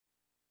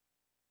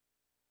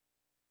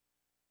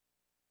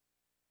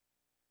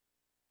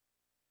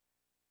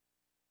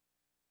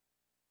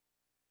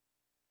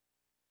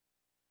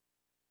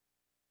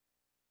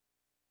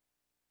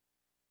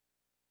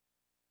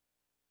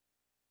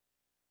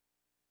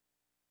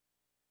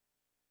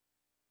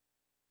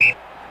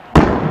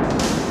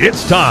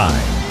It's time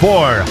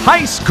for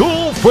High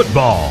School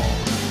Football,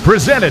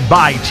 presented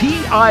by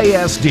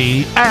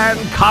TISD and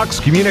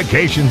Cox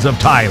Communications of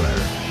Tyler.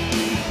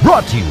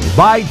 Brought to you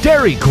by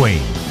Dairy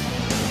Queen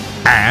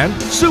and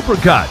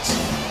Supercuts.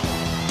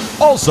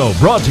 Also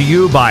brought to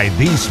you by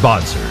these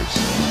sponsors.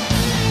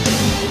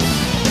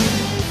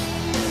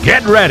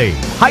 Get ready,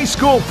 high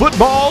school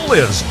football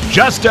is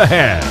just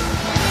ahead.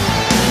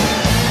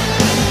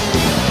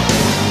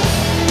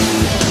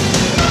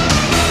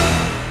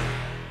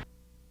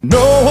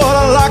 Know what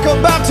I like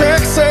about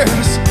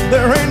Texas?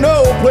 There ain't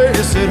no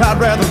place that I'd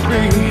rather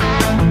be.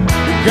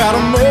 You got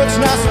a much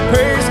nicer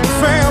pace, the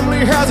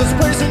family has its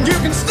place, and you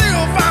can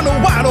still find a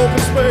wide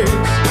open space.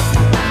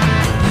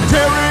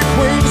 Dairy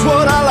Queen's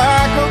what I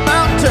like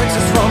about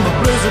Texas, from the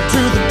blizzard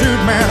to the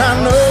dude, man,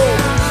 I know.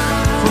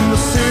 From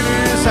the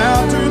cities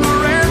out to the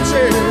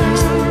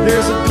ranches,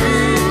 there's a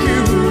DQ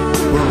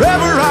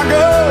wherever I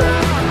go.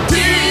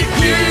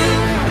 DQ,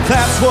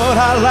 that's what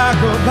I like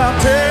about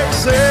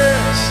Texas.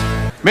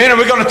 Man, are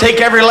we going to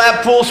take every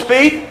lap full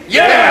speed?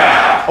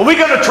 Yeah! Are we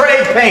going to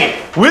trade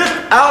paint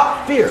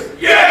without fear?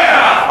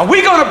 Yeah! Are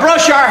we going to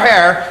brush our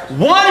hair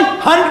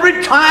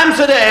 100 times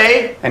a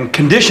day and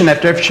condition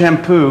after every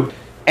shampoo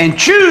and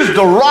choose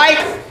the right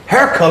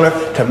hair color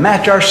to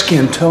match our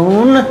skin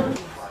tone?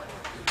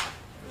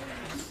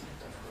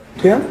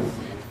 Tim?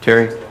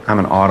 Terry, I'm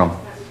an autumn.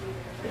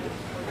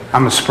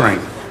 I'm a spring.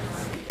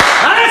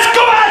 Now let's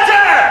go out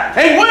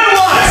there and win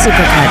one!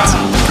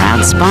 Supercuts,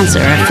 proud sponsor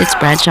of Fitz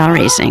Bradshaw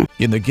Racing.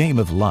 In the game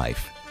of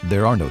life,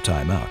 there are no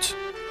timeouts,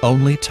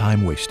 only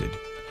time wasted.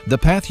 The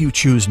path you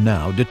choose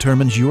now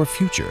determines your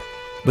future.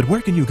 But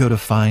where can you go to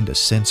find a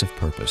sense of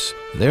purpose?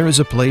 There is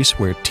a place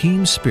where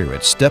team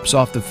spirit steps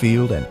off the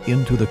field and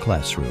into the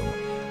classroom,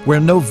 where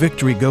no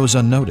victory goes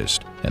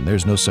unnoticed, and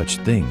there's no such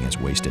thing as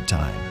wasted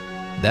time.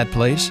 That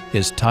place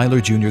is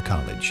Tyler Junior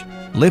College,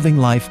 living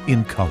life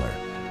in color,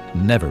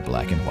 never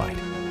black and white.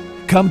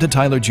 Come to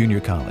Tyler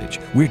Junior College.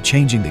 We're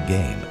changing the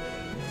game.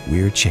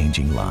 We're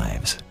changing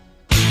lives.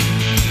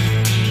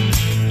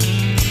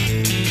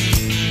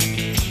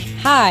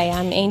 Hi,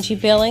 I'm Angie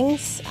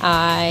Billings.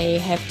 I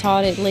have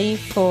taught at Lee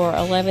for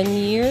 11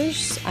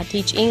 years. I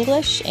teach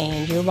English,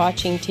 and you're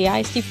watching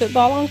TISD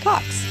Football on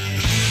Cox.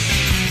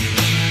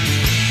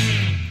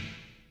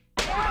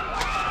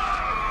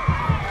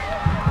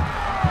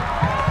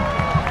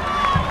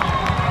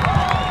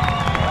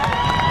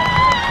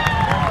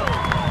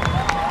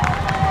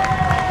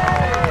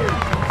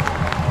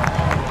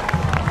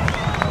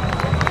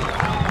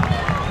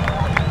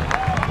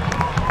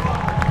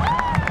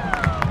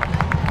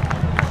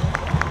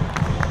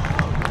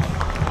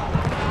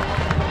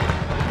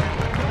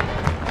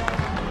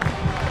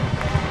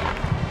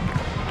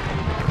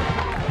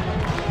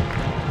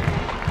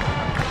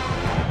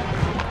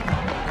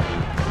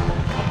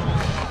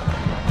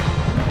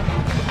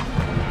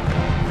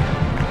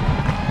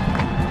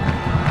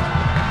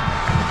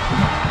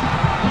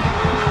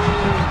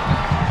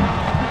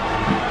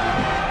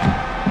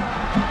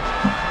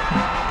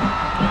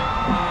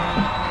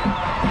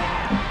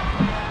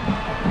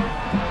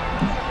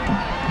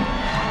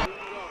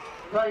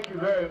 Thank you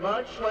very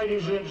much,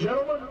 ladies and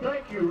gentlemen.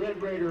 Thank you,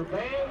 Red Raider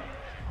Band.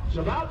 It's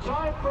about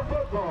time for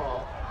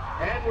football,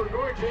 and we're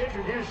going to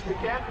introduce the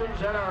captains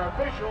and our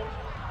officials.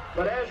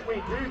 But as we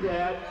do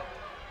that,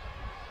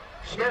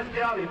 Smith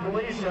County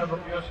Police have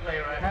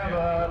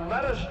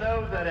let us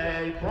know that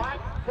a black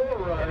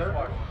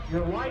 4Runner,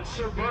 your lights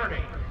are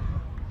burning.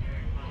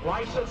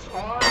 License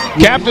on.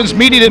 Captains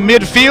meeting in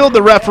midfield.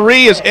 The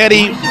referee is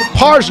Eddie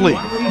Parsley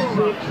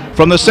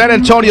from the San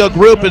Antonio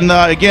group, and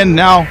again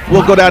now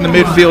we'll go down to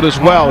midfield as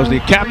well as the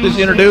captains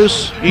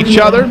introduce each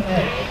other.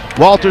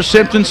 Walter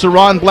Simpson,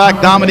 Saron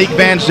Black, Dominique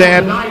Van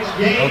Zandt,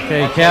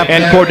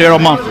 and Cordero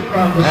Mumford.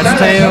 That's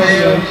tails.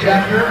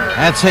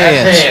 That's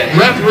heads.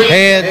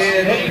 Heads,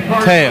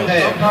 tails.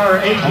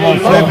 I'm going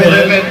to flip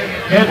it.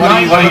 What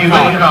are you going to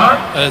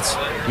call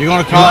it? You're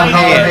going to call it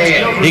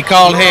heads. He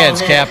called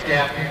heads,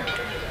 Captain.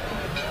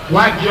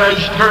 Black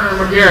Judge Turner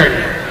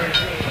McGarrity.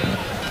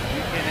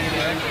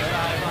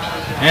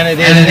 And it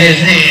is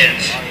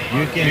heads.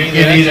 You can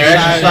either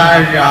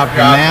exercise your option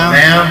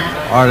now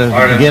or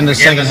to begin the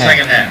second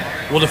half.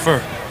 We'll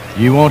defer.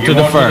 You want to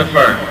defer.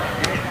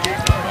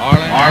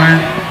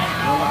 Garland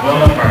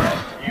will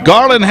defer.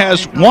 Garland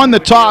has won the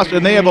toss,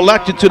 and they have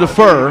elected to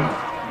defer.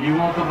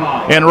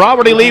 And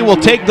Robert E. Lee will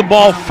take the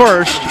ball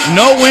first.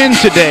 No wind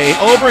today.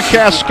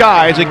 Overcast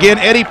skies. Again,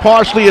 Eddie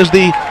Parsley is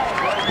the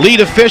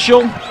lead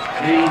official.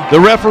 The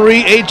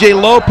referee, A.J.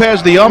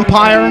 Lopez, the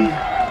umpire.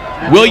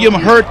 William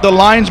Hurt, the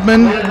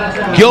linesman.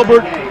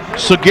 Gilbert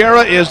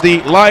Segura is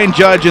the line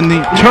judge, and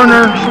the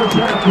Turner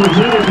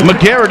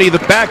McGarrity, the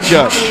back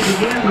judge.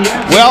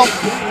 Well,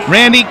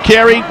 Randy,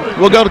 Carey,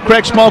 we'll go to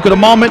Craig Smoke in a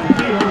moment.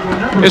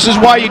 This is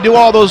why you do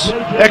all those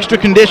extra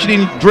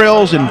conditioning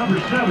drills and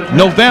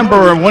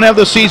November or whenever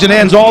the season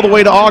ends all the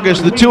way to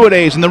August, the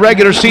two-a-days and the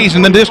regular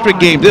season, the district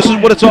game. This is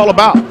what it's all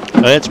about.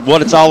 That's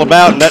what it's all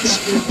about, and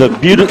that's the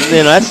beauty.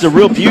 That's the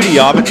real beauty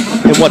of it.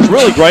 And what's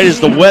really great is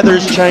the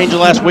weather's changed the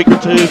last week or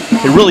two.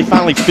 It really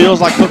finally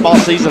feels like football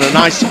season. A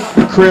nice,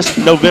 crisp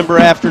November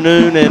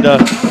afternoon, and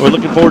we're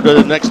looking forward to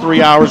the next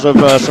 3 hours of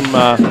some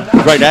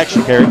great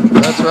action, Kerry.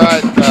 That's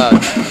right.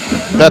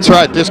 That's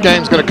right. This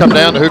game's going to come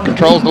down to who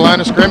controls the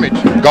line of scrimmage.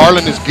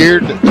 Garland is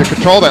geared to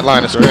control that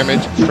line of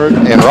scrimmage,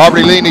 and Robert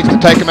E. Lee needs to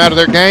take them out of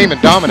their game and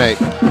dominate.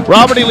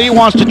 Robert E. Lee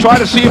wants to try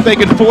to see if they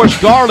can force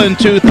Garland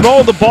to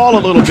throw the ball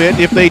a little bit.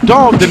 If they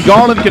don't, then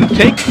Garland can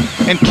take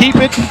and keep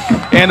it.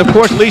 And, of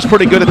course, Lee's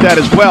pretty good at that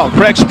as well.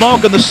 Craig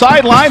Smoke on the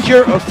sidelines.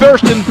 Your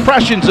first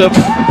impressions of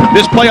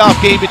this playoff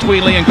game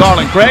between Lee and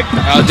Garland. Craig?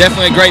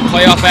 Definitely a great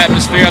playoff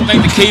atmosphere. I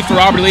think the key for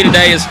Robert Lee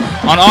today is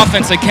on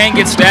offense, they can't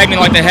get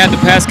stagnant like they had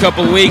the past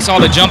couple of weeks.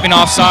 All the jumping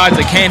off sides,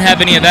 they can't have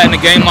any of that in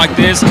a game like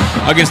this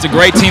against a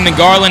great team in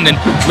Garland. And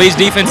Lee's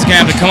defense is going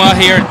to have to come out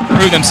here and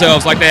prove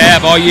themselves like they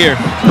have all year.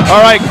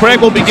 All right, Craig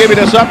will be giving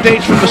us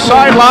updates from the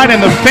sideline,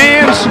 and the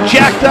fans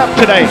jacked up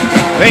today.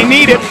 They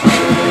need it.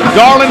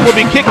 Garland will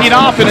be kicking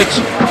off, and it's,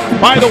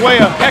 by the way,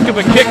 a heck of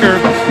a kicker,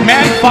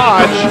 Matt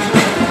Fodge,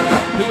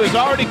 who is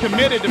already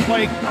committed to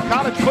play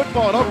college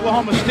football at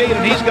Oklahoma State,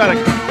 and he's got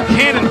a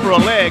cannon for a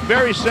leg,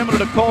 very similar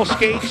to Cole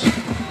Skates.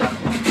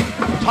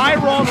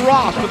 Tyrone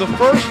Ross, for the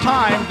first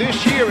time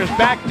this year, is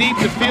back deep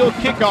to field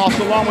kickoffs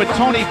along with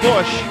Tony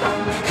Bush.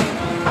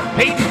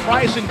 Peyton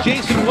Price and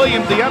Jason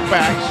Williams, the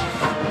upbacks.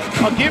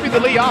 I'll give you the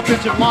Lee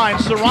offensive line.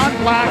 Saron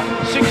Black,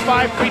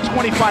 6'5",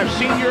 325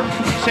 senior.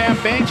 Sam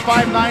Banks,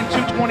 5'9",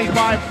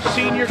 225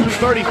 senior,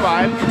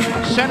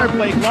 235. Center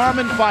Blake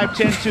Larman,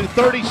 5'10",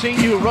 230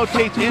 senior, who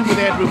rotates in with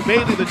Andrew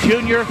Bailey, the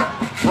junior.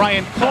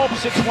 Brian Culp,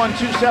 6'1",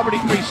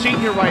 273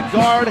 senior, right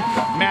guard.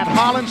 Matt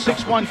Holland,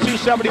 6'1",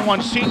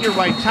 271 senior,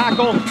 right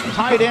tackle.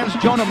 Tight ends,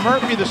 Jonah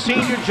Murphy, the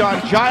senior.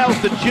 John Giles,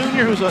 the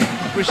junior, who's a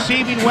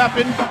receiving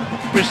weapon.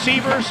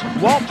 Receivers,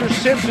 Walter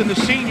Simpson, the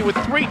senior, with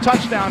 3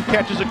 touchdown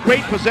catches, a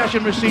great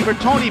possession receiver.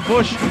 Tony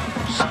Bush,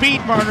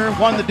 speed burner,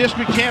 won the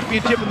district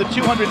championship in the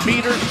 200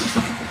 meters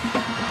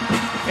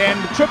and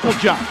the triple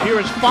jump. Here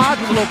is Fodge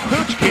with a little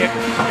pooch kick,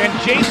 and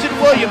Jason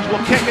Williams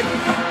will kick it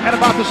at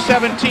about the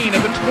 17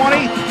 of the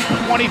 20,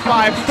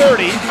 25,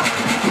 30.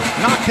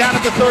 Knocked down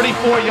at the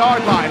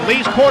 34-yard line.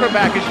 Lee's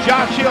quarterback is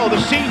Josh Hill,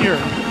 the senior,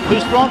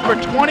 who's thrown for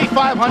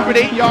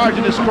 2,508 yards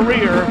in his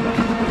career.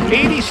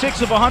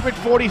 86 of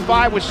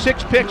 145 with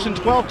 6 picks and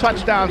 12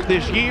 touchdowns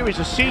this year. He's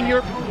a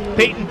senior.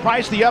 Peyton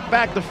Price, the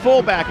upback, the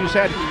fullback, who's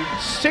had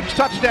 6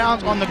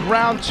 touchdowns on the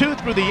ground, 2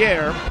 through the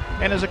air,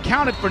 and has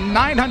accounted for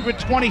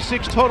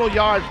 926 total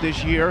yards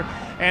this year.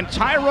 And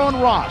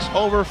Tyrone Ross,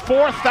 over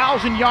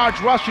 4,000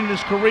 yards rushing in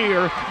his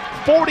career,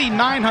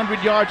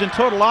 4,900 yards in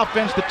total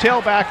offense. The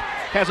tailback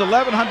has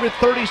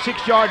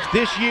 1,136 yards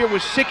this year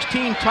with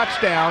 16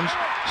 touchdowns,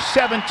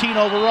 17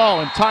 overall.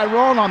 And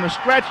Tyrone on the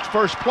stretch,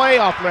 first play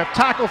off left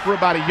tackle for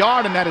about a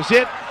yard, and that is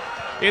it.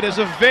 It is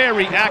a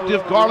very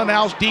active Garland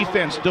Owls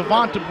defense.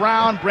 Devonta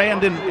Brown,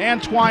 Brandon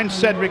Antwine,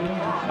 Cedric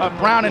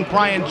Brown, and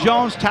Brian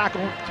Jones,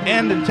 tackle,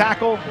 end and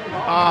tackle.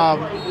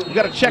 We've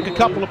got to check a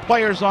couple of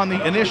players on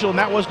the initial, and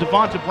that was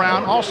Devonta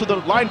Brown. Also the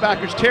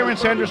linebackers,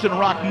 Terrence Henderson,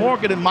 Rock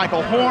Morgan, and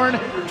Michael Horn.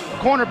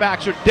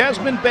 Cornerbacks are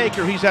Desmond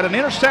Baker. He's had an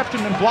interception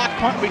and block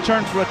punt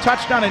return for a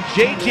touchdown, and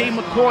J.J.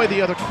 McCoy,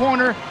 the other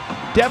corner.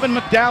 Devin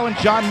McDowell and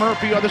John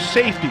Murphy are the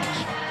safeties.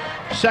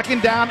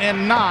 Second down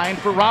and 9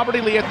 for Robert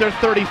E. Lee at their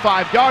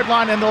 35-yard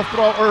line, and they'll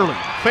throw early.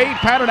 Fade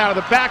pattern out of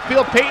the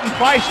backfield. Peyton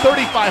Price,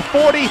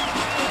 35-40.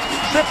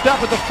 Tripped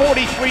up at the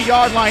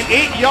 43-yard line.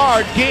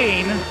 8-yard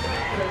gain.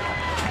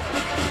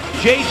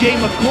 J.J.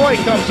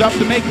 McCoy comes up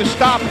to make the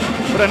stop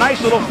with a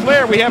nice little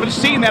flare. We haven't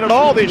seen that at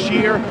all this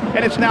year,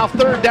 and it's now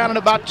third down and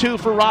about 2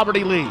 for Robert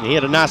E. Lee. He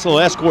had a nice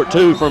little escort,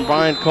 too, from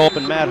Brian Culp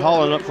and Matt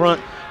Holland up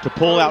front to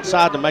pull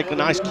outside to make a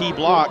nice key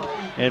block,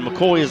 and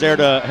McCoy is there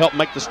to help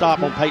make the stop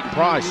on Peyton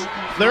Price.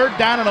 Third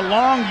down and a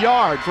long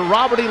yard for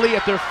Robert E. Lee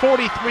at their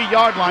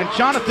 43-yard line.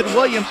 Jonathan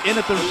Williams in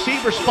at the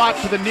receiver spot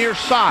to the near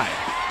side.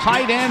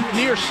 Tight end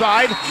near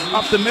side,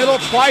 up the middle,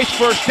 Price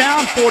first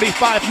down,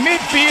 45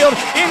 midfield,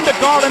 into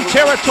Garland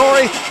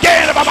territory,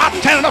 gain of about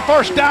 10 and a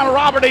first down,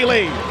 Robert E.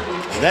 Lee.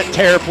 That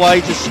tear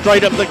play just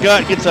straight up the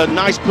gut, gets a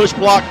nice push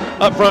block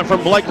up front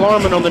from Blake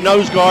Larman on the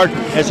nose guard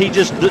as he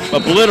just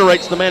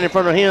obliterates the man in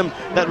front of him.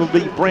 That will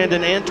be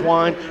Brandon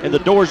Antwine, and the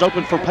door's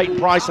open for Peyton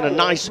Price and a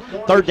nice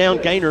third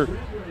down gainer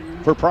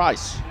for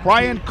Price.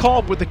 Brian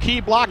Culp with the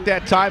key block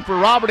that time for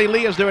Robert E.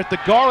 Lee as they're at the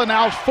Garland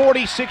Owls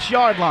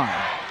 46-yard line.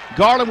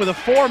 Garland with a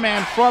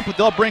 4-man front, but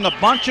they'll bring a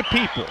bunch of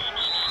people.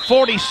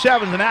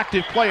 47 is an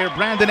active player,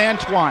 Brandon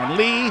Antwine.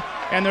 Lee,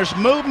 and there's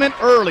movement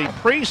early.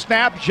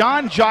 Pre-snap,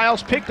 John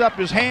Giles picked up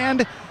his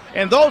hand,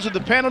 and those are the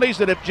penalties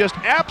that have just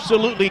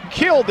absolutely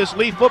killed this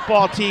Lee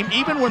football team,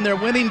 even when they're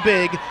winning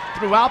big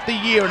throughout the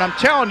year. And I'm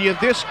telling you,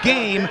 this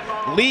game,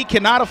 Lee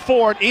cannot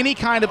afford any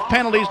kind of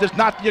penalties that's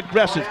not the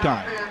aggressive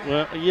kind.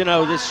 Well, you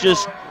know, this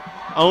just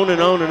on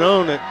and on and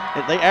on.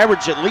 And they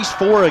averaged at least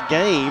 4 a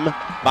game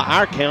by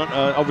our count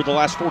over the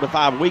last 4 to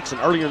 5 weeks.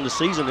 And earlier in the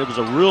season, it was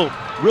a real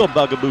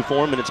bugaboo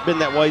for them, and it's been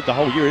that way the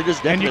whole year. It is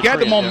definitely. And you got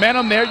the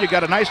momentum there. You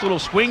got a nice little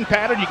swing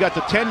pattern. You got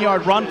the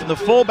 10-yard run from the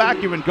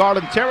fullback. You're in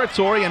Garland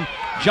territory, and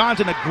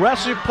John's an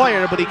aggressive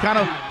player, but he kind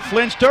of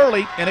flinched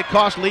early, and it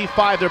cost Lee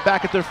 5. They're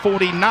back at their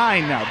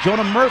 49 now.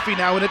 Jonah Murphy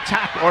now in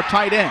attack or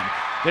tight end.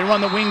 They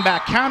run the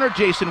wing-back counter.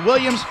 Jason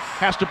Williams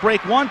has to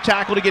break 1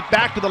 tackle to get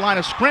back to the line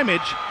of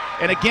scrimmage.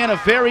 And again, a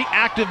very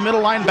active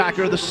middle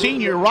linebacker, the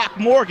senior, Rock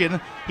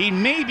Morgan. He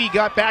maybe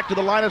got back to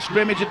the line of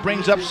scrimmage. It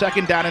brings up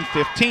 2nd down and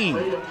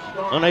 15.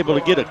 Unable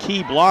to get a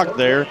key block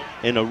there,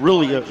 and a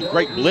really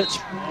great blitz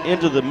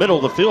into the middle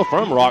of the field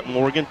from Rock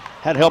Morgan.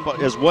 Had help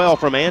as well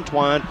from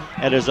Antoine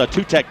at his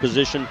 2-tech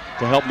position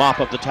to help mop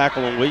up the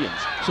tackle on Williams.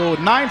 So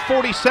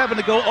 9:47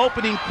 to go,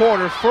 opening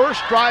quarter.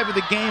 First drive of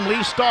the game,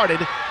 Lee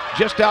started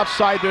just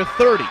outside their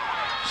 30.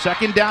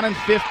 2nd down and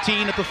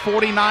 15 at the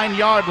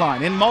 49-yard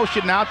line. In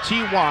motion now,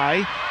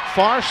 T.Y.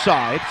 far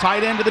side,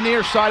 tight end to the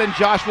near side, and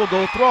Josh will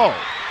go throw.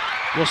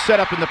 Will set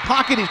up in the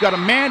pocket. He's got a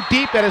man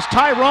deep. That is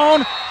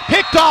Tyrone.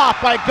 Picked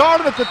off by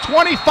Garland at the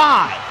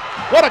 25.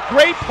 What a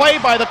great play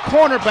by the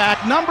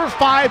cornerback, number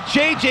 5,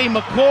 J.J.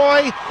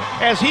 McCoy,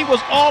 as he was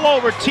all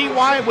over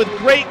T.Y. with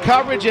great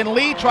coverage, and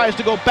Lee tries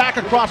to go back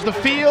across the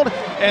field,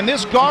 and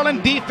this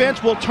Garland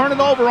defense will turn it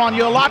over on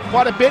you a lot,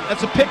 quite a bit.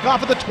 That's a pick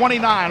off at the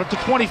 29 or to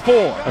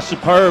 24. A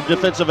superb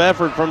defensive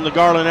effort from the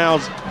Garland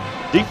Owls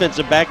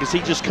defensive back as he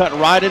just cut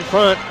right in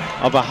front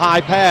of a high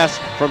pass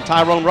from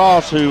Tyrone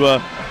Ross, who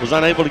was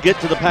unable to get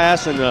to the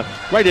pass, and a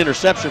great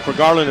interception for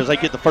Garland as they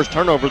get the first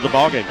turnover of the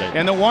ballgame.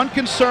 And the one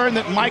concern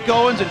that Mike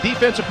Owens and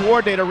defensive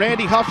coordinator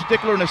Randy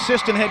Huffstickler and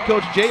assistant head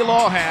coach Jay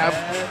Law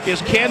have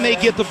is, can they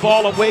get the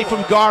ball away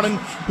from Garland,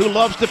 who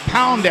loves to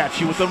pound at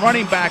you with the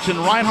running backs and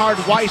Reinhard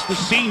Weiss, the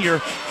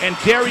senior, and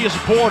Darius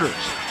Borders.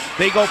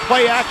 They go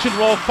play action,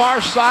 roll far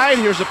side.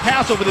 Here's a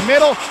pass over the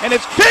middle, and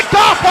it's picked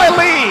off by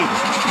Lee.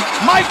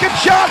 Micah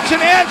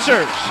Johnson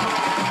answers.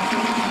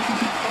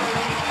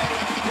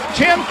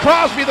 Tim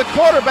Crosby, the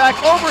quarterback,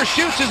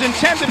 overshoots his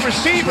intended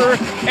receiver,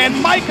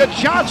 and Micah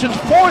Johnson's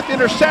 4th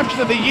interception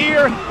of the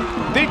year.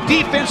 The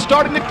defense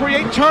starting to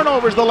create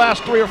turnovers the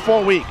last 3 or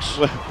 4 weeks.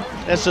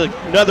 That's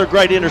another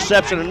great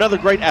interception, another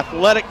great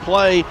athletic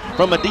play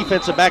from a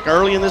defensive back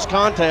early in this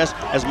contest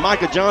as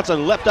Micah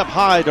Johnson leapt up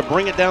high to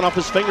bring it down off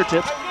his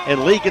fingertips,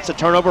 and Lee gets a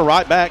turnover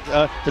right back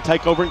to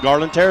take over in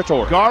Garland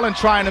territory. Garland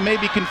trying to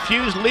maybe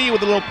confuse Lee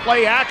with a little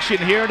play action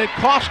here, and it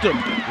cost him.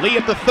 Lee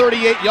at the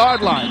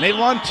 38-yard line. They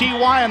run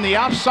T.Y. on the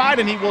outside,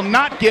 and he will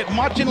not get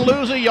much and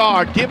lose a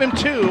yard. Give him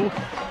 2.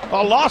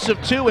 A loss of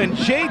 2, and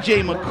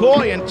J.J.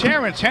 McCoy and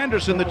Terrence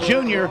Henderson, the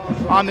junior,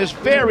 on this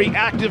very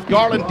active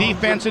Garland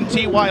defense, and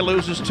T.Y.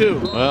 loses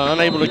 2.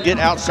 Unable to get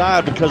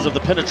outside because of the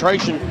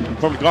penetration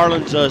from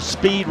Garland's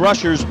speed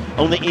rushers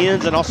on the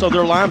ends and also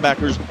their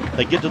linebackers.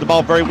 They get to the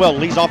ball very well.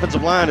 Lee's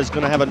offensive line is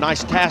going to have a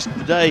nice task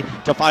today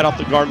to fight off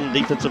the Garland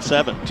defensive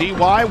 7.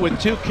 T.Y. with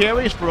 2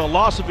 carries for a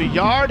loss of a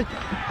yard,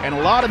 and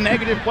a lot of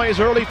negative plays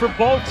early for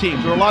both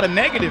teams, or a lot of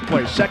negative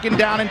plays. 2nd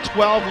down and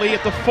 12, Lee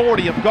at the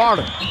 40 of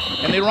Garland.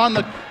 And they run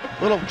the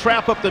little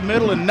trap up the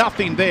middle, and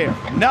nothing there.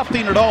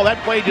 Nothing at all.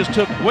 That play just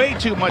took way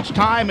too much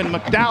time, and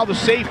McDowell, the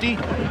safety,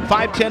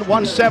 5'10",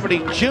 170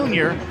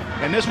 junior,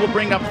 and this will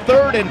bring up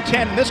 3rd and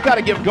 10. And this got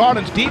to give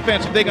Garland's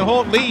defense, if they can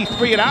hold Lee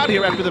 3 and out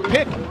here after the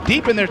pick,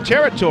 deep in their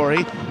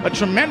territory, a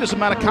tremendous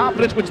amount of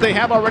confidence, which they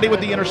have already with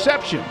the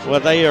interception. Well,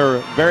 they are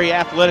very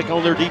athletic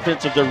on their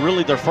defensive. They're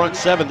really their front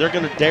 7. They're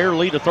going to dare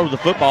Lee to throw the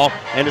football,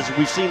 and as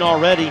we've seen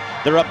already,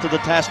 they're up to the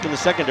task in the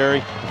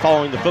secondary,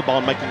 following the football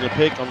and making the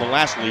pick on the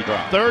last Lee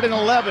drive. 3rd and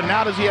 11.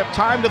 Now does he have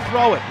time to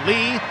throw it?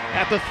 Lee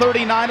at the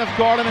 39 of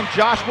Garland, and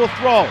Josh will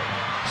throw.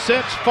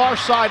 Sits far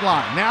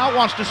sideline. Now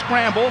wants to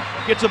scramble.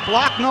 Gets a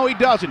block. No, he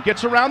doesn't.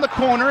 Gets around the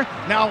corner.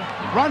 Now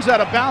runs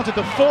out of bounds at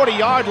the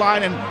 40-yard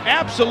line, and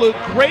absolute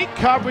great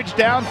coverage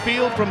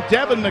downfield from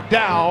Devin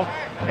McDowell.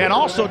 And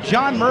also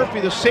John Murphy,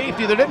 the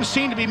safety. There didn't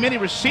seem to be many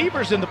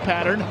receivers in the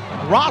pattern.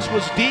 Ross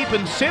was deep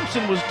and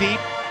Simpson was deep,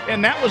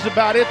 and that was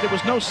about it. There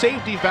was no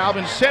safety valve,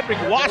 and Cedric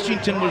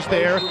Washington was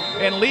there.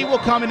 And Lee will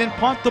come in and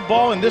punt the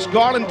ball. And this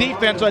Garland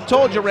defense, I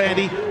told you,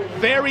 Randy,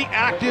 very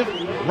active.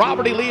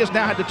 Robert E. Lee has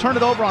now had to turn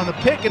it over on the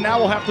pick, and now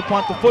we'll have to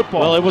punt the football.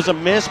 Well, it was a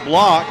missed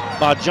block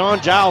by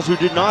John Giles, who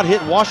did not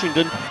hit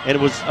Washington, and it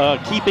was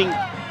keeping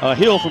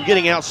Hill from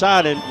getting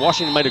outside, and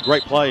Washington made a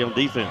great play on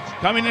defense.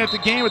 Coming in at the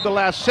game at the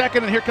last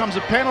second, and here comes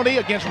a penalty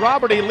against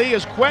Robert E. Lee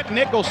as Quet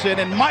Nicholson,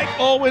 and Mike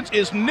Owens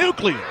is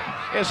nuclear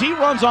as he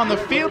runs on the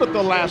field at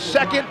the last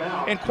second.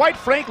 And quite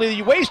frankly,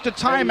 you waste a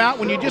timeout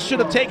when you just should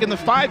have taken the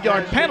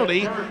 5-yard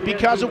penalty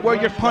because of where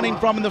you're punting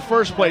from in the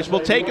first place. We'll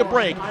take a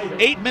break.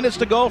 8 minutes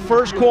to go,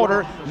 first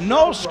quarter.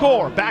 No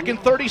score. Back in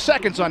 30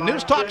 seconds on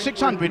News Talk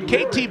 600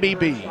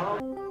 KTBB.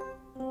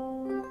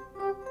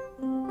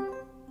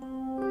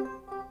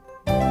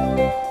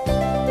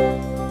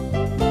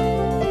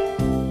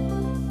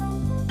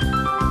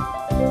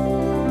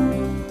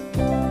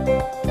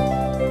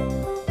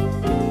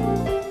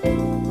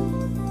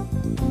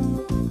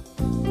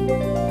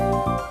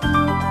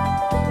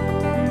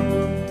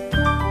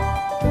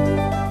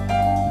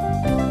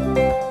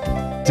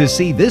 To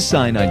see this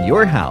sign on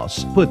your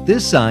house, put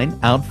this sign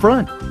out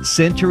front.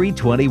 Century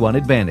 21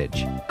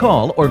 Advantage.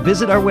 Call or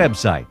visit our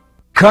website.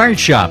 Car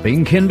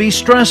shopping can be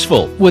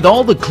stressful. With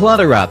all the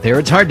clutter out there,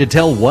 it's hard to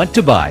tell what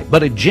to buy.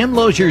 But at Jim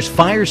Lozier's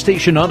Fire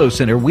Station Auto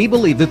Center, we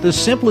believe that the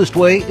simplest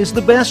way is the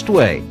best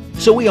way.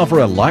 So we offer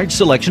a large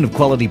selection of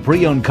quality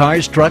pre-owned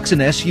cars, trucks,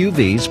 and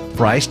SUVs,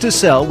 priced to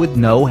sell with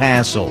no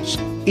hassles.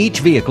 Each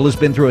vehicle has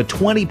been through a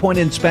 20-point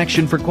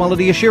inspection for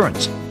quality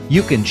assurance.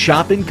 You can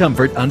shop in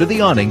comfort under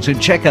the awnings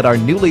and check out our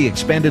newly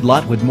expanded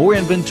lot with more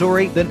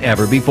inventory than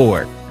ever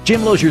before. Jim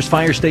Lozier's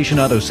Fire Station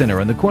Auto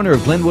Center on the corner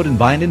of Glenwood and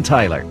Vine and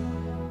Tyler.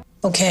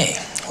 Okay,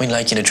 we'd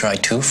like you to try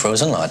 2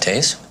 frozen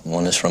lattes.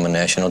 One is from a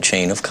national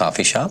chain of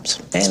coffee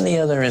shops, and the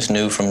other is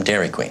new from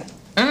Dairy Queen.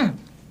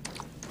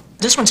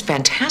 This one's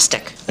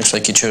fantastic. Looks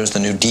like you chose the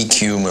new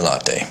DQ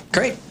latte.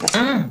 Great.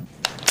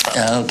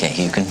 Okay,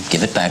 you can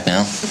give it back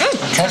now.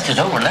 Test is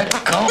over. Let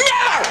it go.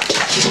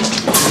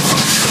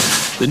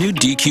 The new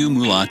DQ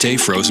Mulate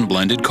Frozen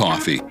Blended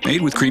Coffee,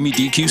 made with creamy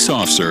DQ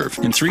soft serve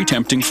in 3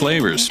 tempting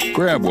flavors.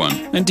 Grab one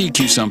and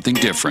DQ something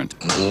different.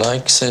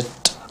 Likes it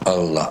a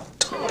lot.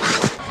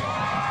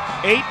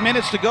 8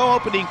 minutes to go,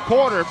 opening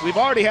quarter. We've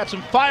already had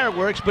some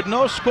fireworks, but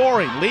no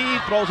scoring. Lee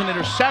throws an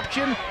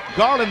interception.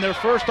 Garland, their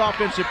first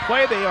offensive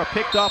play. They are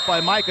picked off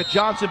by Micah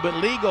Johnson, but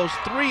Lee goes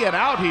 3 and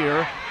out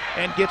here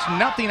and gets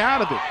nothing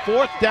out of it.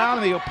 4th down,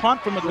 and they'll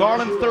punt from the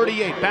Garland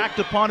 38. Back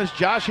to punt is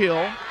Josh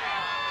Hill.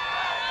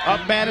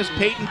 Up man is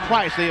Peyton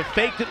Price. They have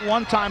faked it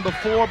one time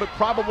before, but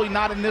probably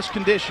not in this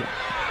condition.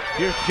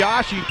 Here's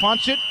Josh, he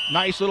punts it.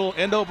 Nice little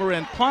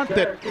end-over-end punt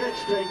that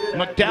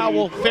McDowell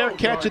will fair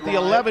catch at the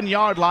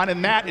 11-yard line,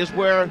 and that is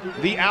where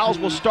the Owls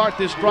will start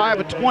this drive.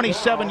 A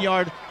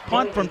 27-yard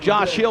punt from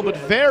Josh Hill, but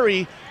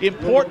very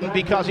important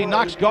because he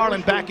knocks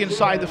Garland back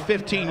inside the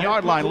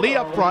 15-yard line. Lee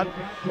up front,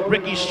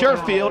 Ricky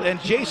Sherfield, and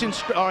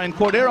and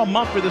Cordero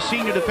Mumphrey, the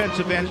senior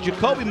defensive ends.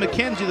 Jacoby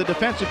McKenzie, the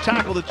defensive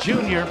tackle, the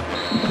junior,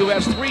 who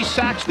has 3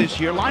 sacks this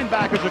year.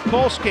 Linebackers are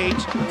Cole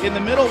Skates. In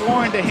the middle,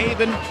 Warren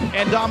DeHaven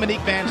and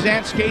Dominique Van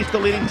Zandt. Skates, the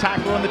leading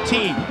tackler on the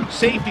team.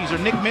 Safeties are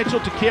Nick Mitchell,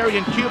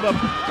 Takarian Cuba,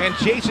 and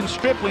Jason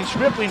Stripling.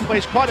 Stripling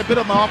plays quite a bit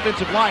on the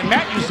offensive line.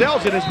 Matt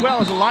Uzel's in as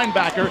well as a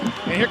linebacker.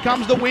 And here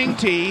comes the wing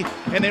tee,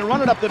 and they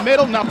run it up the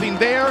middle, nothing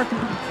there.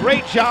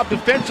 Great job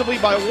defensively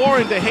by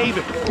Warren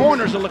DeHaven.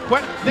 Corners are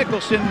LaQuette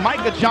Nicholson,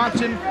 Micah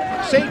Johnson,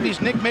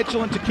 safeties Nick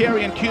Mitchell and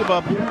Takarian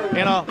Cuba,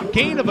 and a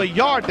gain of a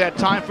yard that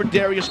time for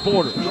Darius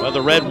Borders. Well,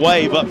 the red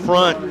wave up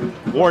front.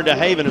 Warren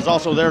DeHaven is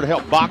also there to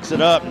help box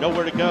it up.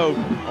 Nowhere to go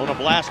on a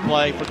blast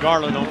play for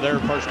Garland on their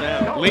first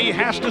down. Lee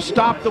has to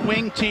stop the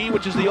wing tee,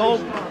 which is the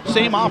old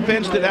same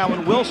offense that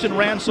Alan Wilson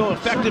ran so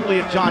effectively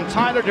at John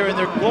Tyler during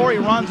their glory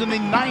runs in the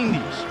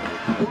 90s.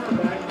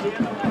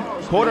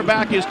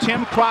 Quarterback is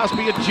Tim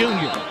Crosby, a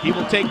junior. He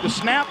will take the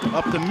snap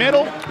up the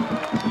middle.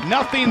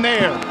 Nothing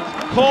there.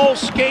 Cole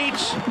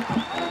Skates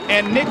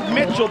and Nick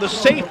Mitchell, the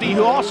safety,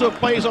 who also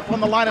plays up on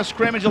the line of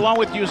scrimmage along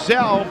with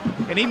Uzel,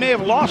 and he may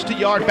have lost a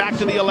yard back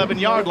to the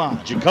 11-yard line.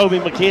 Jacoby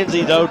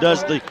McKenzie, though,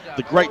 does the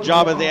great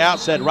job at the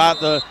outset, right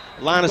at the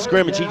line of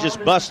scrimmage. He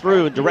just busts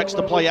through and directs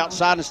the play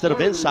outside instead of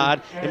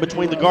inside. In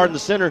between the guard and the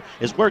center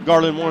is where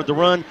Garland wanted to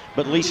run,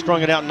 but Lee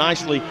strung it out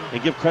nicely,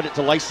 and give credit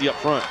to Lacey up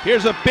front.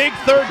 Here's a big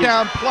 3rd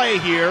down play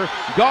here.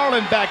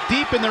 Garland back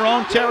deep in their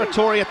own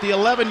territory at the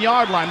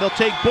 11-yard line. They'll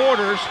take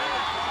Borders.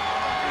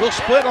 We'll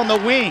split on the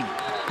wing.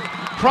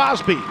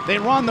 Crosby, they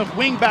run the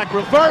wing back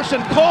reverse,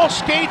 and Cole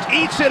Skates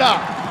eats it up.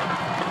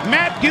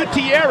 Matt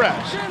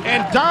Gutierrez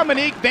and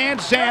Dominique Van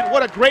Zandt.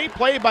 What a great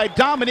play by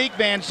Dominique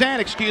Van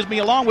Zandt,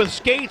 along with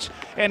Skates.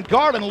 And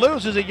Garland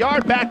loses a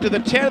yard back to the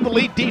 10 of the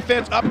lead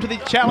defense up to the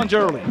challenge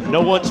early.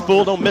 No one's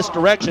fooled on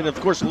misdirection. Of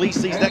course, Lee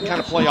sees that kind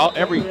of play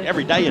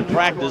every day in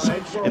practice,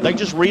 and they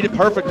just read it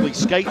perfectly.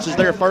 Skates is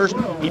there first.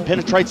 He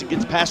penetrates and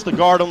gets past the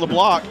guard on the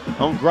block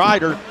on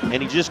Grider,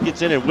 and he just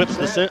gets in and whips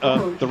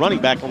the running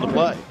back on the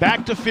play.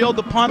 Back to field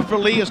the punt for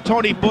Lee is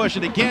Tony Bush.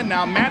 And again,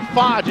 now Matt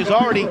Fodge is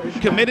already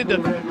committed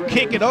to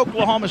kick at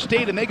Oklahoma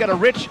State, and they got a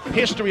rich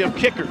history of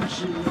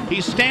kickers.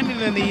 He's standing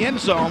in the end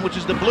zone, which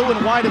is the blue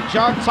and white of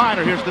John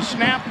Tyler. Here's the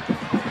snap.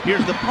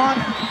 Here's the punt.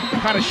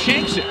 Kind of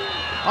shanks it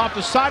off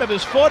the side of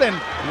his foot, and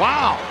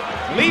wow.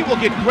 Lee will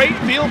get great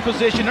field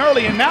position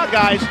early, and now,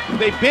 guys,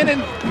 they've been in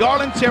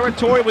Garland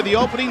territory with the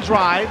opening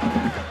drive.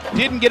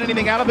 Didn't get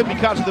anything out of it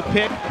because of the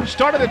pick.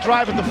 Started a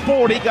drive at the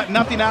 40, got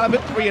nothing out of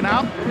it, 3 and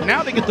out.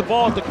 Now they get the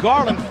ball at the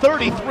Garland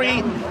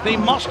 33. They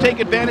must take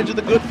advantage of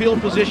the good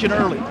field position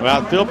early.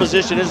 Well, field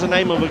position is the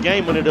name of a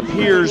game when it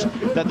appears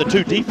that the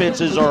two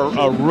defenses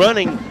are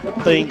running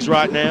things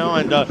right now,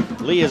 and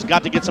Lee has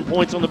got to get some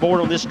points on the board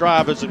on this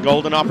drive. It's a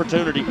golden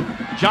opportunity.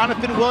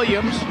 Jonathan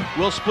Williams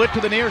will split to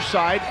the near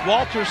side.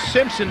 Walter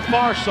Simpson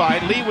far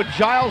side. Lee with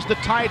Giles, the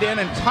tight end,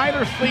 and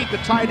Tyler Fleet, the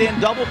tight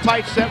end, double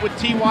tight set with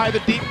T.Y., the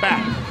deep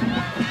back.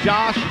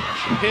 Josh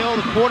Hill,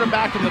 the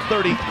quarterback from the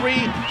 33.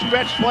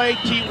 Stretch play,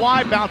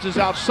 T.Y. bounces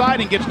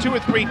outside and gets 2 or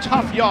 3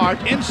 tough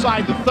yards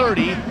inside the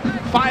 30.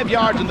 5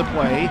 yards in the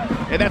play,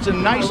 and that's a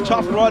nice,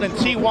 tough run. And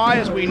T.Y.,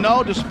 as we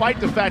know, despite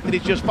the fact that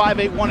he's just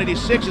 5'8",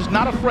 186, is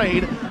not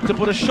afraid to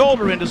put a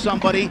shoulder into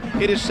somebody.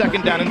 It is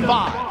 2nd down and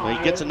 5. Well,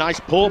 he gets a nice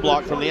pull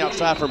block from the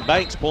outside from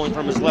Banks, pulling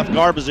from his left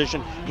guard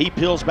position. He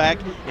peels back,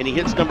 and he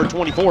hits number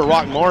 24,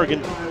 Rock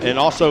Morgan, and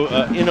also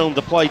in on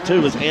the play,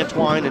 too, is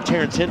Antoine and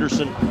Terrence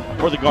Henderson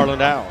for the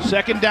Garland Owls.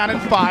 2nd down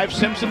and 5.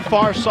 Simpson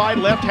far side,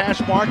 left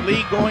hash mark.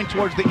 Lee going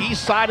towards the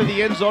east side of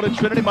the end zone at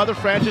Trinity Mother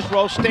Frances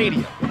Rose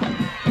Stadium.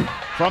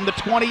 From the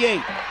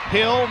 28,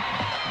 Hill,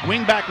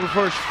 wingback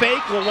reverse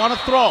fake, will want to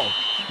throw.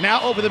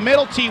 Now over the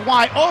middle,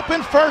 T.Y.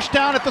 open, 1st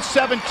down at the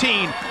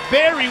 17.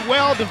 Very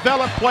well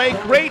developed play.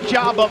 Great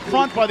job up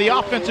front by the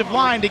offensive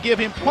line to give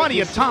him plenty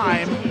of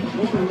time.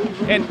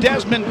 And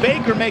Desmond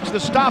Baker makes the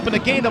stop in a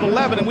gain of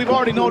 11. And we've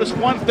already noticed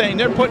one thing.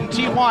 They're putting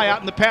T.Y. out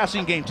in the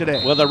passing game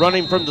today. Well, they're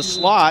running from the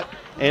slot.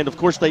 And, of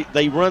course,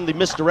 they run the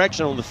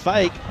misdirection on the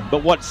fake.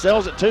 But what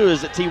sells it, too,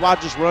 is that T.Y.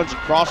 just runs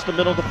across the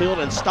middle of the field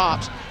and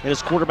stops. And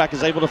his quarterback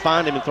is able to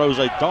find him and throws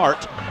a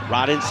dart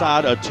right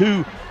inside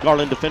 2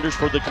 Garland defenders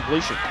for the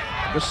completion.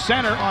 The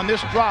center on this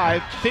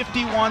drive,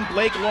 51,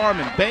 Blake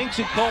Larman. Banks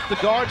and Culp, the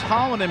guards.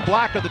 Holland and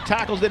Black are the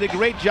tackles. They did a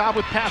great job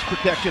with pass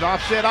protection,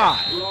 offset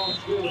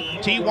eye.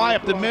 T.Y.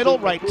 up the middle,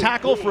 right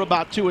tackle for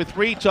about 2 or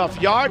 3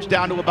 tough yards,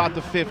 down to about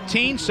the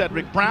 15.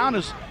 Cedric Brown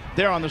is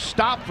there on the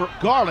stop for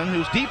Garland,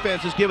 whose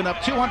defense has given up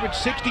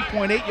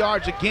 260.8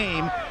 yards a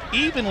game,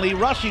 evenly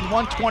rushing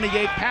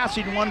 128,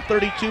 passing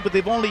 132, but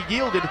they've only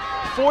yielded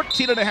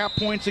 14.5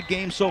 points a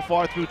game so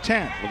far through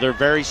 10. Well, they're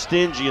very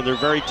stingy and they're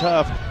very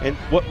tough. And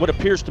what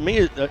appears to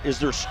me is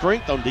their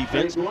strength on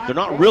defense. They're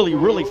not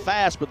really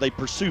fast, but they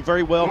pursue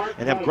very well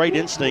and have great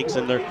instincts,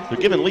 and they're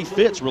giving Lee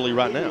fits really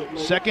right now.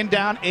 2nd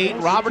down, 8.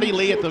 Robert E.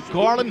 Lee at the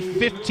Garland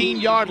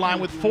 15-yard line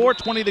with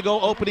 4:20 to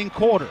go opening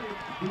quarter.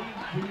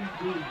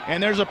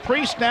 And there's a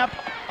pre-snap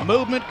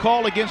movement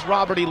call against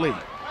Robert E. Lee.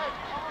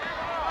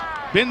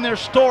 Been their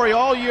story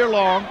all year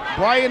long.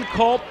 Brian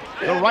Culp,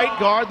 the right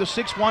guard, the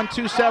 6'1",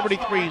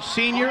 273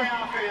 senior.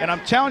 And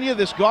I'm telling you,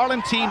 this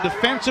Garland team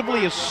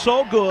defensively is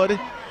so good.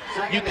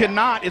 You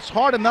cannot, it's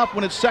hard enough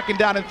when it's 2nd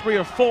down and 3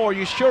 or 4.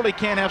 You surely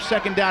can't have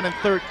 2nd down and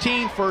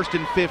 13, 1st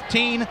and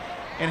 15.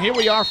 And here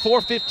we are,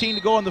 4:15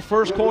 to go in the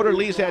first quarter.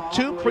 Lee's had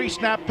 2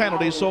 pre-snap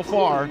penalties so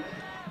far.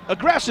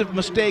 Aggressive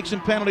mistakes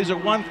and penalties are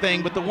one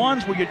thing, but the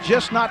ones where you're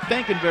just not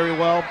thinking very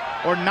well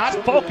or not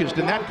focused,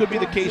 and that could be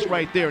the case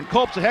right there. And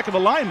Culp's a heck of a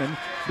lineman,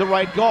 the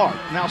right guard.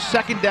 Now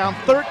 2nd down,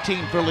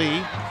 13 for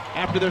Lee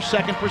after their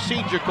 2nd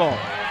procedure call.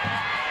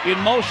 In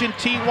motion,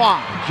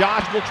 T.Y.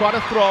 Josh will try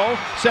to throw,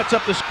 sets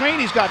up the screen.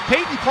 He's got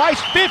Peyton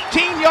Price,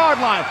 15-yard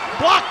line.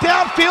 Blocked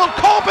downfield,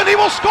 Culp, and he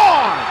will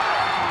score!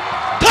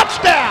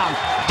 Touchdown!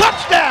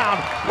 Touchdown!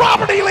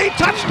 Robert E. Lee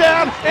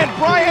touchdown, and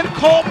Brian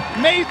Culp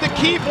made the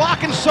key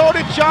block, and so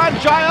did John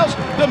Giles.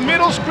 The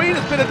middle screen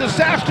has been a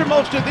disaster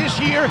most of this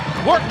year.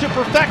 Worked to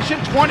perfection,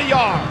 20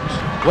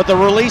 yards. With the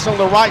release on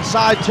the right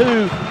side,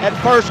 too, at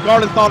first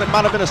Garland thought it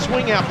might have been a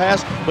swing-out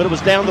pass, but it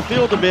was down the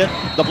field a bit.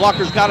 The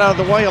blockers got out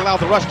of the way, allowed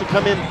the rush to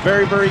come in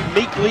very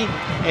meekly,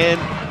 and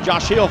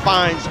Josh Hill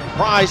finds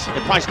Price,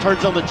 and Price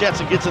turns on the Jets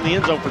and gets in the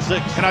end zone for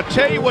 6. And I'll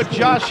tell you what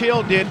Josh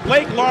Hill did.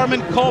 Blake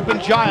Larman, Culp,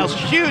 and Giles,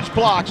 huge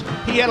blocks.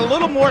 He had a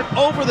little more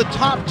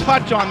over-the-top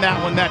touch on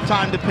that one that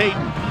time to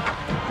Peyton.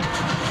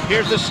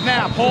 Here's the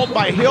snap, hold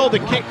by Hill, the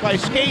kick by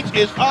Skates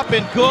is up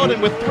and good,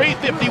 and with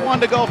 3:51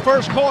 to go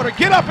first quarter,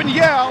 get up and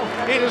yell.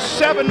 It is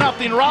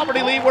 7-0, Robert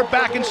E. Lee, we're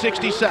back in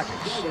 60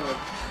 seconds.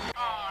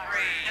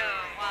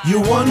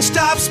 Your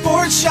one-stop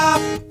sports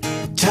shop,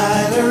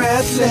 Tyler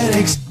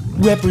Athletics.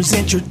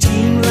 Represent your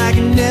team like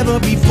never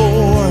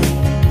before.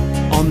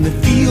 On the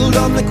field,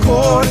 on the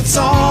court, it's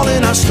all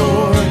in our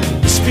store.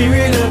 The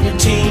spirit of your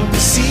team, the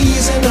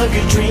season of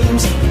your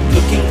dreams.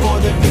 Looking for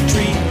the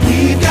victory,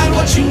 we've got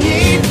what you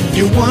need.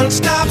 Your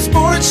one-stop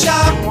sports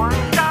shop,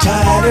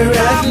 Tyler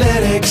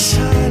Athletics.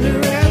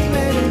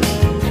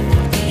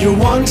 Your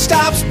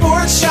one-stop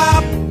sports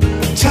shop,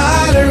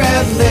 Tyler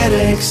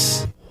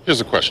Athletics. Here's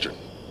a question.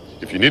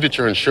 If you needed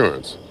your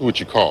insurance, who would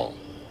you call?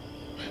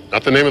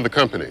 Not the name of the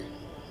company,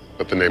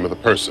 but the name of the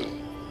person.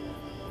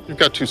 You've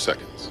got 2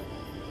 seconds.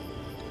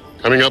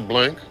 Coming up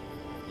blank,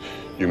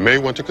 you may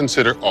want to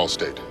consider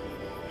Allstate.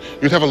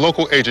 You'd have a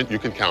local agent you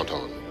can count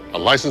on, a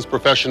licensed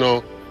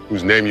professional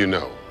whose name you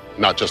know,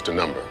 not just a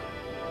number.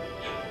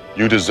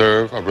 You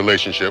deserve a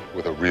relationship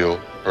with a real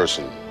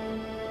person.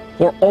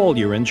 For all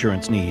your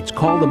insurance needs,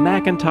 call the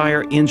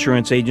McIntyre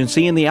Insurance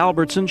Agency in the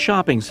Albertson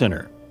Shopping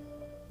Center.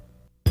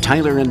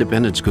 Tyler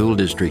Independent School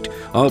District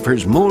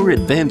offers more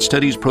advanced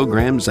studies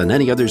programs than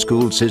any other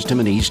school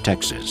system in East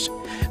Texas.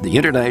 The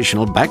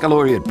International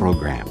Baccalaureate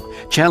Program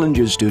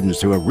challenges students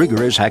through a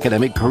rigorous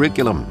academic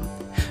curriculum.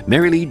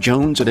 Mary Lee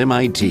Jones at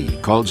MIT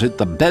calls it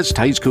the best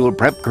high school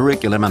prep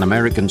curriculum an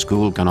American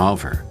school can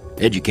offer.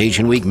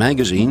 Education Week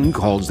magazine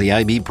calls the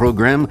IB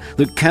program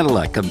the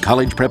Cadillac of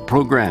college prep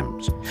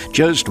programs.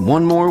 Just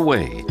one more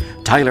way,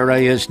 Tyler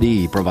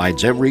ISD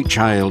provides every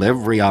child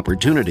every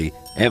opportunity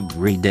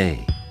every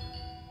day.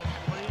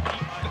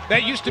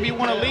 That used to be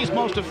one of Lee's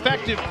most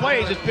effective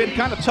plays. It's been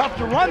kind of tough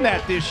to run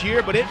that this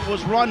year, but it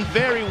was run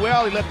very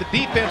well. He let the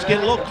defense get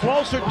a little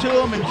closer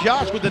to him, and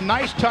Josh with a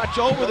nice touch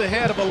over the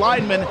head of a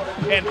lineman,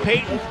 and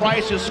Peyton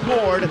Price has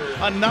scored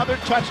another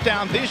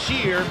touchdown this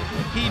year.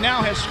 He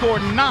now has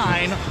scored 9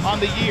 on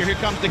the year. Here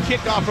comes the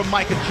kickoff from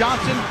Micah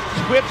Johnson,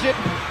 squibs it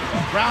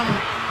around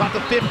about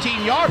the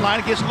 15-yard line.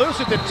 It gets loose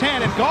at the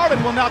 10, and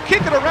Garland will now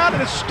kick it around,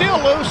 and it's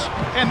still loose,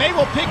 and they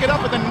will pick it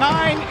up at the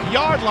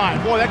 9-yard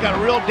line. Boy, that got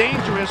real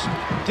dangerous.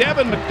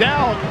 Devin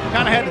McDowell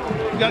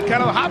got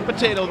kind of a hot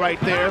potato right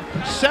there.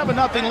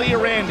 7-0 Lee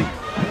Randy.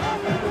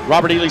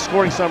 Robert Ely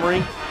scoring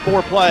summary,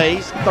 4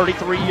 plays,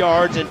 33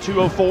 yards, and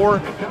 204,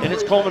 and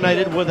it's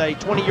culminated with a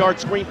 20-yard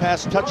screen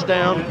pass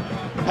touchdown.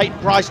 Peyton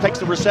Price takes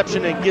the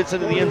reception and gets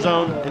into the end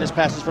zone, and his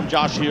passes from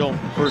Josh Hill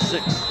for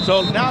 6.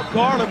 So now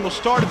Garland will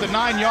start at the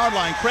 9-yard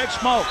line. Craig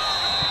Smoke.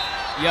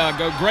 Yeah,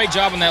 great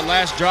job on that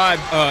last drive.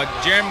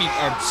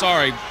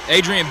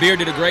 Adrian Beard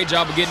did a great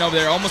job of getting over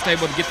there, almost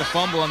able to get the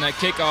fumble on that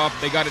kickoff.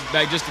 They got it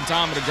back just in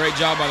time, but a great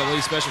job by the Lee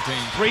special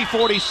teams.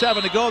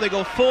 3:47 to go. They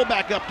go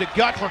fullback up to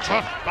Gut for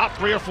about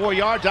 3 or 4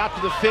 yards out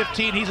to the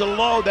 15. He's a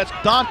low. That's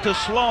Donta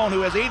Sloan,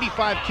 who has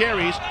 85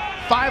 carries,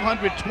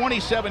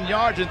 527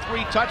 yards and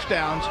 3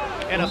 touchdowns,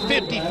 and a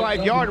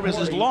 55-yarder is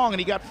his long, and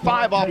he got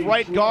 5 off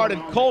right guard,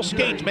 and Cole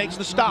Skates makes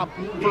the stop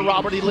for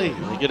Robert E. Lee.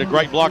 They get a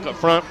great block up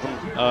front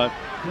from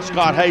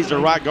Scott Hayes, their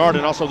right guard,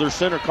 and also their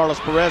center, Carlos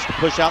Perez, to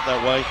push out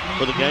that way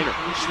for the gainer.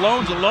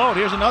 Sloan's alone.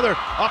 Here's another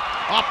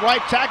off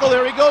right tackle.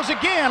 There he goes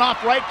again.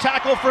 Off right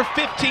tackle for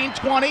 15,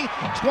 20,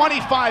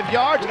 25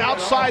 yards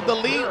outside the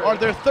Lee or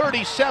their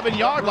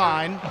 37-yard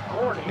line.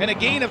 And a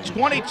gain of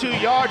 22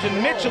 yards,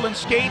 and Mitchell and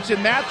Skates,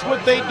 and that's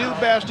what they do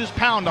best, is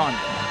pound on you.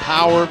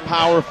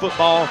 Power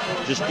football.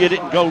 Just get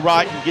it and go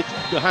right and get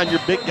behind your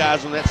big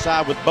guys on that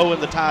side with Bowen,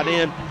 the tight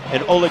end,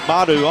 and Oleg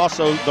Badu,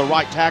 also the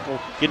right tackle,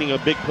 getting a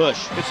big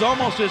push. It's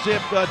almost as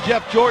if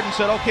Jeff Jordan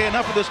said, okay,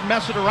 enough of this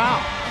messing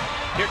around.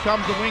 Here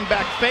comes the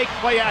wingback fake,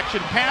 play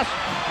action pass.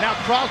 Now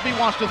Crosby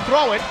wants to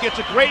throw it, gets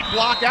a great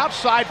block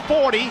outside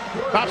 40,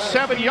 about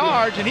 7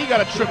 yards, and he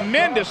got a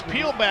tremendous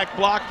peel back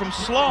block from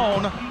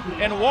Sloan,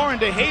 and Warren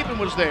DeHaven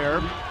was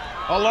there,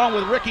 along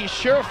with Ricky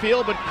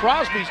Sherfield, but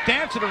Crosby's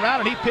dancing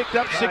around, and he picked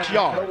up 6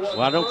 yards.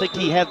 Well, I don't think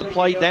he had the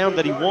play down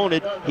that he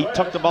wanted. He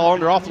tucked the ball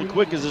under awfully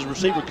quick as his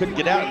receiver couldn't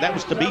get out, and that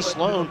was to be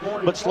Sloan.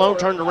 But Sloan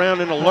turned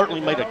around and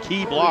alertly made a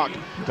key block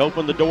to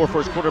open the door for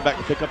his quarterback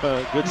to pick up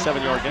a good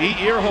 7-yard gain.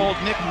 He earholed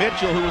Nick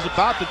Mitchell, who was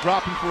about to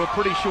drop him for a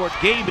pretty short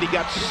gain, but he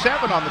got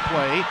 7 on the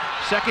play.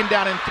 2nd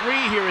down and 3.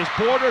 Here is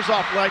Borders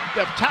off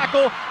left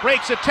tackle,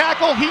 breaks a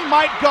tackle. He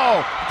might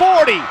go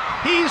 40.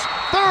 He's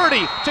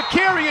 30.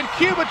 Takarian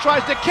Cuba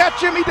tries to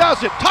catch him. He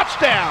does it.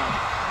 Touchdown.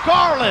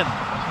 Garland.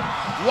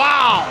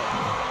 Wow.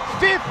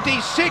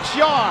 56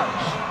 yards.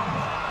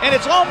 And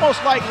it's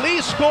almost like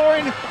Lee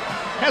scoring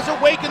has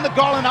awakened the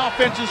Garland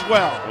offense as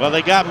well. Well,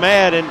 they got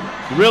mad, and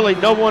really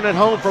no one at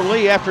home for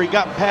Lee after he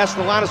got past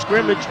the line of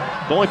scrimmage.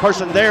 The only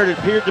person there it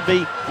appeared to be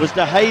was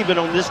DeHaven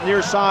on this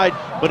near side,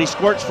 but he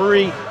squirts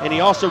free, and he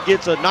also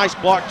gets a nice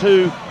block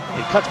too,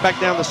 and cuts back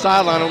down the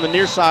sideline on the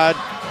near side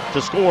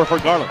to score for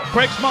Garland.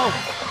 Craig Smoke.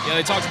 Yeah,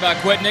 they talked about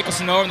Quet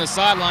Nicholson over on the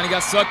sideline. He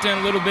got sucked in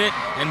a little bit,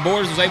 and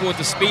Borders was able with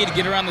the speed to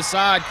get around the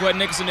side. Quet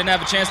Nicholson didn't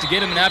have a chance to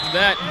get him, and after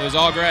that, it was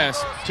all grass.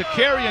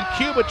 Takarian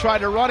Cuba tried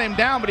to run him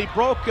down, but he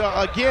broke,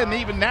 again,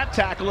 even that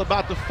tackle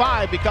about the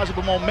 5 because of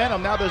the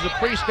momentum. Now there's a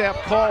pre-snap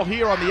call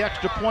here on the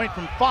extra point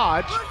from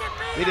Fodge.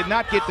 They did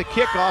not get the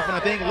kickoff, and I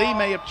think Lee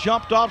may have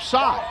jumped off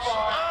sides.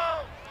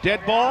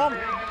 Dead ball.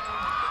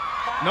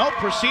 No,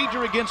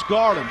 procedure against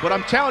Garland. But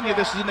I'm telling you,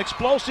 this is an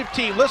explosive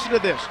team. Listen to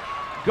this.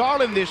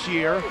 Garland this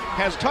year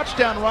has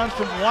touchdown runs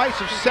from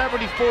Weiss of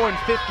 74 and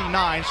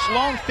 59,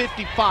 Sloan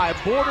 55,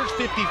 Borders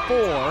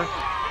 54.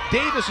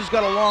 Davis has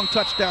got a long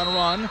touchdown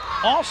run.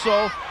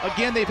 Also,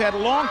 again, they've had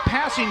long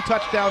passing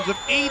touchdowns of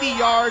 80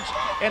 yards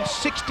and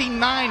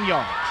 69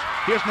 yards.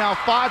 Here's now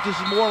Fodge. This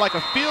is more like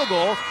a field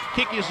goal.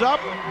 Kick is up,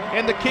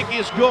 and the kick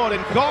is good.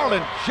 And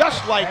Garland,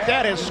 just like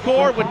that, has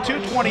scored with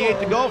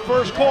 2:28 to go,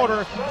 first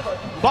quarter.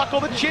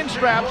 Buckle the chin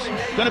straps.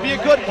 Going to be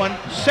a good one.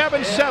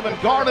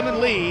 7-7, Garland and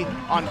Lee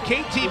on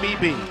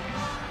KTBB.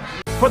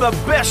 For the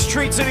best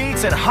treats and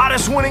eats and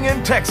hottest winning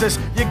in Texas,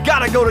 you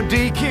gotta go to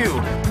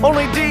DQ.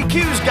 Only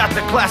DQ's got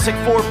the classic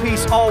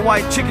 4-piece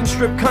all-white chicken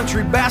strip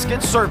country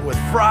basket served with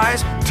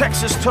fries,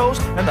 Texas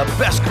toast, and the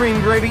best green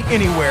gravy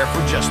anywhere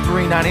for just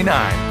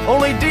 $3.99.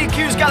 Only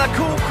DQ's got a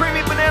cool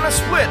creamy banana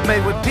split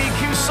made with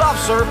DQ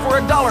soft serve for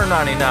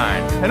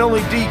 $1.99. And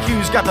only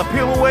DQ's got the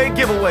peel away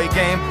giveaway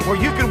game where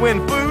you can win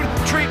food,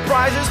 treat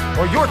prizes,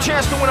 or your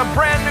chance to win a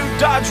brand new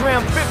Dodge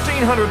Ram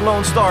 1500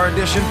 Lone Star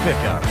Edition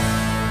pickup.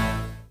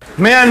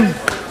 Men,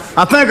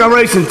 I think our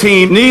racing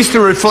team needs to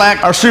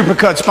reflect our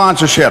Supercut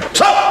sponsorship.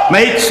 So,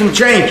 made some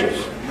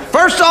changes.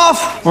 First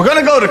off, we're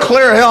gonna go to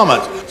clear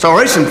helmets so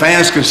racing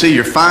fans can see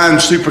your fine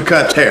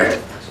Supercut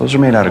hair. Those are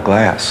made out of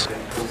glass.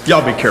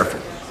 Y'all be careful.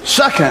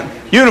 Second,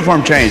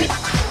 uniform change.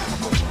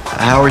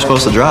 How are we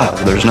supposed to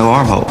drive? There's no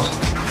armholes.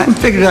 I haven't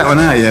figured that one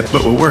out yet,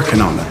 but we're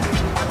working on it.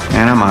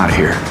 And I'm out of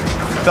here.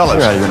 Fellas,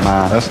 You're out of your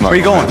mind. That's not where are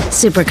you going?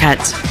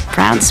 Supercuts,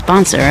 proud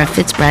sponsor of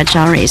Fitz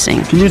Bradshaw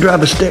Racing. Can you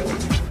drive a stick?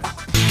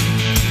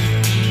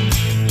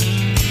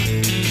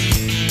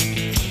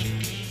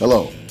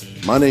 Hello,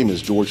 my name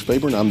is George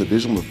Faber, and I'm the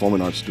Visual and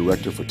Performing Arts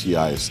Director for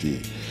TISD.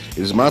 It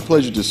is my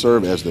pleasure to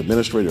serve as the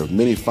administrator of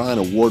many fine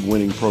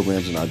award-winning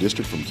programs in our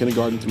district from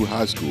kindergarten through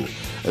high school,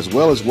 as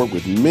well as work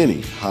with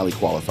many highly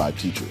qualified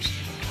teachers.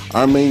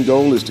 Our main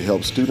goal is to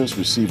help students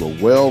receive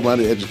a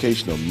well-rounded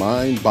education of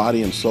mind,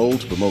 body, and soul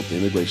to promote the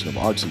integration of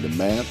arts into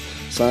math,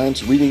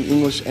 science, reading,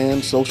 English,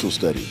 and social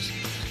studies.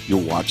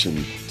 You're watching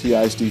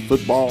TISD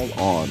football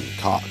on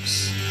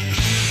Cox.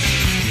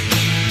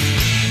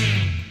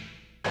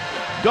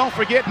 Don't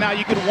forget now,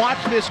 you can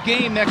watch this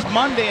game next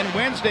Monday and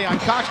Wednesday on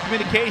Cox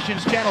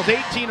Communications channels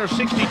 18 or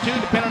 62,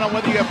 depending on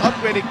whether you have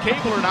upgraded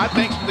cable or not,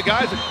 thanks to the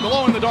guys at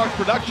Glow in the Dark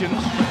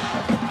Productions.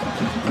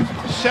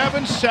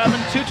 7-7,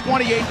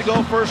 2:28 to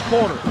go first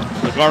quarter.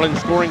 The Garland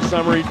scoring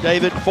summary,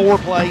 David, 4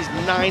 plays,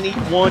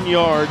 91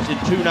 yards in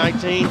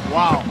 2:19.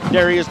 Wow.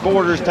 Darius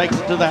Borders takes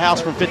it to the house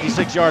from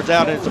 56 yards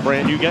out, and it's a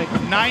brand new game.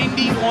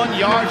 91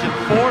 yards in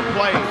 4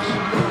 plays.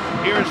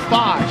 Here's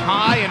Fox,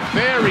 high and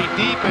very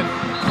deep,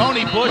 and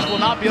Tony Bush will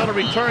not be able to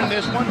return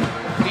this one.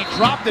 He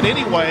dropped it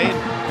anyway,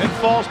 then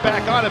falls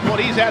back on it. Boy,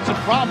 he's had some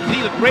problems.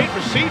 He's a great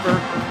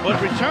receiver,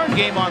 but return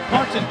game on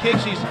punts and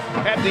kicks, he's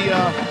had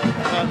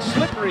the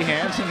slippery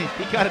hands, and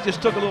he kind of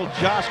just took a little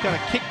josh, kind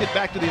of kicked it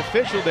back to the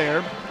official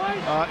there,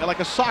 like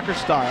a soccer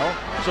style.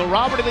 So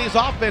Robert Lee's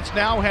offense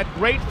now had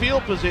great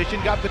field position,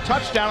 got the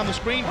touchdown on the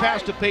screen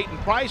pass to Peyton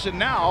Price, and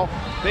now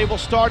they will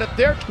start at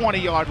their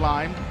 20-yard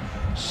line.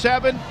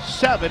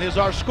 7-7 is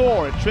our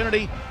score at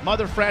Trinity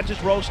Mother Frances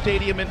Rose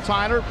Stadium in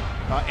Tyler.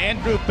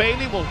 Andrew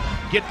Bailey will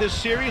get this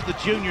series, the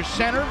junior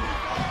center,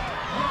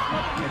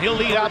 and he'll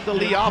lead out the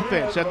Lee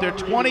offense at their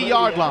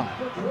 20-yard line.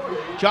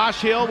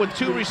 Josh Hill with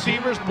 2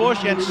 receivers,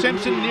 Bush and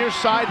Simpson near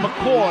side,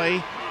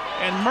 McCoy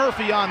and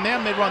Murphy on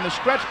them. They run the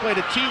stretch play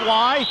to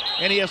T.Y.,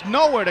 and he has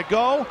nowhere to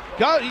go.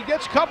 He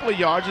gets a couple of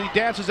yards, and he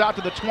dances out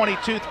to the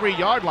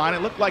 22-3-yard line.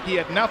 It looked like he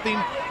had nothing,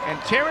 and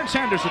Terrence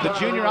Henderson, the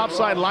junior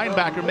outside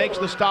linebacker, makes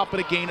the stop at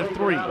a gain of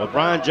 3. Well,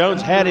 Brian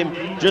Jones had him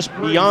just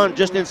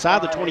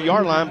inside the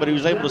 20-yard line, but he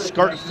was able to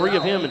skirt free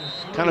of him and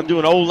kind of do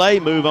an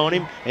Olay move on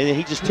him, and then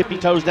he just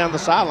tippy-toes down the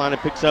sideline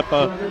and picks up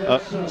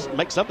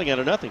makes something out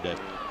of nothing, Dave.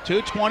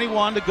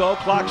 2:21 to go.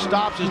 Clock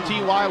stops as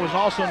T.Y. was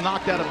also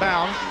knocked out of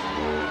bounds.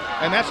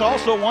 And that's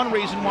also one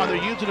reason why they're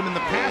using him in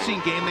the passing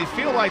game. They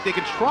feel like they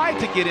could try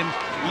to get him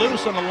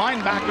loose on the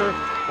linebacker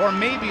or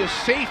maybe a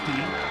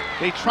safety.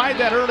 They tried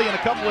that early in a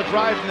couple of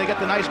drives, and they got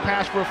the nice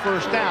pass for a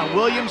first down.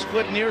 Williams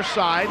split near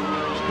side,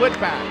 split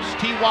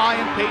backs. T.Y.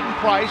 and Peyton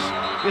Price.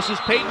 This is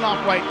Peyton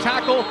off right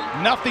tackle.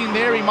 Nothing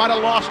there. He might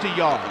have lost a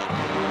yard.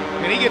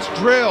 And he gets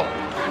drilled.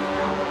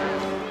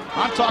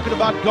 I'm talking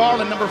about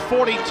Garland, number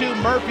 42,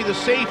 Murphy, the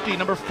safety,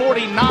 number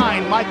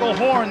 49, Michael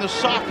Horn, the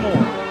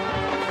sophomore.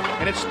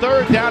 And it's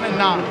 3rd down and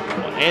 9.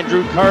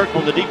 Andrew Kirk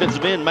on the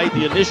defensive end made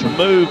the initial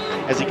move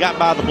as he got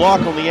by the block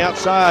on the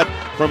outside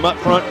from up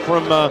front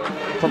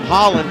from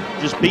Holland.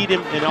 Just beat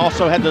him and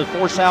also had to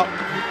force out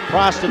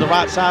Price to the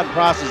right side.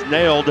 Price is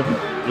nailed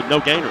with no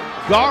gainer.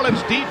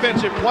 Garland's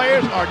defensive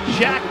players are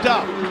jacked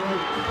up,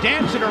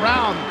 dancing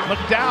around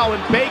McDowell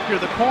and Baker,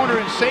 the corner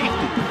and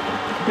safety.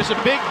 It's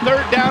a big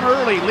 3rd down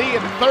early. Lee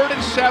at 3rd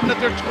and 7 at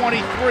their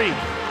 23.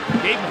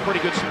 Gave him a pretty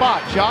good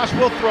spot. Josh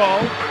will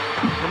throw.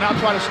 Will now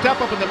try to step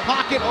up in the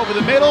pocket over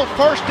the middle.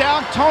 First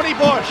down, Tony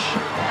Bush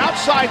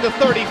outside the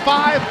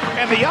 35,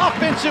 and the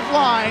offensive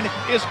line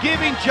is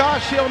giving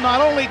Josh Hill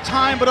not only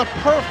time but a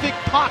perfect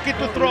pocket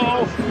to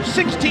throw.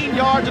 16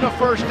 yards and a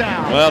first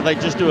down. Well, they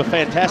just do a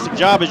fantastic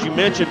job, as you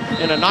mentioned,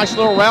 in a nice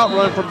little route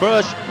run from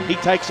Bush. He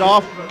takes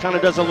off, kind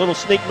of does a little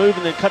sneak move,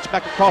 and then cuts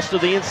back across to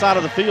the inside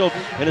of the field,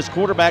 and his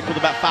quarterback, with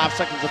about 5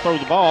 seconds to throw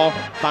the ball,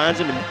 finds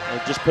him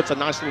and just puts a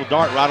nice little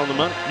dart right on the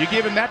money. You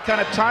give him that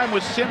kind of time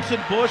with Simpson,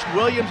 Bush,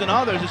 Williams, and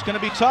others, it's going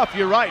to be tough.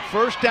 You're right.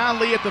 First down,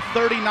 Lee at the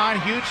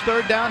 39. Huge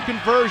 3rd down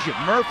conversion.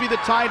 Murphy, the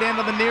tight end,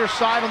 on the near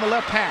side on the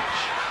left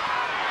hash.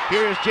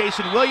 Here is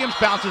Jason Williams,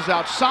 bounces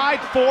outside,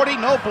 40,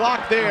 no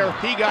block there.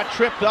 He got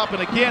tripped up,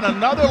 and again,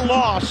 another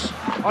loss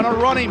on a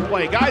running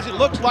play. Guys, it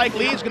looks like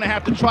Lee's going to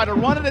have to try to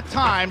run it at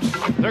times.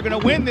 They're going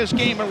to win this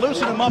game and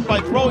loosen him up by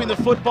throwing the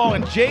football,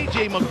 and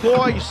J.J.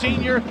 McCoy,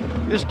 senior,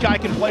 this guy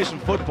can play some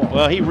football.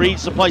 Well, he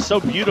reads the play so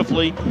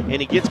beautifully, and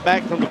he gets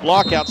back from the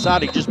block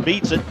outside. He just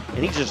beats it,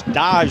 and he just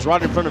dives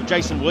right in front of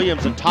Jason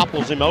Williams and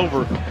topples him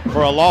over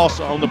for a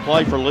loss on the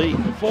play for Lee.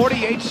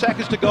 48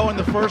 seconds to go in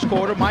the first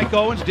quarter. Mike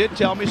Owens did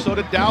tell me, so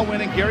did Dow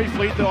Wynn and Gary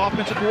Fleet, the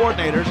offensive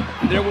coordinators.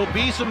 There will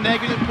be some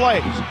negative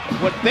plays.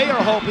 What they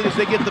are hoping is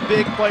they get the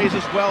big plays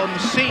as well in the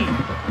seam.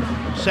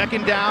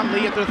 2nd down,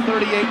 Lee at their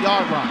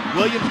 38-yard line.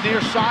 Williams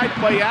near side,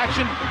 play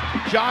action.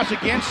 Josh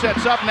again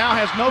sets up, now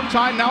has no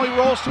time. Now he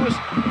rolls to his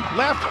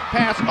left,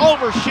 pass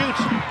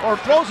overshoots or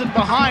throws it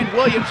behind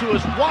Williams, who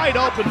is wide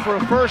open for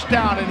a first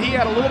down, and he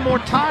had a little more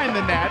time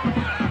than that,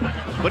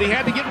 but he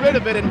had to get rid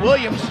of it, and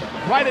Williams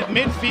right at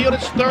midfield.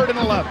 It's 3rd and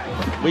 11.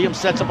 Williams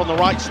sets up on the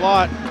right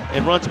slot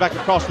and runs back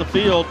across the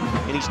field,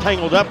 and he's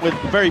tangled up with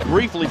very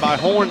briefly by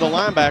Horn, the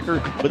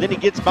linebacker, but then he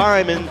gets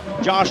by him,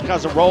 and Josh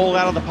has a roll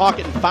out of the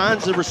pocket and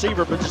finds the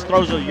receiver, but just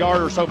throws a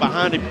yard or so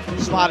behind him,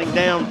 sliding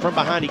down from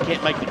behind. He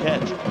can't make the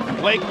catch.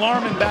 Blake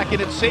Larman back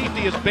in at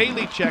safety as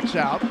Bailey checks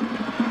out.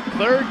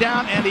 3rd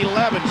down and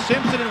 11.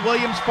 Simpson and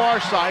Williams far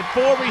side.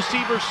 4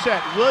 receivers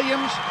set.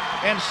 Williams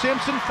and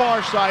Simpson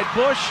far side.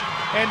 Bush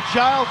and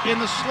Giles in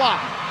the slot.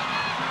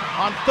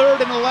 On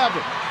 3rd and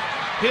 11.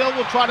 Hill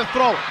will try to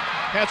throw it.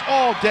 Has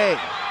all day.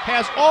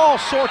 Has all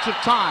sorts of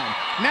time.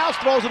 Now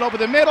throws it over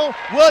the middle.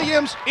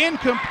 Williams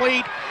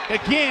incomplete.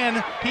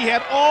 Again, he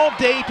had all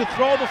day to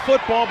throw the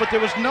football, but there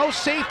was no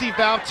safety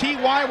valve.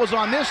 T.Y. was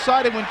on this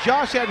side, and when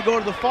Josh had to go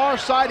to the far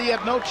side, he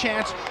had no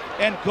chance.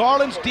 And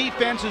Garland's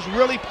defense is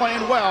really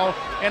playing well,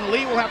 and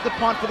Lee will have to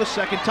punt for the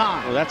 2nd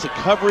time. Well, that's a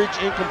coverage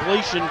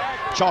incompletion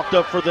chalked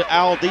up for the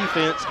Owl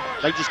defense.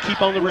 They just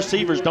keep on the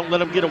receivers, don't let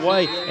them get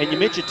away. And you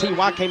mentioned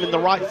T.Y. came in the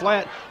right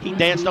flat. He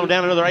danced on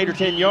down another 8 or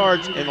 10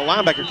 yards, and the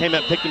linebacker came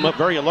out and picked him up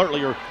very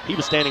alertly, or he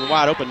was standing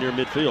wide open near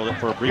midfield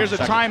for a brief second. Here's a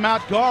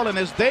timeout, Garland,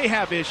 as they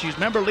have issues.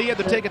 Remember, Lee had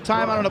to take a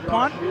timeout on a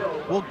punt?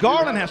 Well,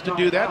 Garland has to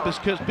do that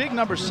because big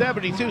number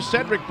 72,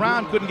 Cedric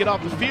Brown, couldn't get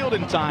off the field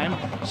in time.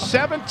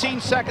 17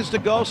 seconds to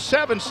go,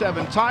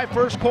 7-7 tie,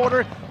 1st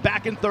quarter,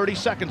 back in 30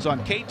 seconds on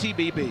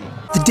KTBB.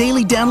 The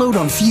daily download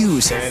on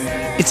Fuse.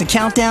 It's a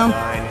countdown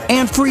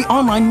and free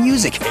online music.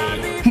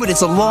 But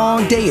it's a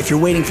long day if you're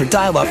waiting for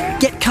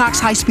dial-up. Get Cox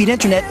high-speed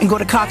internet and go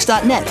to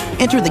Cox.net.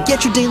 Enter the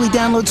Get Your Daily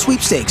Download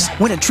sweepstakes.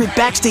 Win a trip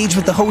backstage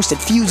with the host at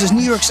Fuse's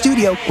New York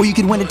studio, or you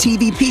can win a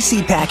TV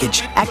PC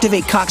package.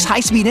 Activate Cox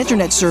high-speed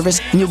internet service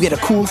and you'll get a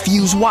cool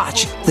Fuse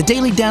watch. The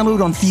daily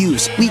download on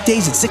Fuse,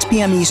 weekdays at 6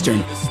 p.m.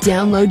 Eastern.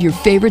 Download your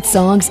favorite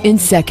songs in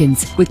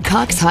seconds with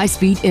Cox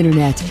high-speed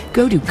internet.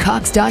 Go to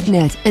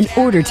Cox.net and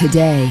order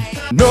today.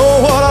 Know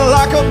what I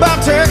like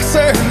about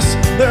Texas?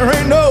 There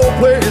ain't no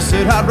place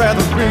that I'd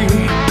rather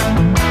be.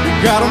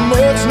 You got a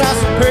much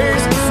nicer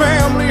pace,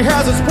 family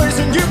has its place,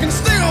 and you can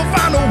still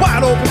find a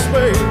wide open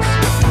space.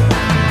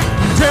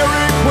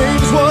 Dairy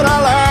Queen's what I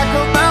like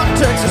about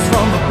Texas.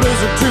 From the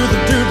blizzard to the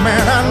Duke,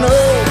 man, I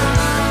know.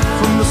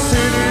 From the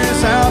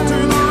cities out to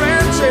the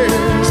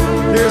ranches,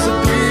 there's a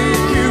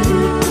DQ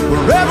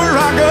wherever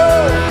I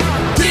go.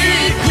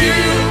 DQ,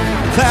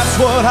 that's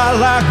what I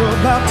like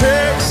about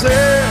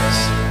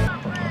Texas.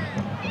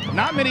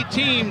 Not many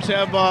teams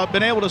have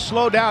been able to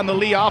slow down the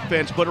Lee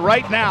offense, but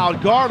right now,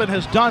 Garland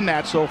has done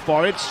that so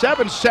far. It's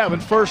 7-7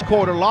 1st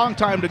quarter, long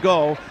time to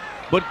go.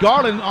 But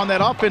Garland on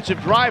that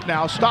offensive drive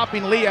now,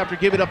 stopping Lee after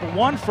giving up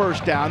 1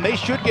 first down. They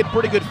should get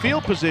pretty good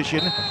field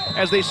position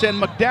as they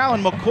send McDowell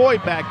and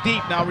McCoy back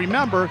deep. Now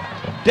remember,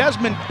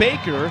 Desmond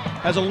Baker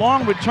has a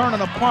long return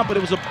on a punt, but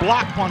it was a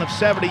block punt of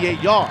 78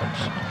 yards.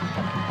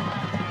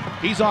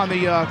 He's on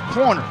the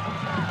corner.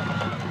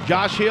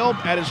 Josh Hill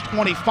at his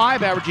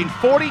 25, averaging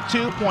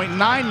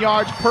 42.9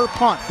 yards per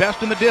punt.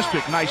 Best in the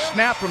district. Nice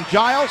snap from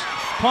Giles.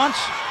 Punts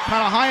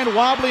kind of high and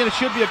wobbly, and it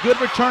should be a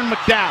good return.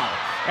 McDowell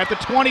at the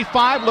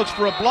 25, looks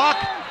for a block.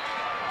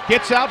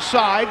 Gets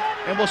outside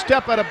and will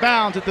step out of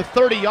bounds at the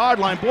 30-yard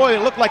line. Boy,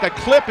 it looked like a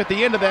clip at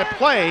the end of that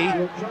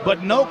play,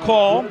 but no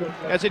call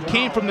as it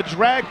came from the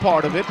drag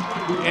part of it.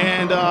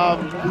 And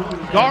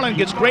Garland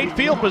gets great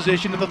field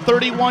position at the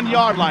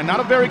 31-yard line. Not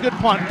a very good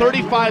punt,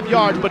 35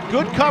 yards, but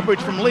good coverage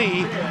from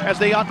Lee as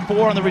they got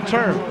 4 on the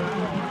return.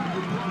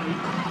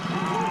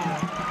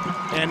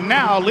 And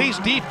now Lee's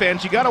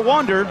defense, you got to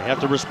wonder. They have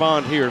to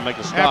respond here and make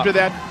a stop. After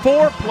that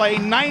 4-play,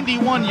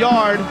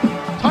 91-yard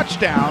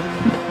touchdown.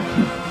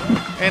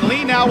 And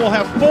Lee now will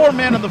have 4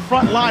 men on the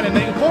front line and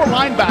 4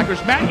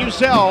 linebackers. Matt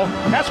Uzel,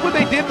 that's what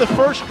they did the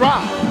first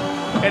drive.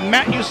 And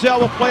Matt Uzel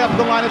will play up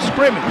the line of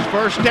scrimmage.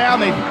 First down,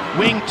 they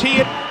wing tee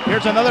it.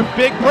 Here's another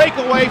big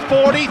breakaway,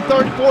 40,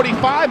 30,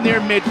 45 near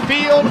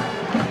midfield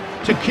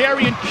to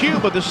Carrion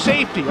Cuba, the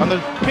safety, on the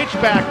pitch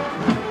back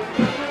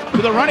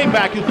to the running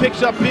back who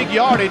picks up big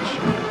yardage.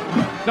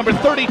 Number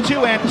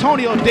 32,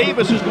 Antonio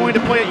Davis, is going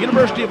to play at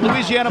University of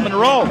Louisiana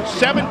Monroe,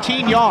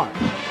 17 yards.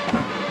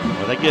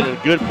 Well, they get a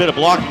good bit of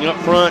blocking up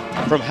front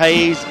from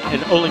Hayes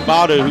and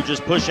Olimbadu, who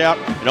just push out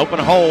and open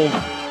a hole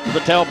for the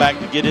tailback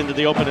to get into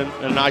the open and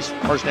a nice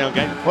first down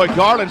game. Boy,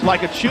 Garland's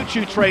like a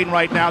choo-choo train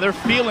right now. They're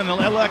feeling a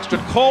little extra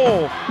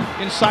coal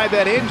inside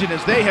that engine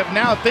as they have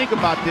now, think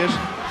about this,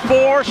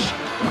 4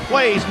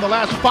 plays in the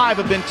last 5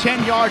 have been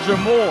 10 yards or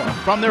more.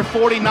 From their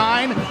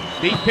 49,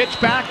 deep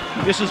pitch back.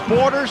 This is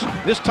Borders.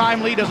 This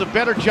time Lee does a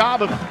better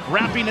job of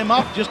wrapping him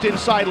up just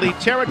inside Lee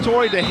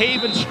territory.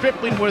 DeHaven,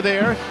 Stripling were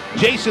there.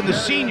 Jason, the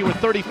senior, with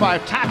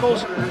 35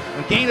 tackles.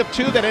 A gain of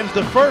 2 that ends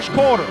the first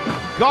quarter.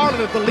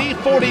 Garland at the Lee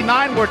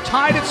 49. We're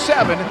tied at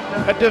 7.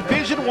 A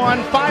Division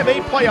I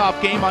 5A playoff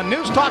game on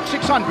News Talk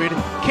 600.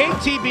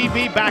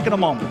 KTBB, back in a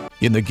moment.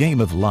 In the game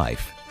of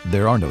life,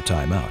 there are no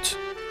timeouts,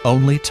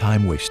 only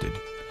time wasted.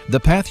 The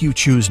path you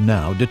choose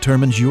now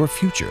determines your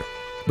future.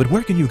 But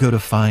where can you go to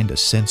find a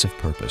sense of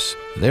purpose?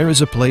 There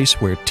is a place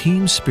where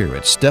team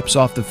spirit steps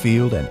off the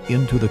field and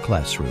into the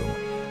classroom,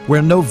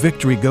 where no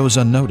victory goes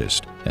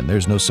unnoticed, and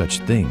there's no such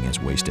thing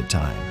as wasted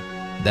time.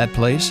 That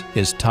place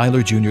is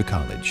Tyler Junior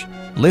College.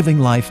 Living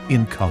life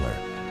in color,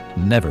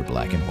 never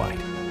black and white.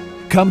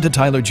 Come to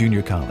Tyler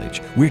Junior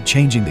College. We're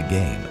changing the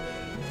game.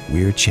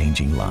 We're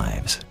changing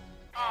lives.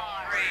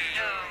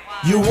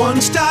 Your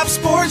one-stop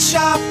sports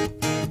shop,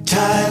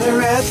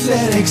 Tyler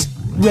Athletics.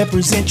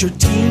 Represent your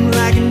team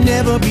like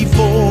never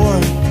before.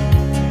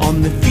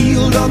 On the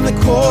field, on the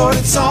court,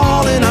 it's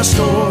all in our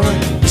store.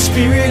 The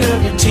spirit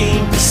of your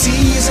team, the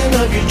season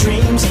of your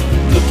dreams.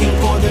 Looking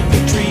for the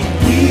victory,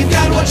 we've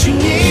got what you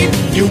need.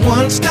 Your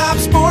one-stop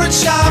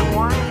sports shop,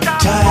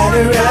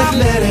 Tyler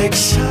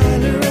Athletics.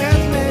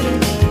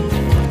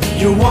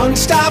 Your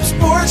one-stop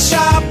sports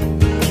shop,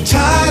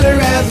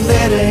 Tyler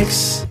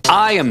Athletics.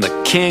 I am the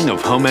king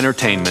of home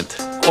entertainment,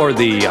 or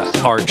the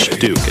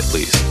Archduke at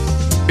least.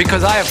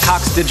 Because I have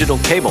Cox Digital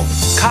Cable.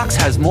 Cox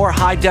has more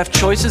high-def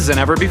choices than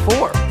ever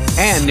before.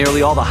 And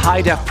nearly all the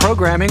high-def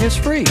programming is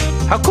free.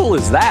 How cool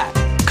is that?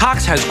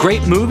 Cox has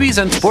great movies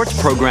and sports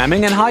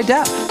programming in high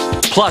def.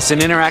 Plus an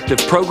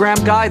interactive program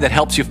guide that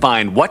helps you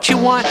find what you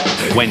want,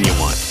 when you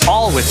want.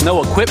 All with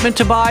no equipment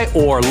to buy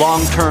or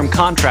long-term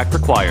contract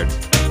required.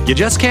 You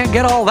just can't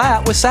get all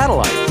that with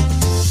satellite.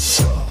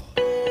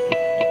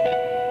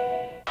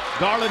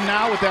 Garland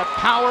now with that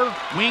power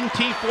wing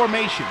T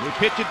formation. We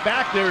pitch it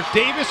back. There's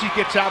Davis. He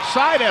gets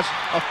outside as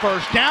a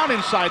first down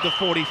inside the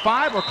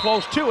 45 or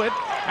close to it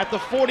at the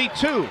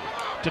 42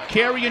 to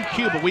Carey and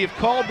Cuba. We have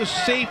called the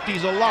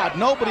safeties a lot.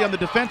 Nobody on the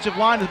defensive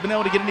line has been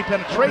able to get any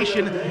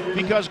penetration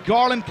because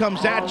Garland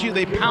comes at you,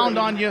 they pound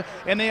on you,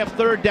 and they have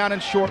third down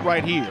and short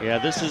right here. Yeah,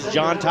 this is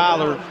John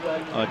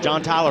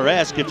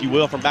Tyler-esque, if you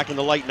will, from back in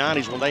the late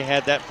 90s when they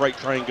had that freight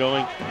train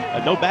going.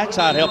 No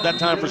backside help that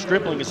time for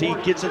Stripling as he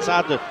gets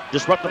inside to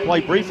disrupt the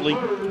play briefly,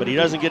 but he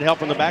doesn't get help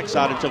from the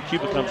backside until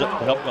Cuba comes up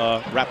to help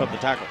wrap up the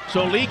tackle.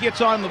 So Lee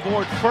gets on the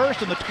board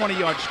first in the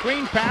 20-yard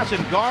screen pass,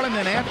 and Garland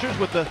then answers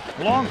with the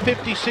long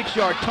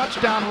 56-yard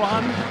touchdown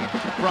run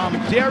from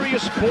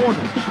Darius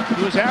Borders,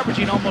 who is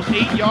averaging almost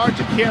 8 yards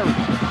a carry.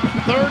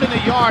 Third and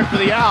a yard for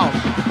the Owls.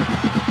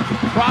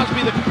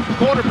 Crosby, the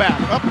quarterback,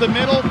 up the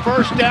middle,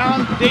 first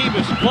down.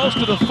 Davis close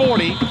to the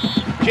 40.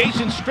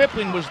 Jason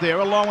Stripling was there,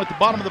 along with the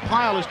bottom of the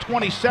pile is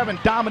 27,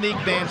 Dominique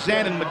Van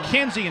Zandt and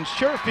McKenzie and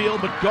Sherfield.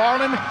 But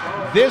Garland,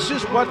 this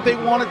is what they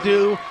want to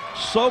do.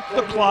 Soak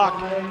the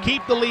clock,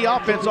 keep the Lee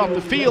offense off the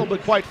field,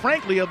 but quite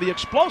frankly, of the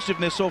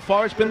explosiveness so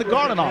far, it's been the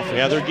Garland offense.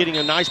 Yeah, they're getting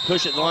a nice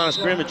push at the line of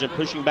scrimmage and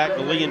pushing back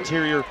the Lee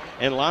interior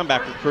and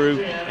linebacker crew,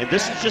 and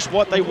this is just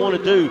what they want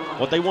to do.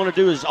 What they want to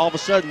do is all of a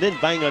sudden then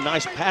bang a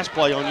nice pass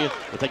play on you,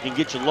 but they can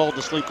get you lulled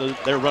to sleep.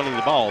 They're running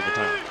the ball all the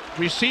time.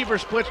 Receiver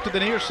splits to the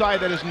near side.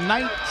 That is 18.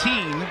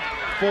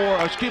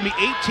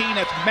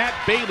 That's Matt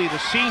Bailey, the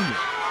senior.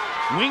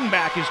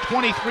 Wingback is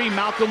 23,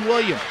 Malcolm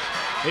Williams.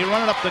 They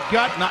run it up the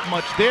gut, not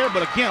much there,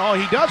 but again, oh,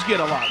 he does get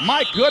a lot.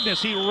 My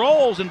goodness, he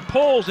rolls and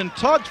pulls and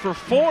tugs for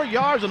 4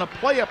 yards on a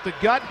play up the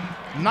gut.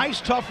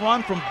 Nice, tough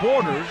run from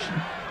Borders.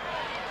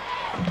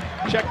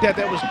 Check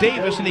that was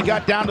Davis, and he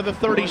got down to the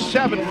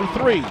 37 for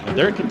 3.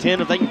 They're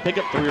content if they can pick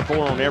up 3 or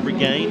 4 on every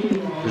game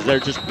because they're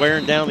just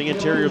wearing down the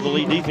interior of the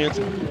Lee defense.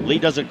 Lee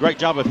does a great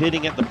job of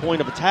hitting at the point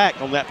of attack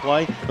on that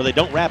play, but they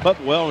don't wrap up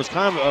well. And it's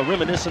kind of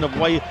reminiscent of the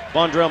way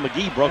Vondrell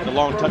McGee broke a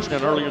long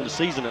touchdown earlier in the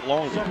season at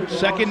Longview.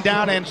 Second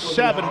down and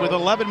 7 with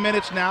 11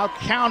 minutes now,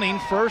 counting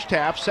first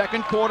half.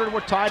 Second quarter,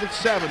 we're tied at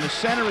 7. The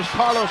center is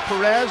Carlos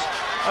Perez,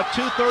 a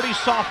 230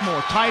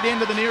 sophomore. Tight end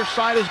to the near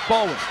side is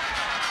Bowen.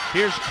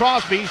 Here's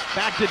Crosby,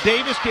 back to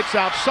Davis, gets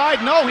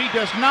outside. No, he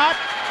does not,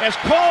 as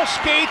Cole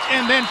skates,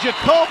 and then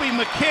Jacoby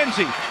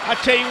McKenzie. I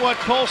tell you what,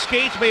 Cole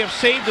Skates may have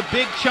saved a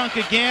big chunk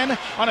again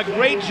on a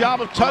great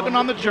job of tugging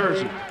on the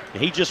jersey.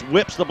 He just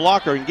whips the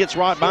blocker and gets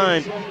right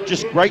behind.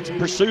 Just great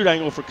pursuit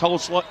angle for Cole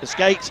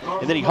Skates,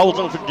 and then he holds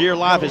on for dear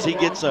life as he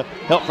gets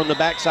help from the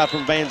backside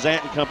from Van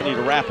Zandt and company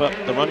to wrap up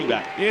the running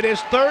back. It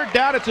is third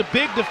down. It's a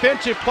big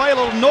defensive play. A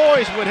little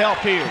noise would help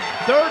here.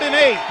 3rd and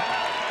 8.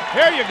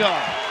 Here you go.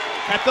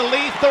 At the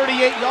Lee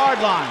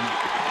 38-yard line.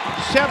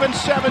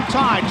 7-7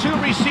 tie. 2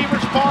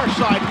 receivers far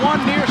side,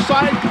 1 near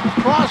side.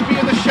 Crosby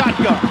in the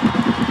shotgun.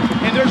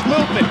 And there's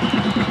movement.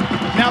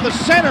 Now the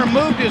center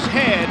moved his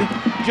head.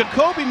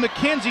 Jacoby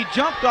McKenzie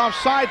jumped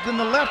offside, then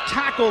the left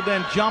tackle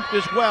then jumped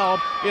as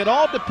well. It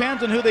all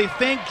depends on who they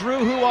think drew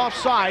who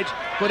offsides.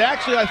 But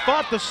actually, I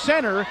thought the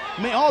center,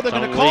 they're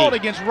going to call it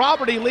against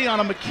Robert E. Lee on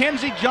a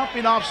McKenzie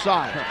jumping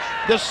offside.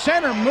 The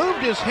center moved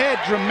his head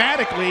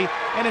dramatically,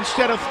 and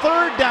instead of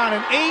 3rd down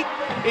and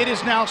 8, it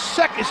is now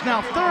it's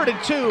now 3rd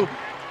and 2.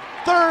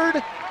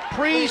 Third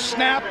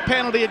pre-snap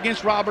penalty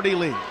against Robert E.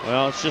 Lee.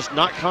 Well, it's just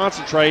not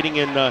concentrating,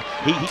 and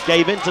he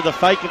gave in to the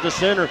fake of the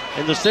center,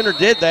 and the center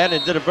did that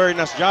and did a very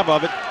nice job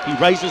of it. He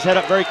raised his head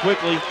up very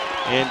quickly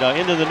and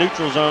into the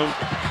neutral zone.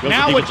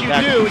 Now what you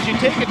do is you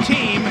take a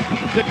team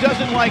that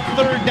doesn't like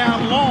 3rd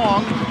down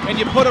long, and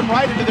you put them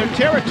right into their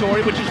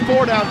territory, which is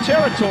 4-down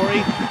territory,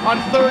 on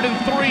 3rd and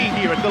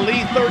 3 here at the Lee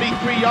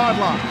 33-yard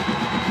line.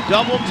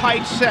 Double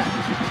tight set.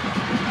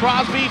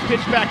 Crosby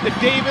pitch back to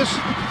Davis.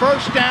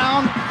 First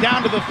down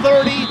to the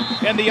 30.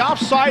 And the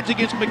offsides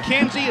against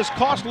McKenzie has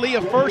cost Lee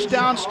a first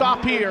down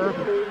stop here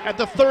at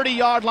the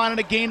 30-yard line and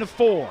a gain of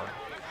 4.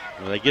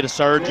 Well, they get a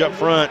surge up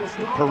front.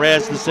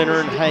 Perez, the center,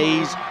 and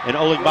Hayes and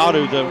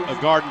Oligbadu,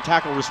 the guard and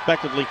tackle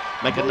respectively,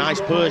 make a nice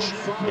push,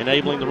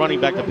 enabling the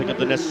running back to pick up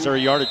the necessary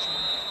yardage.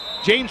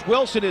 James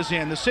Wilson is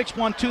in, the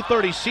 6'1",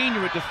 230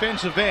 senior at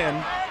defensive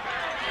end.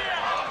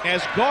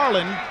 As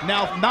Garland,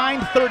 now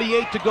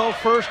 9:38 to go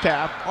first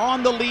half,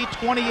 on the lead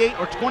 28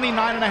 or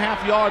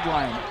 29.5-yard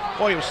line.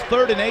 Boy, it was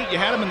 3rd and 8. You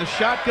had him in the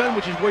shotgun,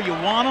 which is where you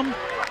want them.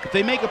 If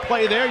they make a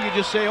play there, you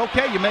just say,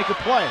 okay, you make a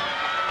play.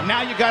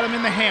 Now you got him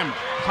in the hammer.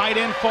 Tight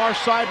end far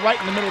side, right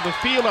in the middle of the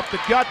field, up the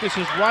gut. This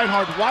is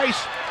Reinhard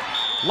Weiss.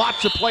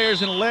 Lots of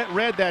players in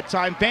red that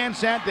time. Van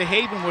Zandt,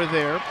 DeHaven were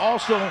there.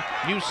 Also,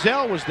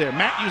 Uzel was there.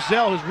 Matt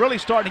Uzel is really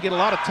starting to get a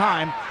lot of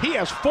time. He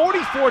has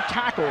 44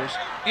 tackles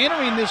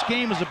entering this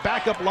game as a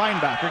backup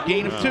linebacker,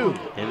 gain of 2.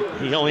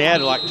 And he only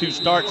had like 2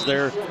 starts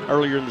there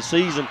earlier in the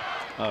season.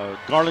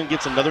 Garland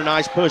gets another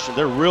nice push, and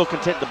they're real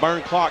content to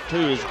burn clock, too,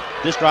 as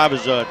this drive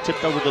is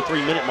tipped over the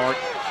 3-minute mark.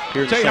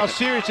 I'll tell you how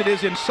serious it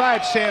is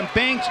inside. Sam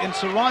Banks and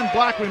Saron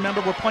Black,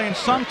 remember, were playing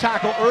some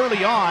tackle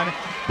early on.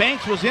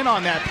 Banks was in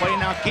on that play.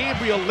 Now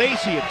Gabriel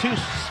Lacey, a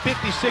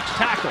 256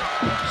 tackle.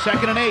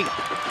 2nd and 8.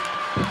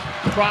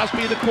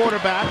 Crosby, the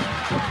quarterback.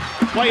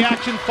 Play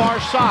action far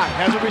side.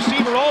 Has a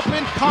receiver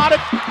open, caught it.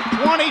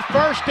 20,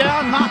 first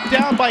down, knocked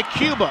down by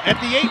Cuba at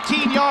the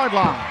 18-yard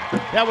line.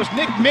 That was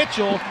Nick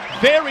Mitchell.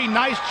 Very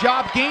nice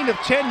job, gain of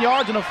 10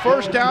 yards and a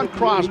first down,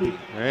 Crosby.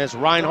 That's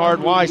Reinhard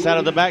Weiss out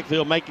of the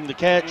backfield making the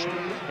catch,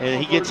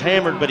 and he gets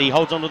hammered, but he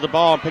holds onto the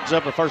ball and picks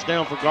up a first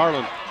down for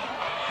Garland.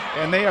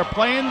 And they are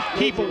playing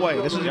keep away.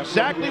 This is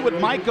exactly what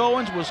Mike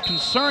Owens was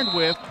concerned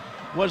with,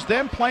 was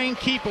them playing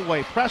keep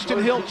away.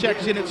 Preston Hill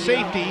checks in at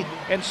safety,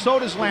 and so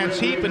does Lance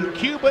Heap, and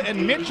Cuba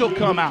and Mitchell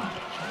come out.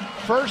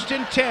 1st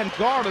and 10,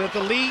 Garland at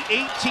the Lee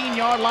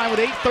 18-yard line with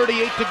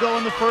 8:38 to go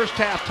in the first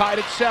half, tied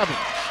at 7.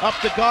 Up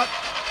the gut,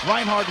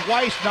 Reinhard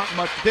Weiss, not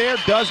much there,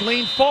 does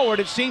lean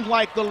forward. It seems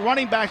like the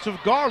running backs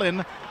of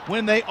Garland,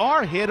 when they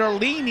are hit, are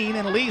leaning,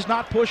 and Lee's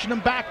not pushing them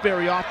back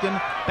very often,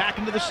 back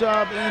into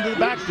the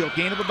backfield,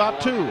 gain of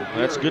about 2.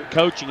 That's good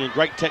coaching and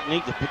great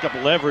technique to pick up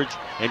leverage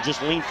and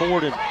just lean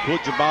forward and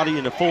put your body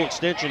in a full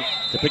extension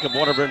to pick up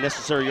whatever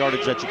necessary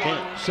yardage that you can.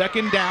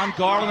 2nd down,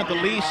 Garland at the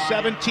Lee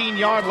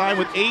 17-yard line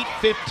with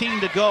 8:15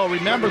 to go.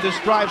 Remember, this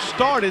drive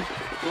started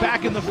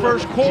back in the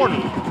first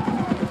quarter.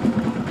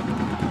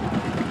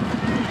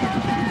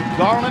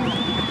 Garland,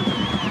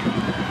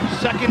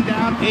 2nd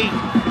down, 8.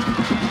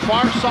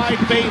 Far side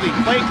Bailey,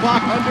 play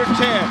clock under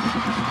 10.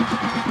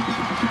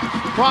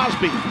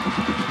 Crosby,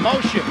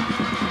 motion,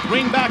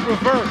 bring back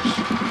reverse.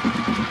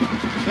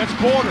 That's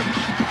Borders.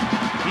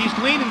 He's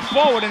leaning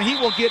forward, and he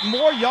will get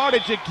more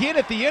yardage again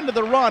at the end of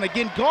the run.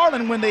 Again,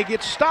 Garland, when they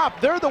get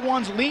stopped, they're the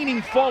ones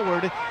leaning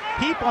forward.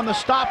 Heap on the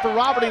stop for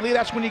Robert E. Lee.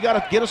 That's when you got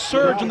to get a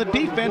surge in the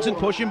defense and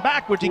push him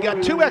backwards. He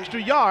got 2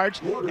 extra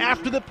yards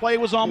after the play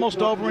was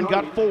almost over and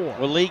got 4.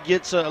 Well, Lee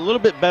gets a little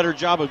bit better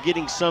job of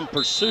getting some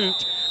pursuit,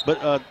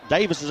 but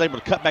Davis is able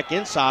to cut back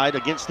inside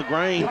against the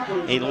grain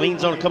and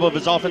leans on a couple of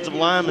his offensive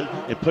linemen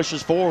and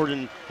pushes forward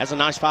and has a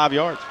nice 5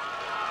 yards.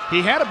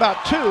 He had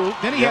about 2,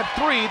 then he had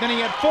 3, then he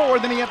had 4,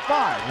 then he had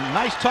 5. A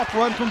nice tough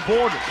run from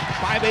Borders,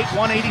 5'8",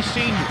 180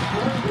 senior.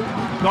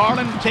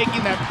 Garland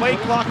taking that play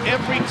clock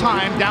every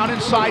time down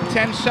inside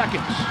 10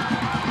 seconds.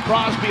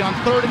 Crosby on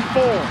 3rd and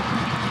 4.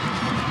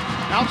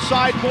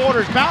 Outside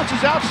Borders,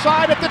 bounces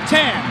outside at the 10,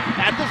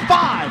 at the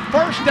 5,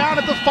 first down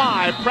at the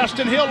 5.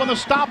 Preston Hill on the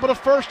stop of a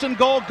 1st and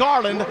goal,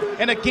 Garland,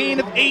 and a gain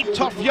of 8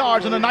 tough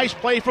yards and a nice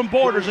play from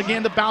Borders,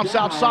 again to bounce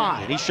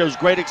outside. And he shows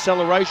great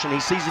acceleration. He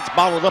sees it's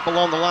bottled up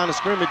along the line of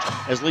scrimmage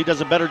as Lee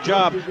does a better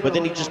job, but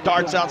then he just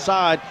darts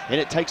outside,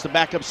 and it takes the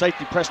backup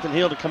safety, Preston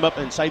Hill, to come up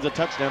and save the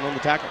touchdown on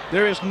the tackle.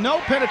 There is no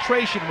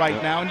penetration right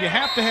now, and you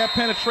have to have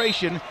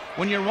penetration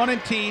when you're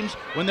running teams,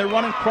 when they're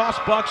running cross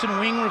bucks and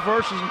wing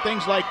reverses and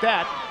things like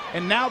that.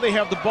 And now they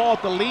have the ball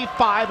at the Lee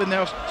 5, and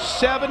there's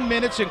 7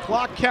 minutes and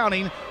clock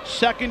counting,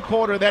 2nd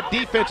quarter. That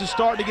defense is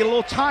starting to get a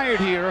little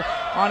tired here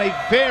on a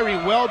very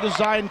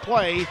well-designed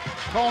play,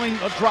 calling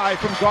a drive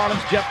from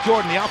Garland's Jeff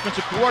Jordan. The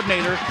offensive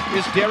coordinator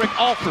is Derek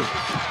Alford.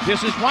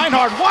 This is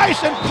Reinhard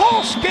Weiss, and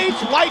Cole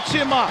Skates lights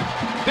him up.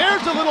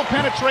 There's a little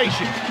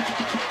penetration.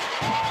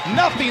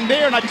 Nothing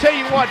there, and I tell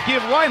you what,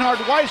 give Reinhard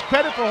Weiss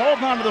credit for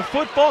holding on to the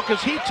football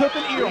because he took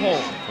an ear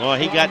hold. Well,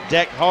 he got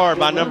decked hard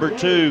by number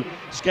 2.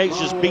 Skates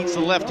just beats the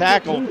left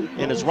tackle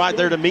and is right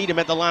there to meet him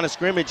at the line of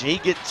scrimmage. He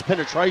gets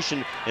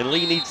penetration, and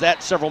Lee needs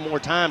that several more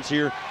times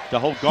here to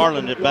hold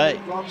Garland at bay.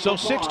 So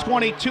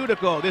 6:22 to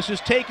go. This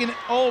has taken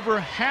over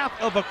half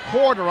of a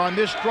quarter on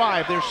this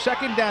drive. They're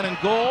 2nd down and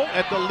goal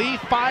at the Lee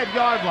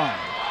 5-yard line.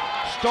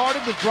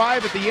 started the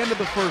drive at the end of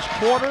the first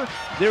quarter.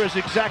 There is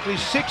exactly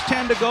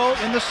 6:10 to go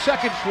in the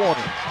second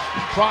quarter.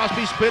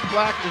 Crosby split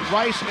black with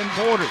Rice and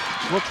Porter.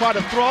 Will try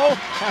to throw,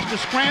 has to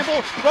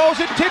scramble, throws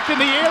it, tipped in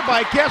the air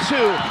by guess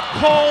who?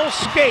 Cole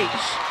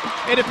Skates.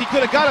 And if he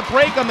could have got a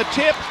break on the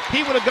tip,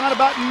 he would have gone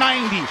about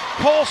 90.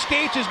 Cole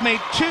Skates has made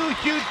 2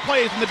 huge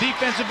plays in the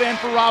defensive end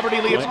for Robert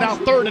E. Lee. It's now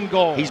 3rd and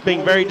goal. He's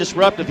being very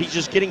disruptive. He's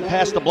just getting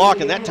past the block,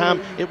 and that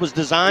time it was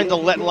designed to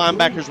let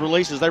linebackers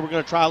release as they were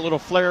going to try a little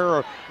flare or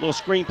a little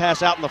screen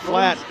pass out in the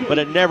flat, but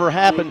it never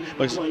happened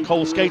because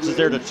Cole Skates is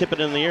there to tip it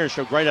in the air and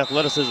show great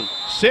athleticism.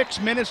 6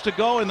 minutes to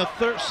go in the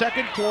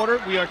second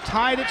quarter. We are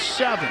tied at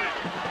 7.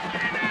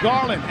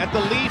 Garland at the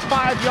Lee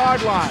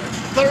 5-yard line.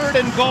 3rd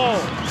and goal.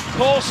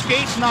 Cole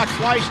Skates knocked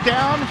Rice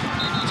down,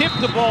 tipped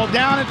the ball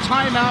down, and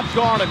timeout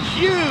Garland.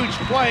 Huge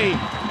play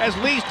as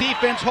Lee's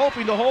defense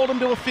hoping to hold him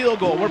to a field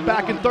goal. We're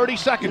back in 30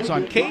 seconds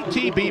on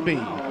KTBB.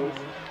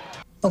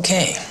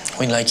 Okay,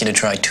 we'd like you to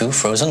try 2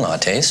 frozen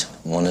lattes.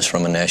 One is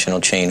from a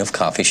national chain of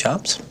coffee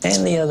shops,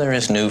 and the other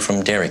is new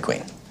from Dairy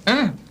Queen.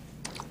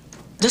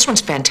 This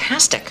one's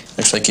fantastic.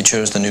 Looks like you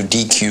chose the new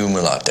DQ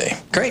Latte.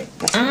 Great.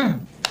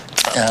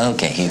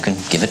 Okay, you can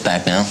give it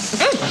back now.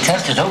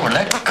 Test is over.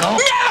 Let it go.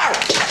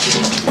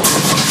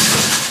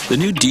 The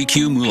new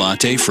DQ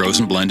Latte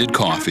frozen blended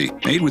coffee,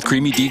 made with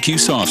creamy DQ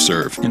soft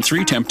serve in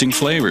 3 tempting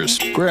flavors.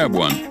 Grab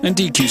one and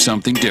DQ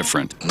something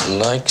different.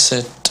 Likes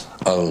it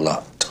a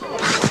lot.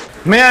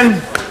 Men,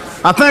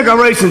 I think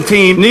our racing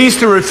team needs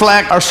to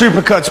reflect our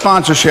Supercut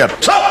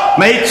sponsorship. So,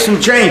 make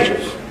some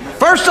changes.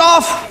 First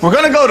off, we're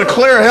going to go to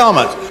clear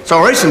helmets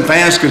so racing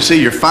fans can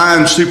see your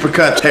fine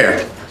Supercut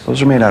hair.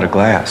 Those are made out of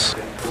glass.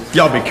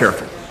 Y'all be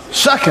careful.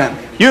 Second,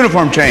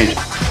 uniform change.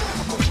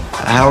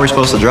 How are we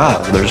supposed to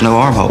drive? There's no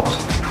armholes.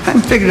 I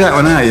haven't figured that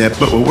one out yet,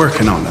 but we're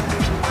working on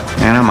that.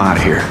 Man, I'm out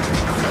of here.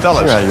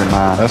 Fellas, You're out of your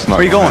mind. That's not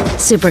where you going?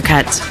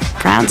 Supercuts,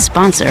 proud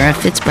sponsor of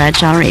Fitz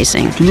Bradshaw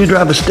Racing. Can you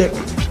drive a stick?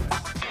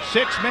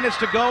 6 minutes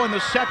to go in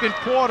the second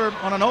quarter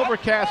on an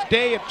overcast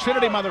day at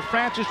Trinity Mother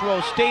Frances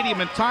Rose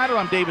Stadium in Tyler.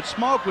 I'm David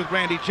Smoke with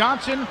Randy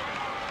Johnson.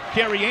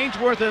 Kerry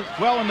Ainsworth as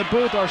well in the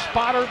booth. Our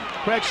spotter,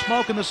 Craig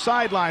Smoke in the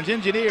sidelines.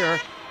 Engineer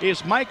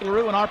is Mike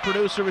LaRue, and our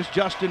producer is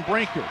Justin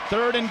Brinker.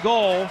 3rd and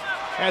goal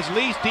as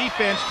Lee's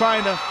defense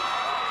trying to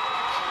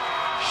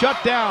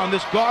shut down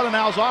this Garland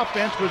Owls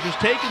offense, which is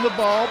taking the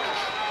ball,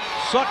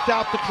 sucked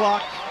out the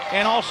clock,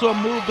 and also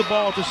moved the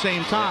ball at the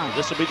same time.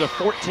 This will be the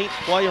 14th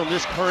play on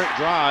this current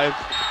drive.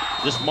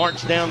 Just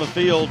marched down the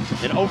field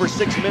in over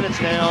 6 minutes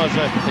now as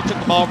they took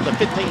the ball for the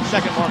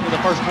 15-second mark of the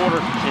first quarter,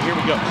 and here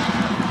we go.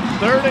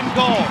 3rd and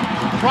goal.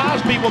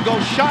 Crosby will go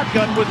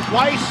shotgun with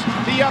Weiss,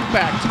 the up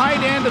back.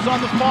 Tight end is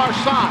on the far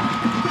side.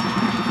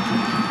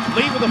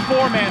 Lee with a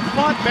 4-man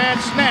front, bad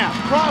snap.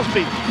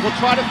 Crosby will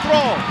try to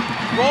throw.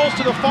 Rolls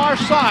to the far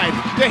side.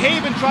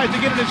 DeHaven tries to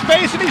get in his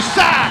face, and he's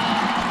sacked.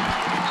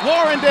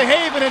 Warren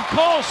DeHaven, and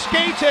Cole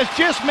Skates has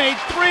just made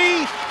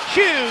 3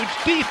 huge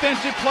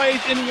defensive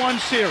plays in one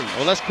series.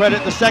 Well, let's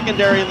credit the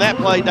secondary in that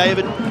play,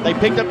 David. They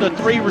picked up the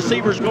 3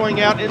 receivers going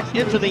out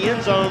into the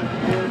end zone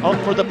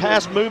for the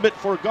pass movement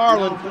for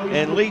Garland,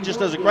 and Lee just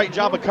does a great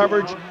job of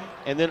coverage.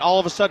 And then all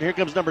of a sudden, here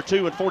comes number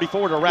 2 and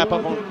 44 to wrap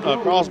up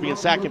on Crosby and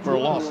sack him for a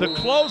loss. The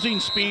closing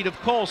speed of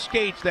Cole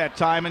Skates that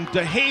time, and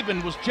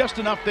DeHaven was just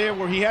enough there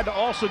where he had to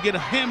also get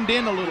hemmed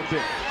in a little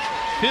bit.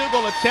 Field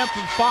goal attempt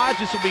from Fodge.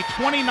 This will be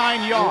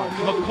 29 yards.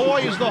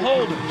 McCoy is the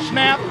holder.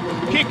 Snap,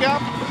 kick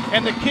up,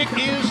 and the kick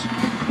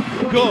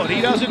is good.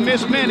 He doesn't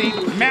miss many.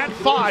 Matt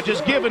Fodge has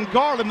given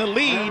Garland the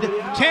lead,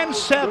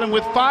 10-7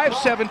 with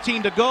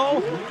 5:17 to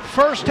go.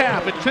 First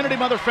half at Trinity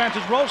Mother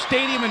Frances Rose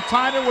Stadium in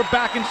Tyler. We're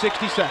back in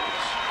 60 seconds.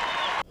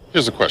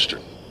 Here's a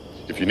question.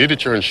 If you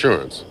needed your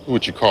insurance, who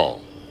would you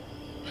call?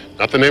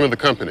 Not the name of the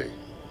company,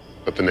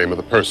 but the name of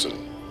the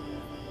person.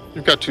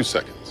 You've got 2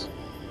 seconds.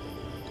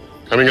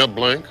 Coming up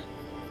blank,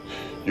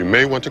 you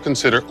may want to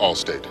consider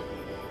Allstate.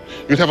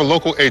 You'd have a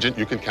local agent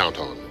you can count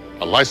on,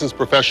 a licensed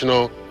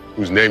professional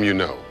whose name you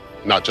know,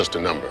 not just a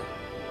number.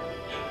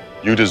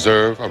 You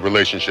deserve a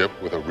relationship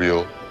with a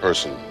real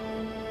person.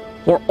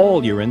 For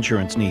all your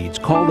insurance needs,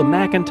 call the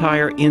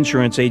McIntyre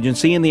Insurance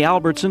Agency in the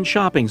Albertson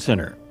Shopping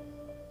Center.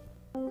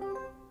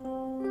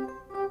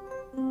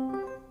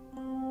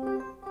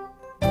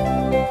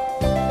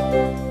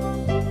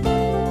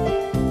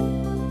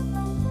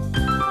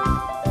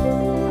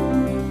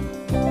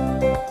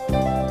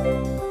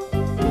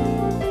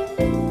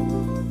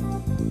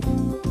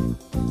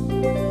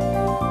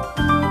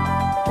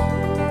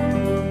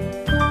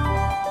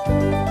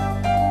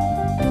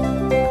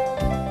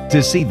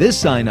 To see this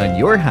sign on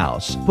your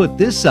house, put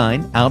this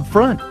sign out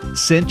front.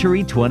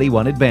 Century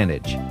 21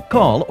 Advantage.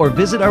 Call or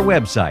visit our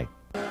website.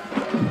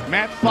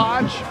 Matt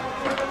Fodge,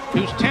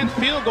 whose 10th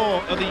field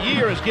goal of the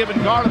year has given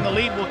Garland the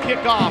lead, will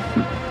kick off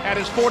at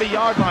his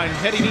 40-yard line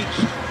heading east.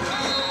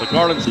 The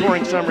Garland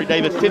scoring summary,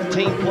 David,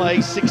 15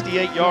 plays,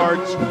 68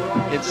 yards,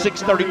 and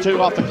 6:32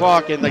 off the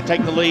clock, and they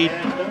take the lead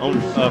on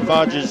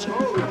Fodge's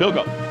field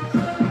goal.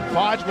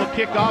 Fodge will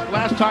kick off.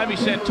 Last time he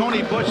sent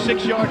Tony Bush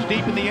 6 yards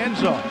deep in the end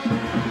zone.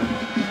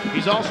 He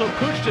He's also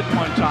pushed it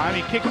one time.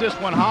 He kicks this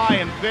one high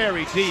and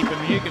very deep,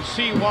 and you can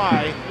see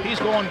why. He's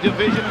going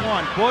Division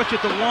I. Push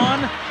at the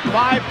 1,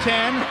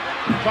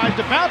 5-10. Tries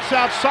to bounce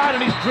outside,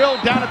 and he's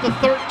drilled down at the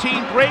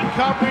 13. Great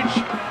coverage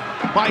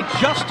by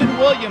Justin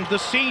Williams, the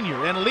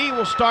senior. And Lee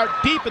will start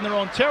deep in their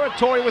own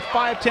territory with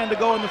 5:10 to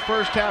go in the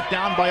first half,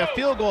 down by a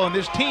field goal. And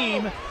this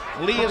team,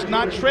 Lee has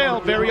not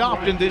trailed very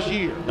often this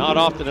year. Not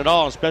often at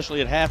all,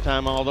 especially at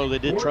halftime, although they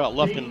did trail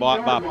Lufkin by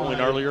a point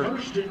earlier.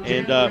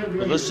 And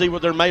let's see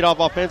what they're made of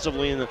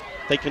offensively, and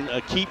they can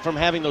keep from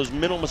having those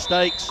mental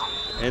mistakes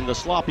and the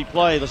sloppy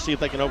play. Let's see if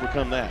they can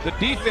overcome that. The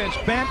defense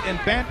bent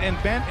and bent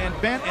and bent and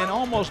bent and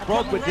almost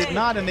broke, but did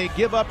not, and they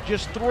give up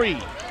just 3.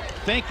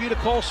 Thank you to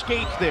Cole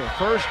Skates there.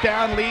 First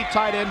down lead,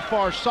 tight end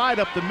far side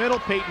up the middle.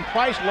 Peyton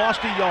Price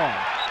lost a yard.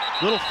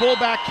 Little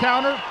fullback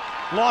counter,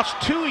 lost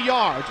 2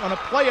 yards on a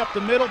play up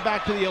the middle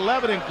back to the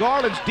 11. And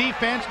Garland's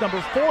defense,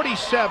 number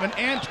 47,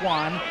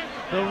 Antoine,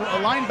 the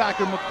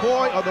linebacker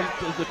McCoy, or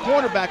the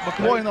cornerback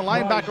McCoy and the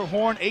linebacker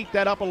Horn ate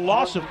that up, a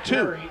loss of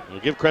 2. We'll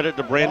give credit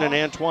to Brandon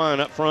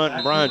Antoine up front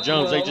and Brian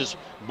Jones. They just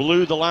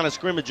blew the line of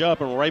scrimmage up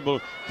and were able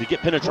to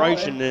get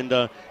penetration, and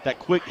that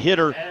quick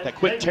hitter, that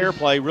quick tear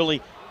play really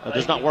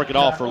does not work at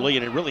all for Lee,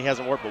 and it really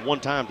hasn't worked but one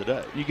time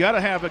today. You got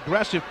to have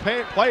aggressive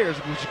players,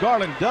 which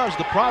Garland does.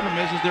 The problem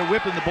is they're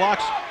whipping the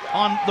blocks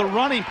on the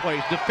running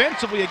plays.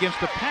 Defensively against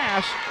the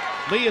pass,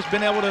 Lee has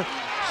been able to,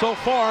 so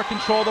far,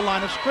 control the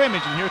line of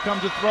scrimmage. And here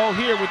comes a throw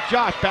here with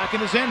Josh back in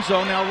his end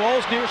zone. Now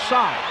rolls near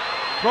side.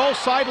 Throw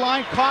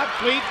sideline, caught,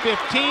 Fleet,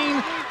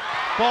 15.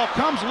 Ball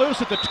comes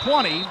loose at the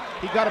 20.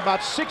 He got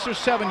about 6 or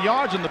 7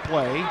 yards in the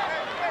play.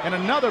 And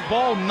another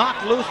ball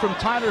knocked loose from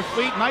Tyler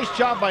Fleet. Nice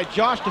job by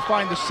Josh to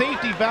find the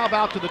safety valve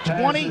out to the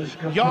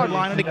 20-yard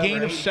line and a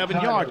gain of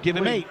 7 yards. Give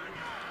him 8.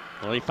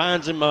 Well, he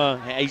finds him,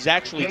 he's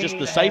actually just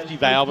the safety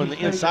valve, and the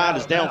inside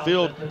is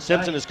downfield.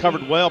 Simpson is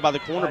covered well by the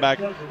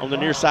cornerback on the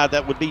near side.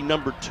 That would be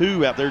number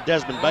 2 out there.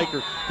 Desmond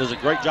Baker does a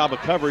great job of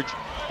coverage,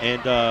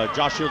 and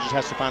Josh Hill just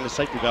has to find the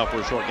safety valve for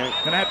a short gain.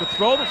 Going to have to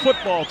throw the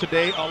football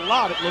today a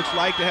lot, it looks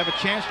like, to have a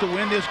chance to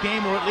win this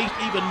game, or at least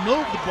even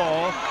move the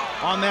ball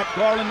on that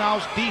Garland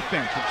Niles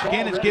defense.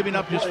 Again, it's giving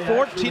up just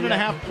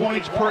 14.5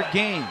 points per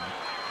game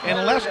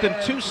and less than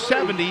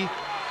 270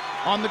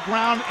 on the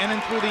ground and in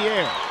through the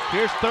air.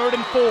 Here's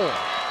 3rd and 4.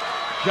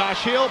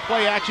 Josh Hill,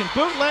 play action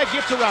bootleg,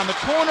 gets around the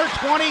corner,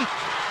 20,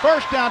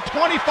 first down,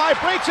 25,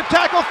 breaks a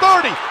tackle,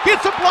 30,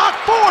 gets a block,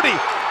 40,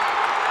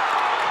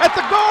 at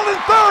the goal in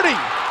 30,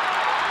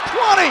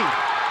 20,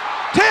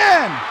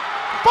 10,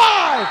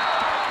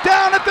 5,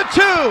 down at the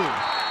 2,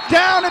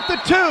 down at the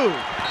 2,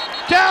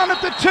 down at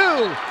the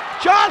 2.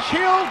 Josh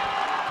Hill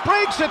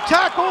breaks a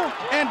tackle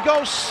and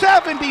goes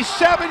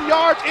 77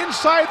 yards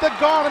inside the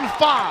Garland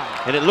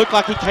 5. And it looked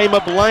like he came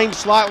up lame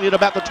slightly at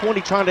about the 20,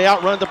 trying to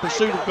outrun the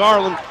pursuit of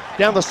Garland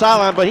down the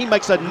sideline, but he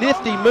makes a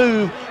nifty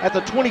move at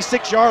the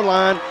 26-yard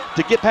line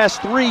to get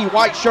past 3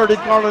 white-shirted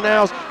Garland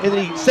Niles, and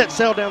then he sets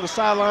sail down the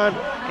sideline,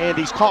 and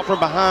he's caught from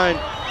behind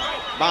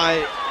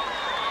by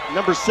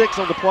number 6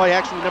 on the play,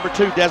 actually number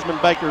 2,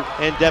 Desmond Baker,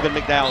 and Devin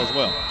McDowell as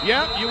well.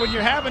 Yeah, when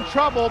you're having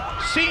trouble,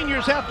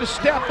 seniors have to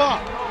step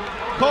up.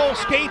 Cole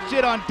Skates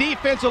did on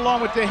defense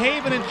along with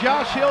DeHaven, and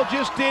Josh Hill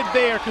just did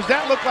there, because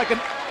that looked like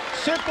a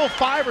simple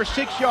 5 or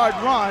 6 yard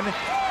run.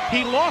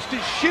 He lost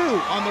his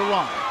shoe on the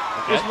run,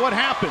 is what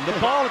happened. The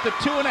ball at the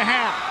 2.5.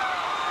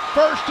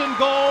 1st and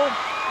goal,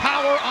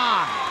 power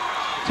on.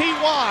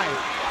 T.Y.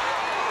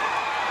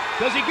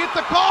 Does he get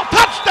the call?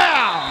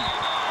 Touchdown!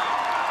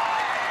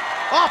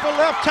 Off a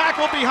left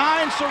tackle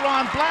behind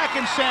Saron Black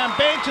and Sam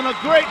Banks, and a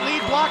great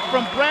lead block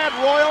from Brad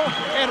Royal,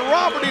 and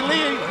Robert E.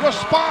 Lee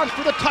responds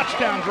for the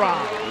touchdown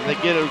drive. And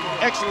they get an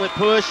excellent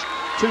push,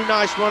 2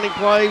 nice running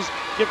plays.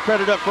 Give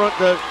credit up front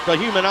to the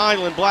human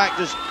island. Black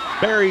just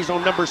buries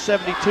on number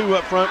 72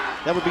 up front.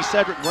 That would be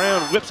Cedric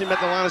Brown, whips him at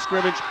the line of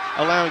scrimmage,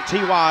 allowing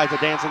T.Y. to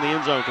dance in the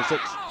end zone for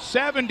 6.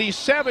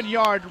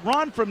 77-yard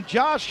run from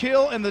Josh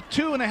Hill and the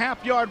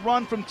 2.5-yard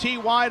run from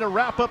T.Y. to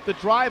wrap up the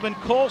drive, and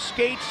Cole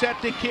Skates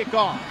set to kick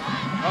off.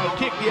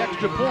 Kick the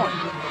extra point.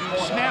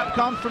 Snap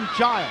comes from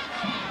Giles.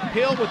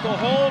 Hill with the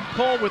hold,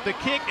 Cole with the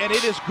kick, and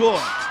it is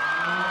good.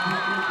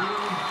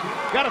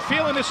 Got a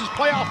feeling this is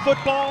playoff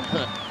football.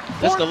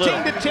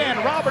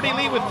 14-10. Robert E.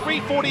 Lee with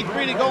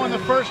 3:43 to go in the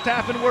first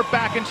half, and we're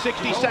back in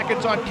 60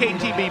 seconds on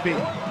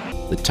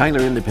KTBB. The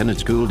Tyler Independent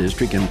School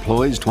District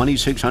employs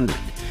 2,600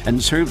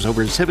 and serves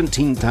over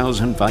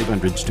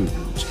 17,500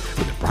 students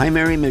with a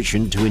primary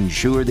mission to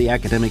ensure the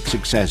academic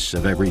success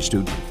of every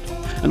student,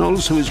 and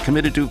also is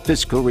committed to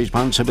fiscal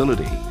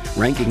responsibility,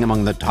 ranking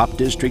among the top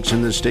districts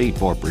in the state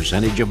for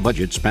percentage of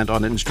budget spent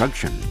on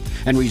instruction,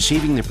 and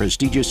receiving the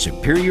prestigious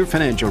Superior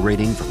Financial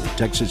Rating from the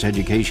Texas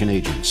Education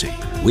Agency.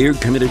 We're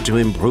committed to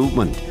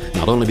improvement,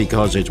 not only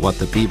because it's what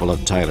the people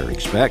of Tyler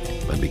expect,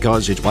 but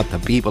because it's what the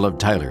people of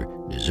Tyler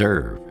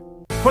deserve.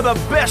 For the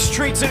best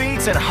treats and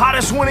eats and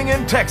hottest winning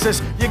in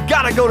Texas, you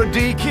gotta go to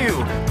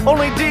DQ.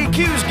 Only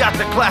DQ's got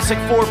the classic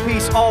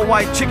 4-piece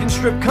all-white chicken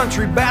strip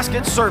country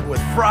basket served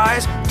with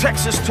fries,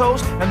 Texas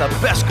toast, and the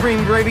best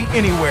green gravy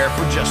anywhere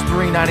for just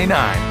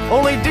 $3.99.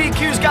 Only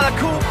DQ's got a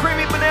cool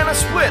creamy banana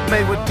split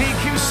made with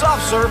DQ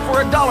soft serve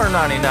for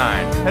 $1.99.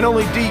 And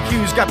only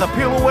DQ's got the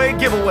peel away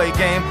giveaway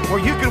game where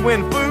you can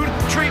win food,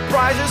 treat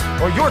prizes,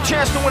 or your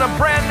chance to win a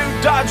brand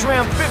new Dodge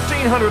Ram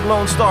 1500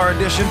 Lone Star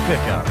Edition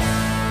pickup.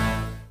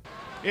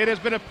 It has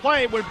been a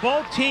play where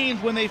both teams,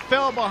 when they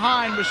fell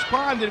behind,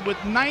 responded with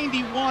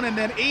 91 and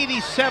then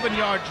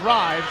 87-yard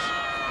drives.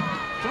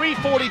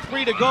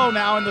 3:43 to go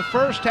now in the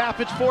first half.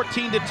 It's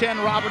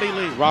 14-10, Robert E.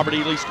 Lee. Robert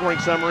E. Lee scoring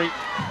summary,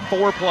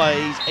 4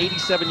 plays,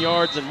 87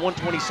 yards and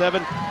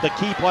 127. The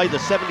key play, the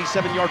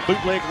 77-yard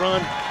bootleg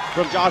run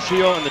from Josh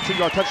Hill and the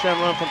 2-yard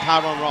touchdown run from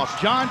Tyron Ross.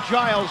 John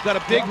Giles got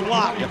a big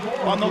block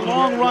on the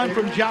long run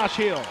from Josh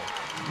Hill.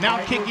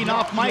 Now kicking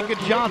off Micah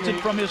Johnson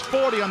from his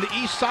 40 on the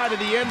east side of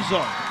the end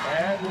zone.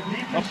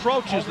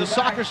 Approaches the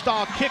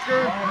soccer-style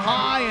kicker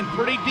high and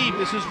pretty deep.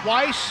 This is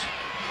Weiss.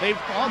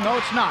 Oh, no,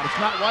 it's not. It's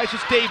not Weiss,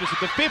 it's Davis at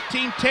the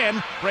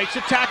 15-10. Breaks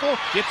a tackle,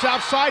 gets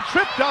outside,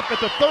 tripped up at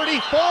the 30,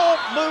 fall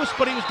loose,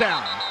 but he was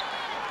down.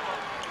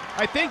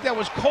 I think that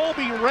was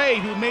Colby Ray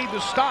who made the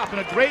stop, and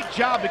a great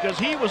job because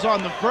he was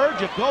on the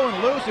verge of going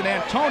loose, and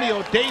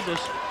Antonio Davis.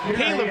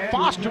 Caleb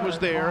Foster was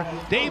there.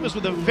 Davis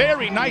with a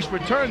very nice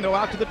return, though,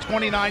 out to the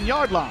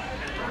 29-yard line.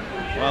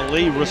 Well,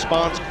 Lee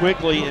responds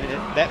quickly, and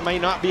that may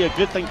not be a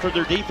good thing for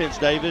their defense,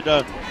 David.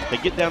 They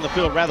get down the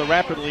field rather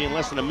rapidly in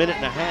less than a minute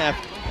and a half,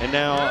 and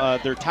now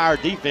their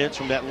tired defense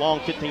from that long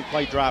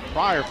 15-play drive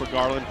prior for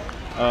Garland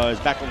is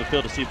back on the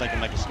field to see if they can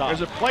make a stop.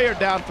 There's a player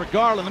down for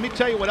Garland. Let me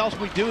tell you what else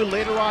we do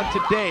later on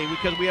today,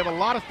 because we have a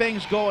lot of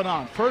things going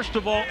on. First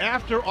of all,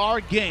 after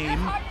our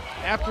game,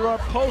 after our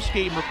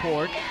post-game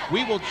report,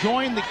 we will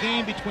join the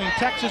game between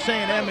Texas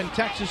A&M and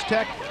Texas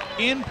Tech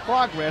in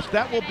progress.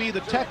 That will be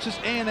the Texas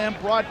A&M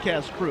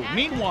broadcast crew.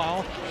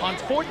 Meanwhile, on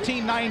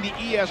 1490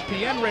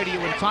 ESPN Radio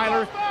in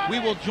Tyler, we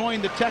will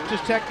join the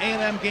Texas Tech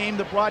A&M game,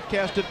 the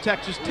broadcast of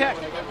Texas Tech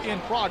in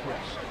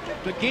progress.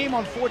 The game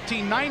on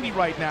 1490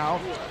 right now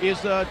is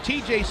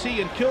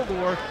TJC and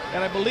Kilgore,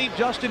 and I believe,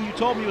 Justin, you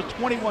told me it was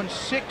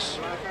 21-6.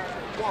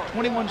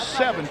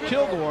 21-7.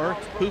 Kilgore,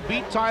 who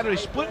beat Tyler, he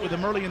split with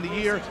him early in the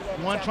year,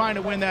 trying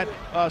to win that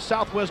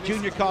Southwest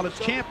Junior College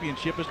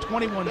Championship. It's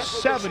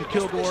 21-7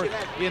 Kilgore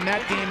in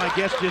that game, I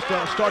guess, just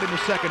starting the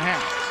second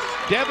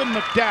half. Devin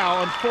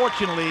McDowell,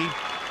 unfortunately,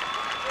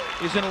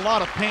 is in a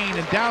lot of pain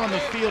and down on the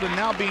field and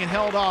now being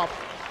held off,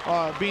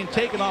 being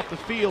taken off the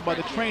field by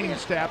the training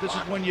staff. This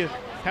is when you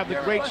have the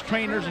great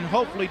trainers, and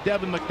hopefully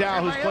Devin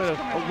McDowell, who's played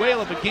a whale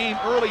of a game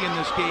early in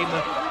this game,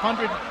 the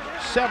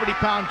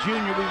 170-pound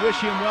junior, we wish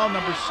him well.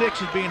 Number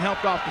 6 is being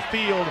helped off the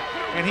field,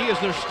 and he is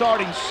their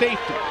starting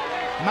safety.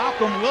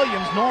 Malcolm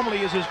Williams normally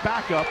is his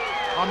backup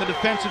on the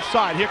defensive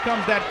side. Here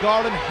comes that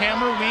Garland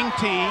hammer wing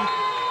tee,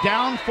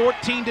 down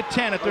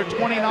 14-10 at their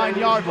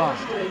 29-yard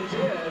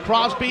line.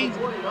 Crosby,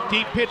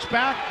 deep pitch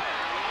back.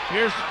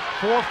 Here's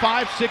 4,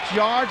 5, 6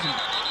 yards.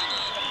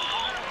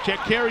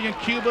 Chekarian,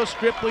 Cuba,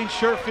 Stripling,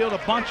 Sherfield,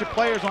 a bunch of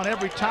players on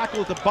every tackle.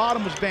 At the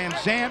bottom was Van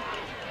Zant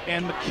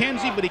and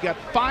McKenzie, but he got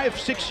 5,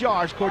 6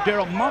 yards.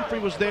 Cordero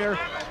Mumphrey was there,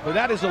 but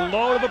that is a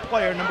load of a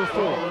player, number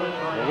 4.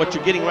 Well, what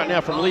you're getting right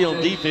now from Lee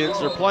on defense,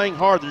 they're playing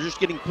hard. They're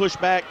just getting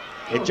pushed back,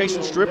 and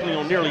Jason Stripling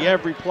on nearly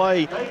every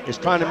play is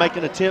trying to make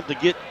an attempt to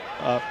get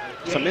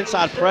some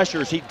inside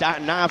pressure as he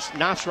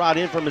knifes right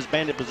in from his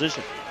bandit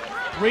position.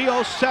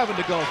 3:07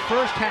 to go,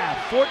 first half,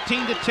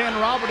 14-10,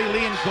 Robert E.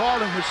 Lee and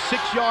Garland with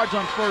 6 yards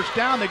on first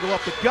down. They go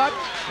up the gut.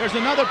 There's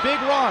another big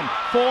run,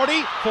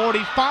 40,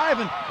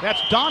 45, and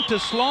that's Donta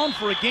Sloan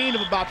for a gain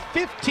of about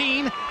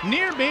 15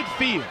 near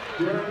midfield.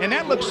 And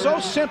that looks so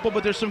simple,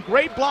 but there's some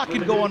great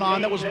blocking going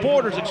on. That was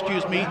Borders,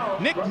 excuse me.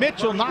 Nick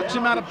Mitchell knocks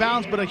him out of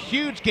bounds, but a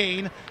huge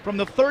gain from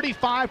the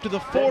 35 to the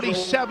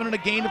 47 and a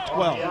gain of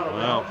 12.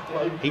 Well,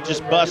 he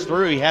just busts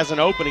through. He has an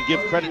opening. Give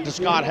credit to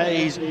Scott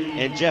Hayes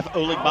and Jeff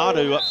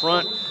Oligbadu up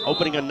front,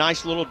 opening a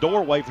nice little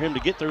doorway for him to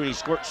get through, and he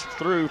squirts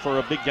through for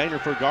a big gainer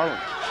for Garland.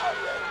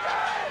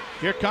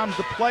 Here comes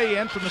the play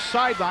in from the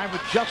sideline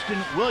with Justin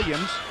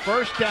Williams.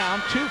 First down,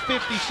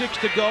 2:56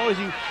 to go as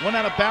he went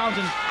out of bounds,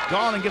 and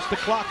Garland gets the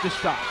clock to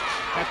stop.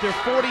 At their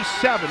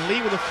 47,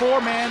 Lee with a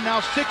 4-man,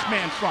 now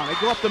 6-man front.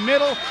 They go up the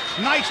middle.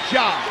 Nice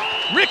job.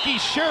 Ricky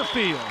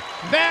Sherfield.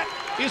 That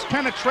is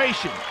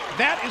penetration.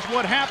 That is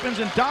what happens,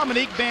 and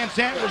Dominique Van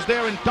Zant was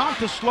there, and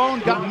Donta Sloan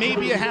got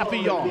maybe a half a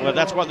yard. Well,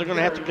 that's what they're going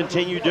to have to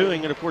continue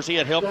doing, and of course he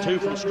had help too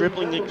from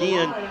Stripling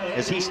again,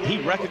 as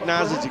he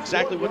recognizes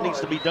exactly what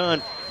needs to be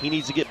done. He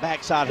needs to get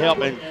backside help,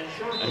 and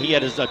he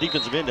had his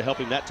defensive end to help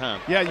him that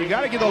time. Yeah, you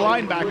got to get the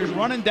linebackers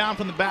running down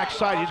from the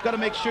backside. You've got to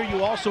make sure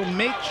you also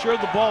make sure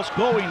the ball's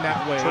going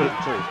that way.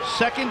 True.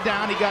 Second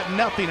down, he got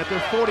nothing at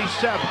their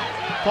 47.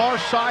 Far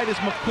side is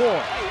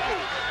McCoy.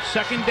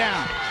 Second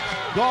down,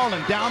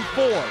 Garland down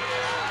 4.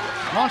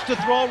 Wants to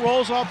throw,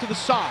 rolls off to the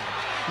side.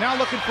 Now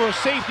looking for a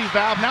safety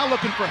valve, now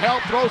looking for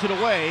help, throws it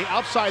away,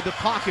 outside the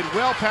pocket,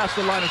 well past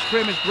the line of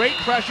scrimmage. Great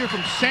pressure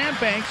from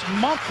Sandbanks,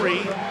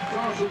 Mumphrey,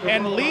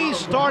 and Lee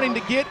starting to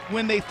get,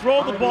 when they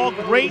throw the ball,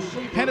 great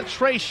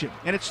penetration.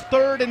 And it's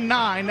 3rd and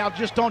 9, now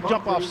just don't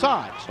jump off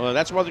sides. Well,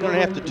 that's what they're going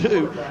to have to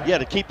do,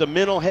 to keep the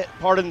mental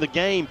part in the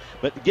game,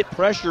 but get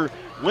pressure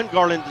when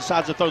Garland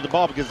decides to throw the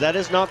ball, because that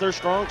is not their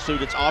strong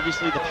suit. It's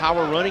obviously the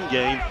power running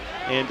game.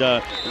 And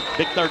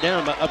big 3rd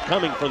down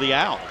upcoming for the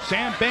out.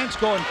 Sam Banks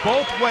going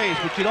both ways,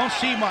 but you don't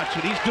see much,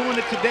 and he's doing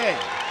it today.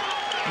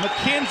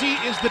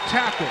 McKenzie is the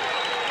tackle.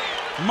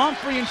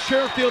 Mumphrey and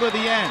Sherfield are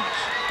the ends.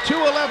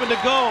 2:11 to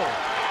go.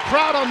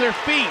 Crowd on their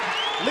feet.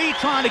 Lee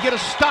trying to get a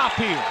stop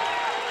here.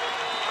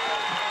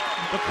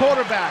 The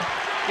quarterback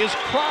is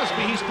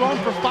Crosby. He's thrown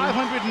for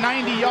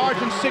 590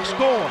 yards and 6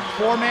 scores.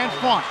 4-man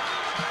front.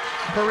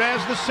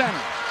 Perez, the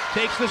center,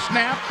 takes the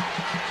snap.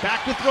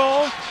 Back to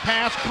throw,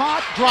 pass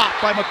caught, dropped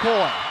by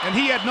McCoy. And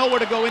he had nowhere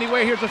to go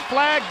anyway. Here's a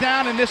flag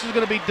down, and this is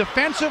going to be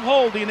defensive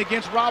holding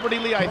against Robert E.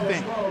 Lee, I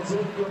think.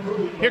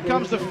 Here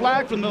comes the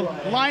flag from the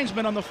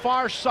linesman on the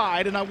far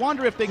side, and I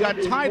wonder if they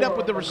got tied up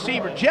with the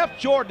receiver. Jeff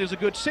Jordan is a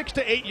good 6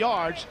 to 8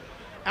 yards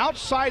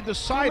outside the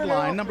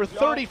sideline. Number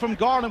 30 from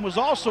Garland was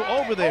also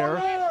over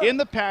there in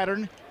the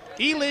pattern.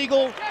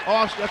 Illegal.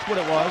 Oh, that's what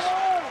it was.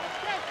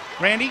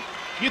 Randy?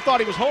 You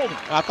thought he was holding.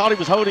 I thought he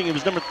was holding. It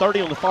was number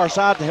 30 on the far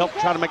side to help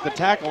try to make the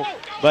tackle,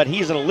 but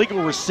he's an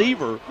illegal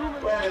receiver.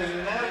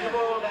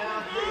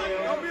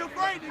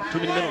 Too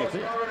many men on the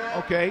field.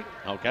 Okay.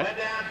 Okay.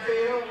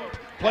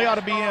 Play ought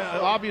to be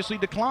obviously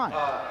declined.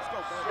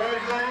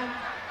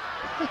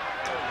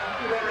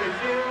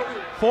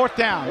 4th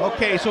down.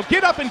 Okay, so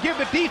get up and give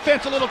the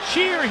defense a little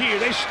cheer here.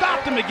 They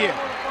stopped him again.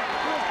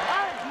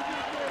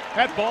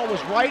 That ball was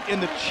right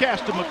in the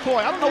chest of McCoy.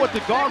 I don't know what the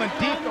Garland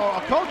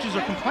coaches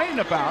are complaining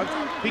about,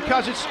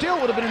 because it still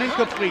would have been an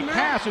incomplete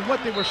pass, and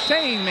what they were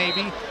saying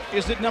maybe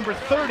is that number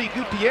 30,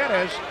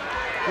 Gutierrez,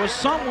 was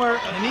somewhere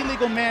an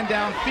illegal man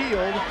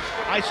downfield.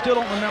 I still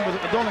don't remember,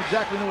 I don't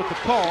exactly know what to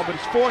call, but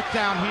it's 4th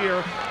down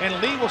here,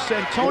 and Lee will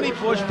send Tony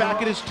Bush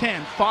back at his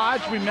 10.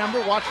 Fodge,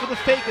 remember, watch for the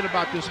fake it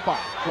about this spot.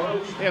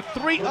 They have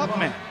 3 up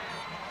men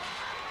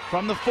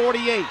from the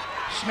 48.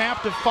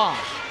 Snap to Fodge.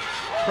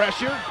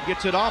 Pressure,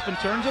 gets it off and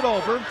turns it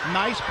over.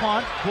 Nice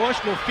punt.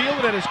 Bush will field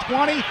it at his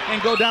 20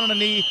 and go down on the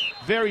knee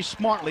very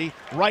smartly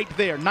right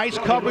there. Nice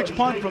coverage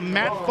punt from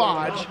Matt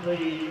Fodge.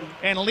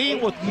 And Lee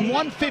with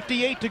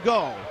 1:58 to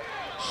go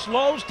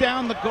slows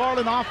down the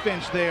Garland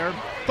offense there.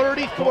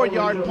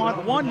 34-yard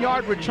punt,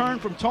 1-yard return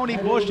from Tony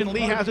Bush, and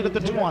Lee has it at the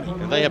 20.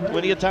 And they have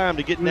plenty of time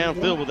to get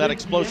downfield with that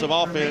explosive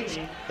offense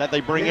that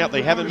they bring out.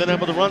 They haven't been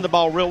able to run the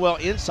ball real well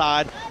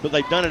inside, but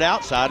they've done it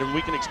outside, and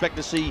we can expect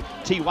to see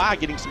T.Y.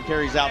 getting some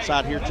carries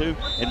outside here too,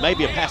 and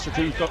maybe a pass or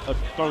two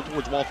thrown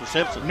towards Walter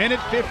Simpson.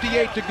 Minute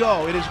 58 to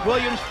go. It is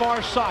Williams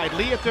far side.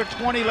 Lee at their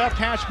 20, left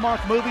hash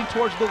mark, moving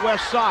towards the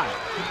west side.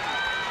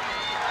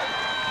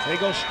 They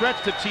go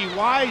stretch to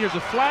T.Y. Here's a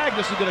flag.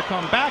 This is going to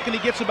come back, and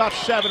he gets about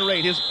 7 or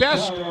 8. His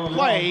best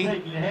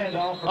play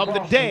of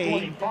the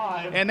day,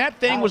 and that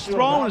thing was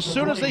thrown as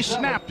soon as they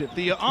snapped it.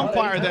 The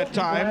umpire that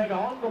time,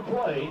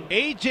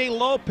 A.J.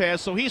 Lopez,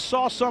 so he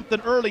saw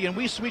something early, and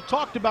we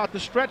talked about the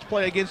stretch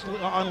play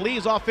on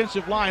Lee's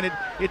offensive line.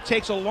 It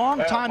takes a long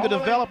time to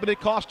develop, and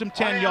it cost him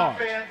 10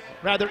 yards.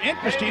 Rather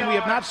interesting, we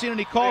have not seen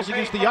any calls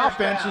against the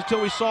offense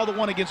until we saw the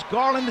one against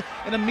Garland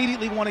and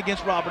immediately one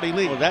against Robert E.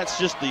 Lee. Well, that's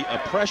just the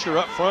pressure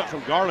up front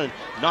from Garland,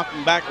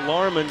 knocking back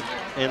Larman.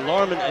 And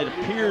Larman, it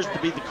appears to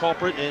be the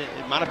culprit, and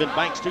it might have been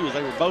Banks too, as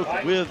they were both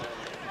with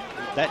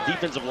that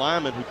defensive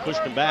lineman who pushed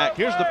him back.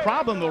 Here's the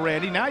problem though,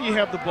 Randy. Now you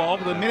have the ball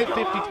with a minute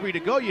 53 to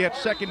go. You have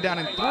 2nd down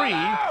and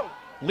 3.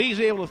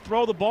 Lee's able to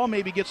throw the ball,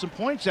 maybe get some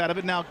points out of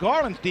it. Now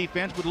Garland's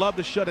defense would love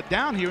to shut it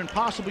down here and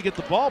possibly get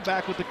the ball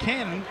back with the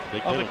cannon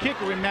of the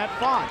kicker in Matt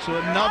Fodge. So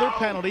another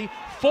penalty,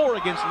 4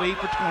 against Lee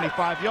for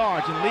 25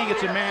 yards. And Lee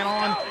gets a man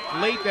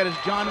on late. That is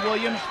John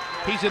Williams.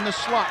 He's in the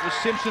slot with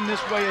Simpson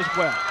this way as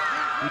well.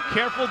 Be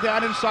careful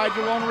down inside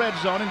your own red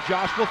zone, and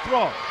Josh will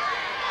throw.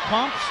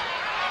 Pumps.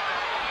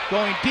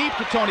 Going deep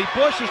to Tony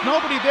Bush. There's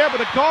nobody there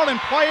but a Garland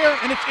player,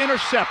 and it's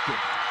intercepted.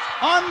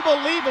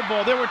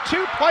 Unbelievable. There were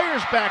 2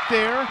 players back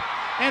there,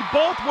 and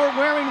both were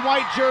wearing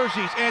white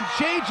jerseys. And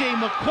J.J.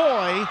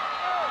 McCoy,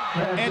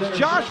 and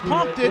Josh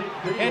pumped it,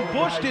 and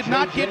Bush did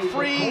not get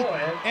free,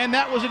 and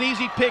that was an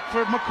easy pick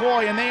for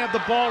McCoy. And they have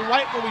the ball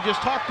right where we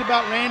just talked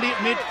about, Randy, at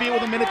midfield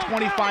with a minute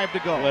 25 to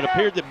go. Well, it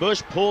appeared that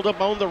Bush pulled up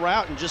on the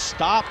route and just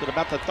stopped at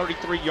about the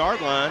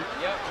 33-yard line.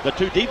 The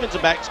 2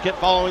 defensive backs kept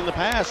following the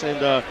pass, and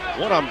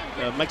one of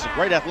them makes a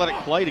great athletic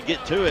play to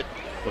get to it.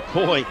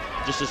 McCoy,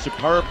 just a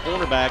superb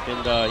cornerback,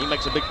 and he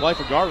makes a big play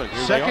for Garland.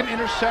 Here Second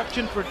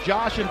interception for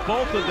Josh, and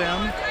both of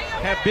them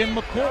have been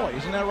McCoy.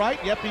 Isn't that right?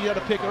 Yep, he got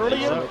a pick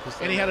earlier,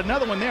 and he had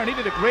another one there, and he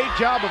did a great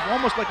job of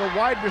almost like a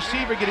wide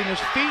receiver getting his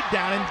feet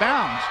down in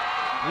bounds.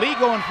 Lee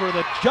going for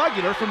the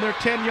jugular from their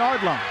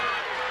 10-yard line.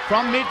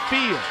 From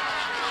midfield,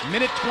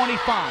 minute 25.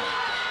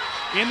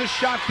 In the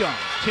shotgun,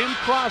 Tim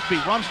Crosby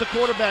runs the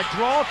quarterback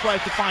draw,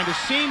 tries to find a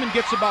seam, and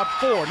gets about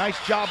 4.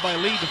 Nice job by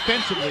Lee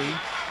defensively.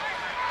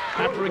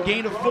 After a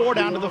gain of 4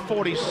 down to the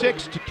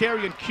 46 to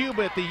carry in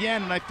Cuba at the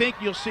end, and I think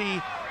you'll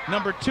see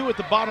number 2 at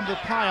the bottom of the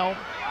pile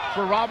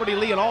for Robert E.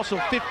 Lee and also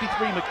 53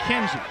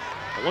 McKenzie.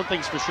 One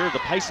thing's for sure, the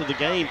pace of the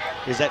game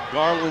is at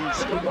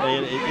Garland's.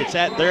 It's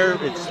at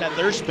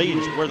their speed.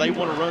 It's where they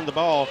want to run the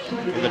ball.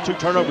 And the 2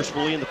 turnovers for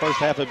Lee in the first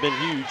half have been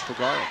huge for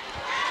Garland.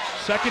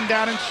 2nd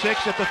down and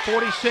 6 at the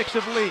 46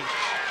 of Lee.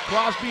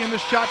 Crosby in the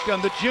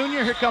shotgun. The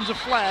junior, here comes a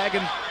flag,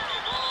 and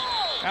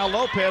Al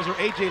Lopez, or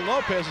A.J.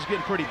 Lopez, is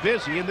getting pretty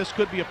busy, and this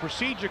could be a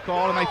procedure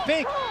call. And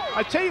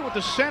I tell you what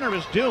the center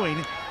is doing.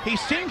 He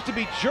seems to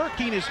be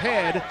jerking his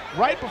head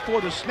right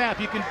before the snap.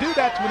 You can do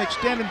that to an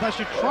extent unless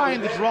you're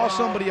trying to draw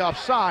somebody off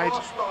sides,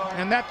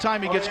 and that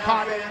time he gets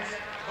caught.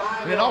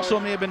 And it also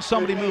may have been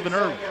somebody moving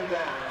early.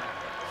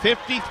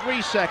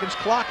 53 seconds.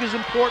 Clock is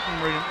important.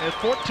 At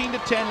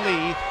 14-10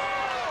 Lee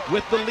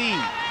with the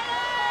lead.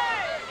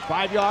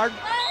 5-yard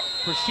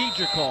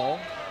procedure call.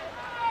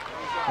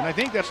 And I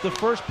think that's the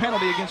second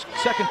penalty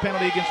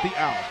against the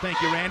Owls.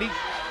 Thank you, Randy.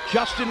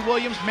 Justin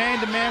Williams,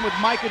 man-to-man with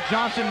Micah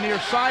Johnson near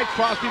side.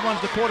 Crosby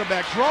runs the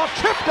quarterback draw.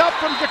 Tripped up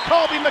from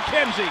Jacoby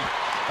McKenzie.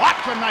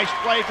 That's a nice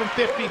play from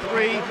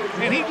 53.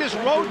 And he just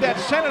rode that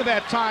center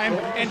that time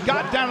and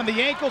got down on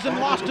the ankles and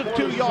lost him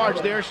 2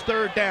 yards. There's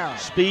 3rd down.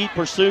 Speed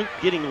pursuit,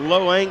 getting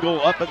low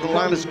angle up at the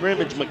line of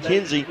scrimmage.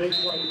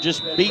 McKenzie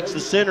just beats the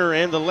center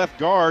and the left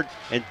guard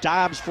and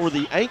dives for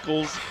the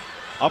ankles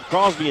of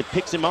Crosby and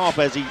picks him off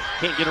as he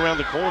can't get around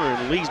the corner.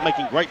 And Lee's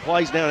making great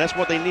plays now. That's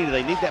what they needed.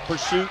 They need that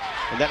pursuit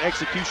and that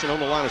execution on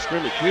the line of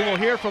scrimmage. We will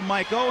hear from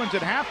Mike Owens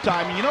at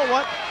halftime. And you know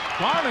what?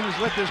 Garland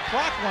has let this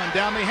clock run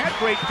down. They had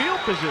great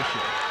field position.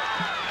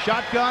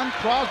 Shotgun.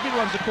 Crosby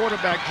runs the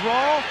quarterback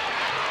draw.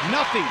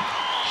 Nothing.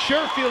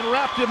 Sherfield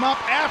wrapped him up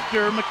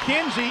after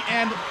McKenzie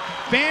and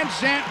Van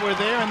Zant were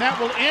there, and that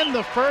will end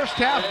the first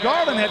half.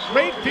 Garland had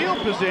great field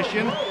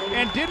position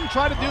and didn't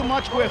try to do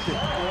much with it.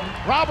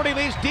 Robert E.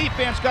 Lee's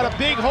defense got a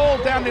big hole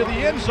down near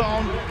the end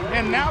zone,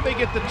 and now they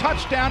get the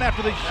touchdown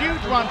after the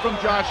huge run from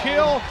Josh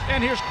Hill.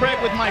 And here's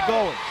Craig with Mike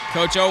Owens.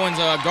 Coach Owens,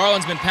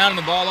 Garland's been pounding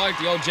the ball like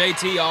the old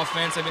JT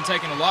offense. They've been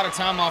taking a lot of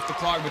time off the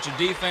clock, but your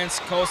defense,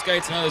 Cole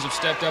Skates and others have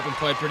stepped up and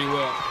played pretty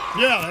well.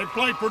 Yeah, they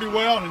played pretty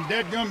well, and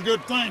dadgum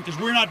good thing, because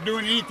we're not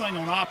doing anything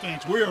on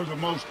offense. We are the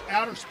most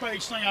outer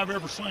space thing I've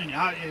ever seen.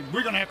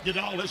 We're going to have to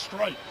get all this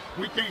straight.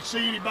 We can't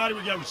see anybody.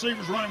 We got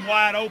receivers running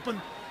wide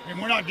open, and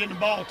we're not getting the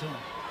ball to them.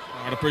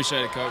 I'd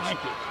appreciate it, Coach.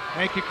 Thank you.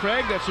 Thank you,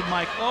 Craig. That's with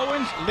Mike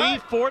Owens. Lee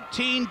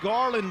 14,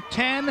 Garland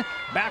 10.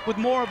 Back with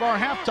more of our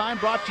halftime,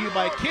 brought to you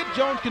by Kid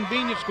Jones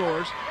Convenience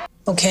Stores.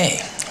 Okay,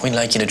 we'd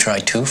like you to try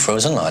 2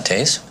 frozen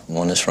lattes.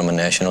 One is from a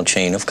national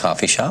chain of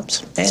coffee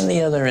shops, and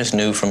the other is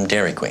new from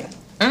Dairy Queen.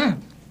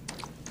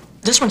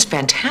 This one's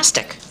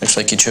fantastic. Looks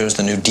like you chose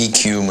the new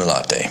DQ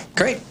Latte.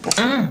 Great.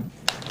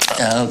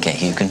 Okay,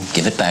 you can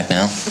give it back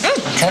now.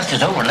 Test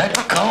is over. Let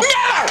go. No!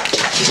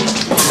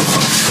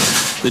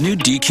 The new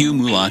DQ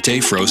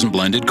Mulatte Frozen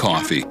Blended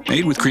Coffee,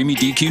 made with creamy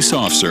DQ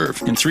soft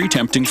serve in 3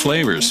 tempting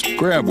flavors.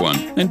 Grab one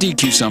and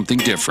DQ something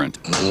different.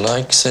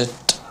 Likes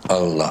it a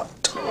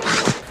lot.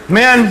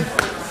 Men,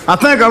 I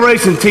think our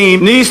racing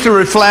team needs to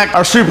reflect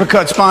our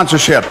Supercut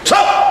sponsorship.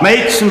 So,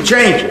 make some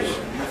changes.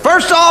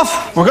 First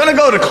off, we're going to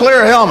go to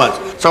clear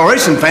helmets so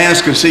racing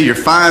fans can see your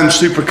fine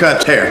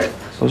Supercut hair.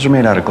 Those are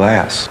made out of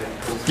glass.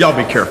 Y'all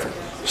be careful.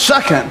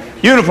 Second,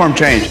 uniform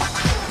change.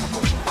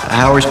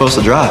 How are we supposed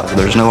to drive?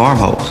 There's no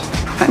armholes.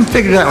 I haven't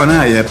figured that one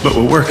out yet, but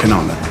we're working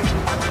on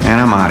that. Man,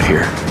 I'm out of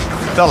here.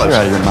 Fellas, you're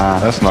out of your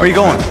mind. That's not where are you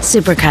going?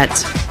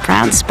 Supercuts,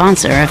 proud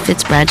sponsor of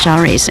Fitz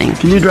Bradshaw Racing.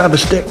 Can you drive a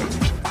stick?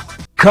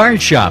 Car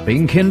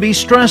shopping can be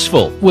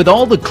stressful. With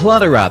all the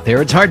clutter out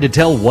there, it's hard to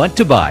tell what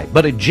to buy.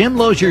 But at Jim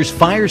Lozier's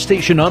Fire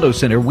Station Auto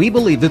Center, we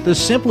believe that the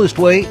simplest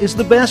way is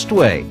the best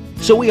way.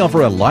 So we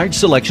offer a large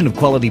selection of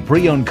quality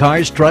pre-owned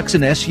cars, trucks,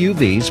 and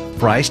SUVs,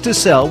 priced to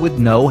sell with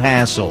no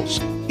hassles.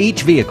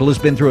 Each vehicle has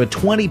been through a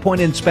 20-point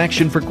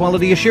inspection for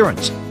quality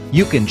assurance.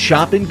 You can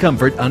shop in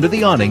comfort under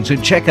the awnings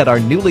and check out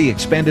our newly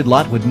expanded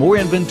lot with more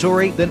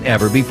inventory than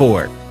ever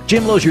before.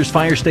 Jim Lozier's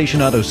Fire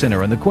Station Auto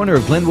Center on the corner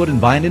of Glenwood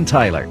and Vine and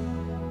Tyler.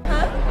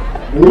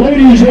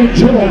 Ladies and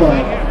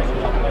gentlemen,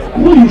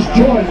 please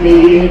join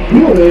me in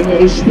viewing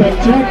a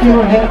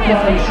spectacular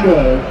halftime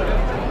show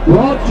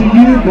brought to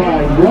you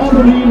by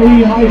Robert E.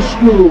 Lee High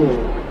School.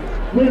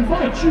 We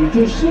invite you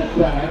to sit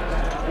back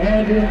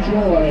and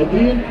enjoy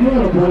the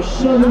incredible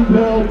Southern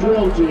Belle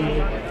Drill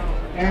Team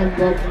and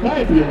the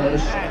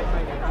fabulous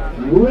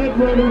Red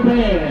Raider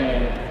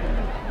Band.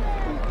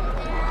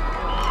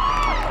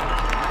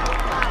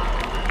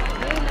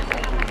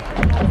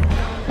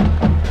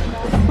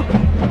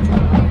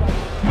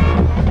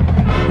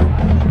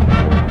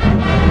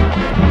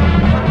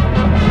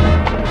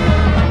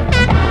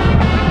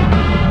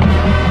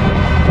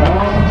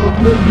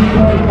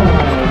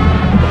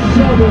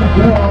 Southern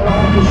Belle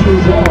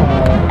officers are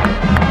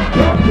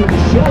Captain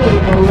Shelley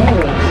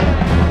Morales,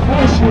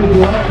 Ashley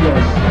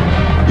Landis,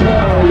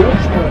 Tara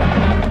Richmond,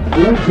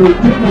 Lindsay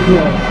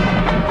Timberton,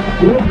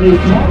 Whitney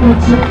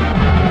Tomlinson,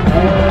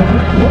 and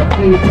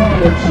Whitney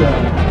Tomlinson.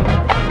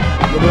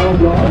 The Belle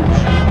Guards,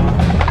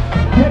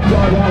 Nick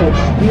guard Alex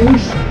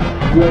Pierce,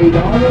 Wade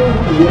Arnold,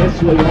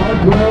 Wesley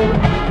Hargrove,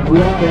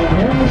 Ryan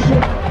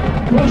Harrison,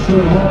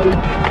 Preston Holt,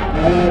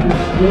 and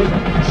Nick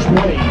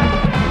Swain.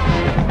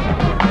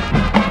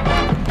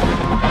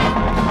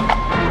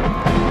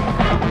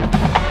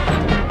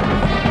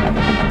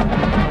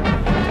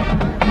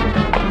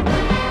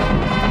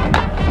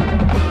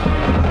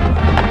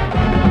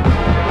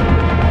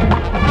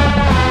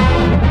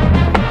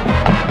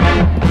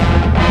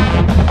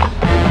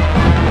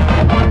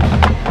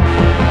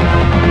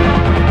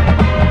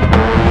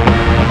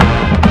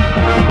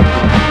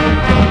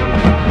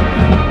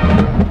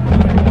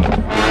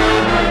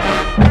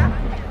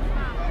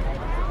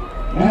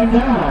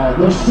 Now,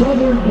 the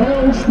Southern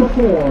Bells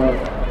perform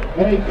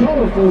a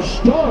colorful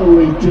star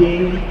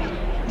routine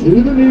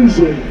to the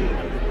music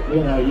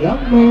in a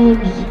young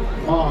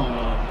man's mind.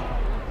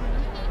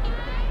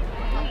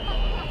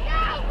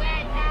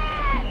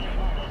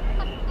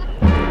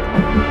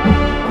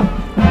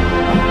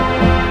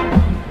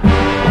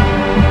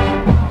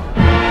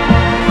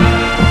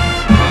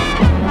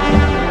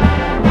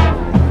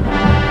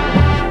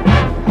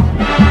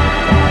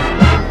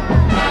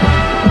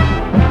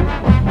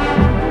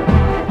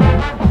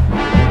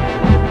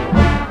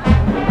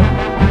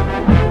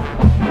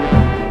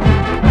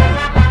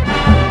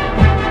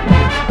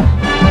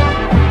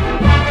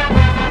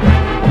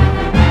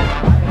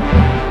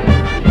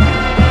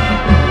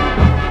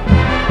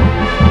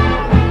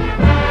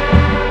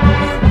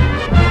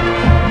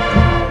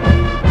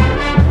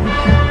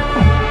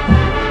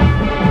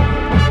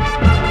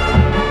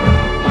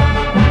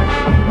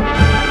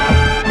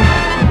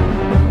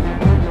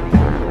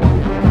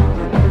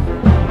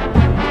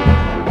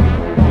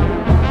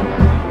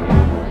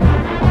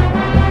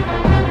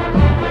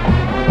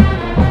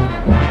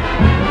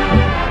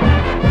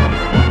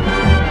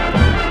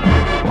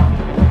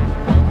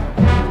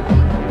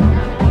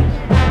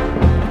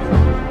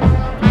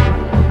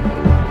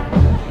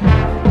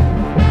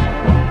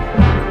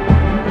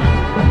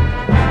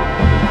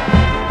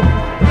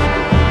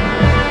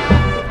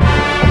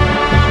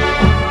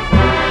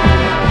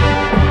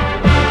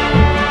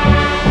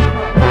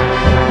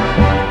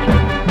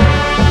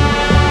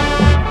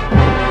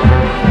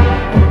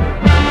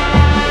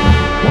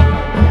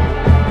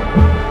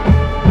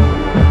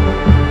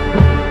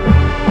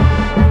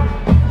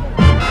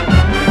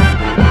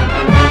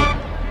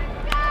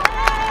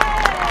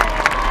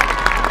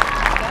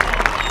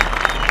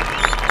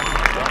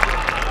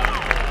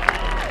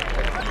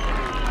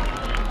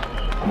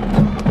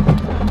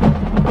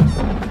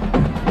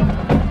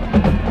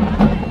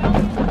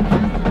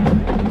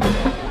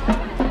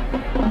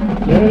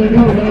 There you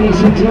go,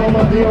 ladies and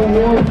gentlemen, the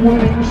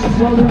award-winning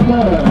Southern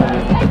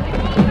Bells.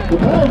 The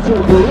Bells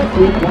are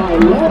directed by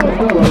Laura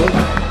Miller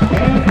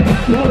and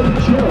Kelly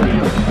Cherry.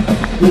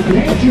 The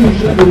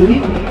dancers of the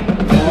week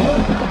are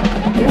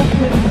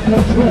Captain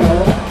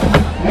Cottrell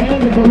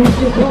and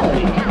Melissa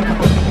Barty.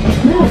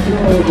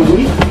 Spiritual of the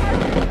week,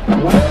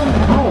 Claire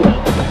Howard.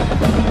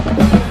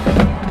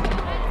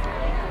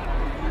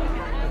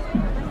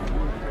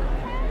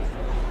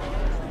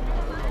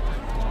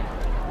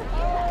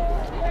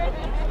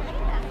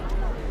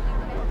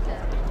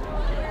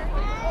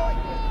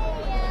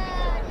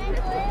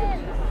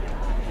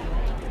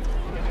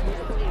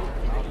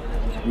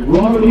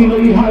 Robert E.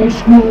 Lee High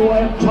School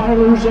and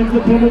Tyler's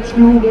Independent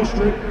School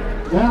District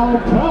now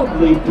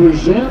proudly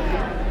present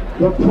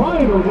the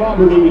pride of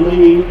Robert E.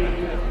 Lee,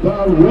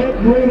 the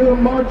Red Raider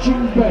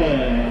Marching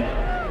Band.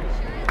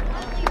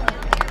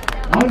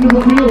 Under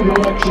the field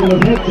direction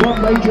of Head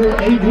Drum Major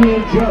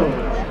Adrian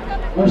Jones,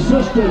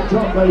 Assistant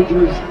Drum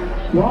Majors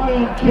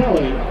Brian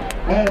Kelly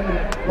and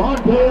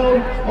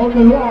Mondale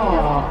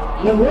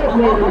O'Neill, the Red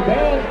Raider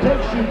Band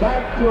takes you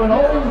back to an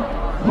old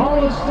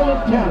Carlos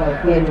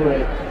Santana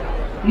favorite,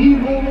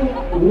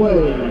 Evil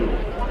Way.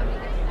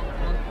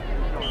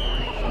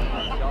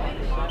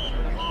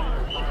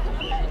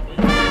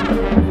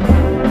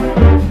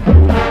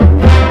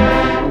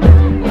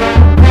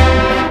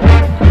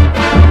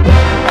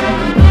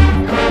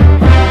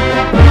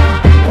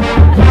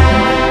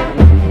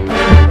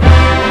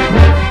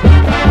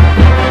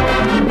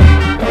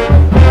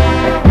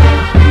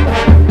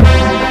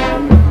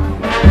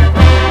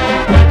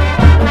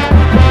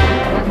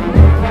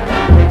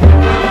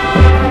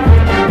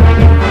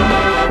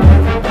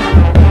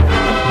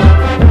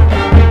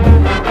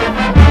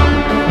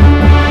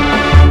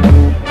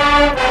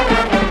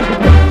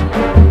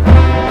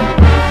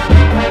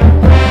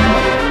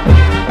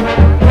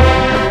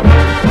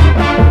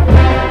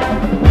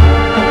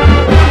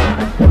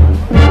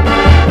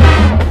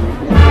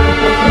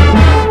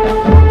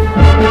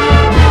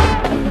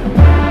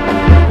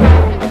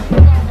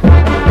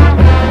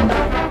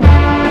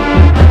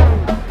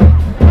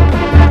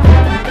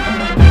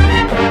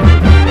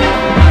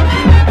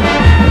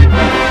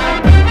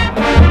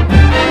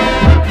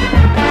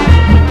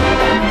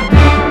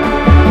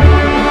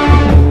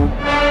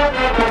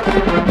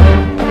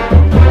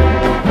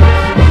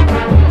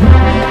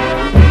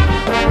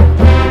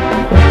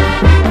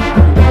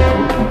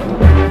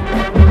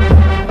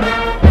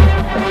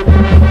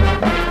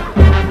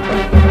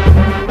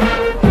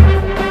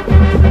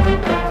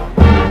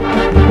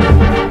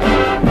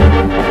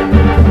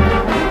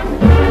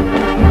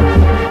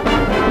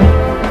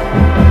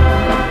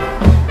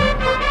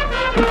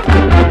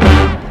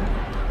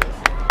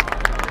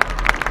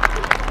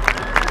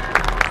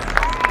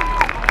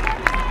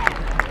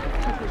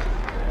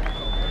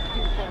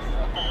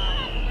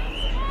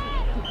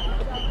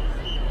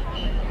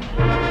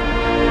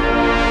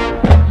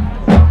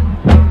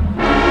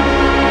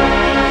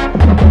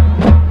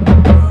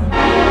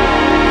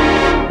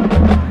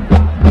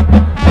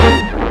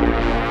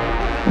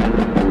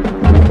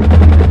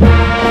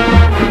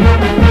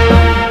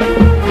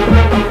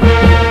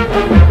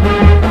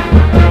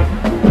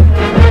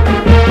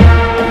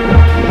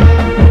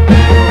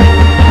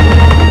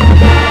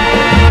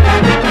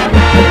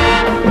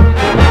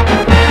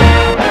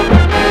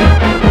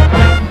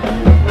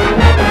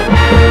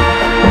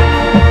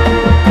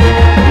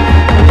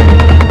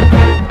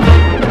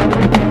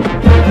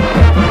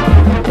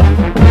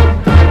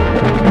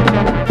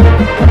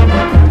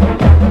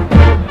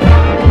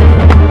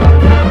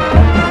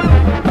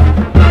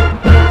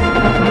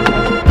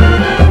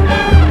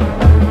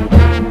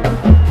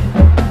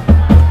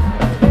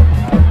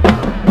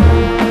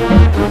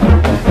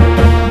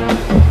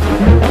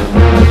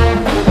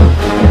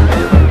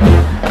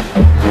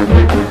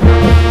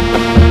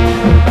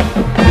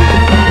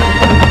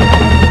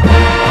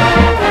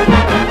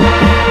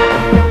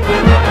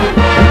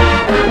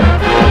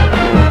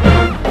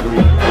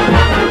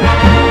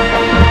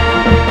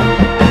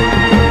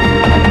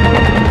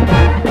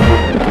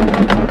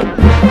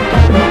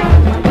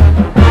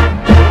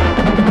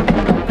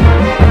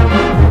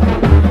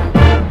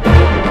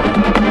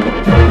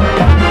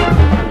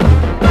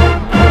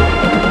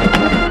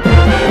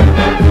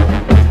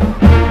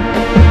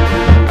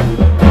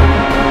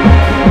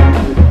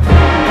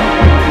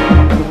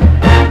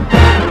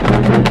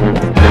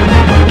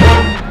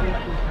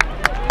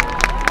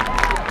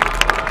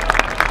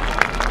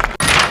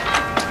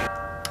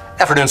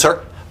 afternoon,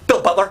 sir.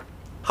 Bill Butler,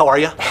 how are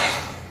you?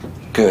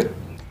 Good.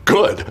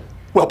 Good.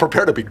 Well,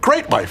 prepare to be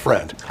great, my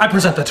friend. I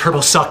present the Turbo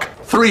Suck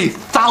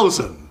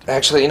 3000.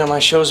 Actually, my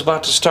show's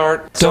about to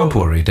start. Don't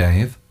worry,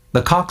 Dave.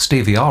 The Cox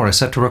DVR is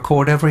set to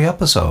record every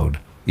episode.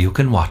 You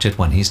can watch it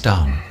when he's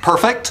done.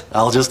 Perfect.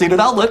 I'll just need an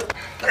outlet.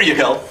 There you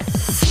go.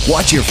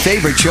 Watch your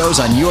favorite shows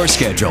on your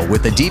schedule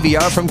with the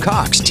DVR from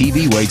Cox.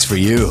 TV waits for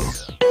you.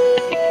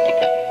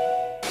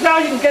 Now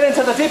you can get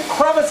into the deep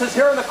crevices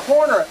here in the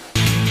corner.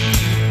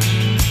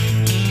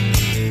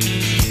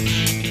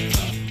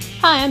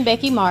 Hi, I'm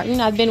Becky Martin.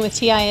 I've been with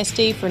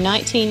TISD for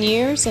 19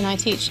 years, and I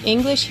teach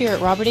English here at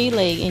Robert E.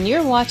 Lee, and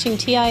you're watching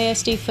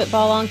TISD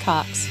football on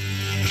Cox.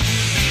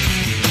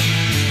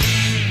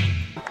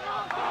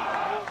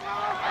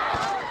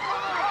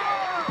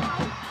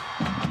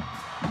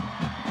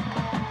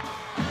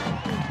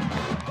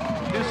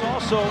 This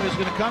also is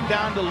going to come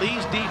down to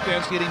Lee's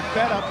defense getting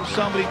fed up with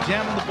somebody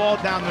jamming the ball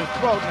down their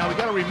throat. Now, we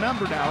got to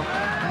remember now,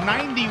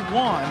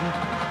 91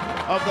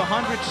 of the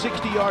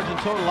 160 yards in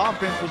total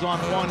offense was on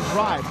one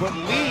drive, but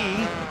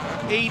Lee,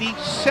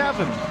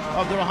 87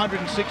 of their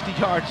 160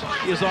 yards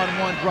is on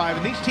one drive,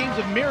 and these teams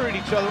have mirrored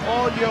each other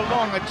all year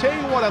long. I tell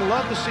you what, I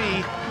love to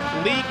see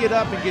Lee get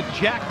up and get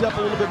jacked up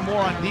a little bit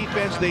more on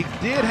defense. They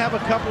did have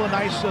a couple of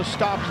nice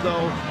stops,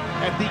 though,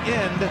 at the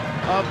end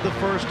of the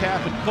first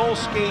half, and Cole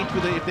Skate,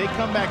 if they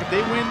come back, if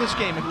they win this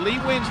game, if Lee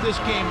wins this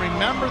game,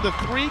 remember the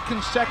 3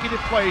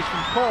 consecutive plays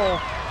from Cole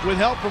with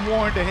help from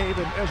Warren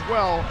DeHaven as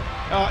well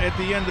at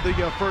the end of the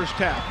first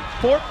half.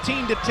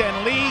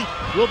 14-10, Lee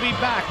will be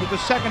back with the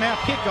second half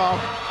kickoff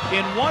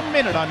in 1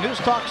 minute on News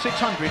Talk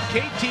 600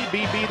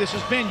 KTBB. This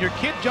has been your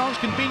Kid Jones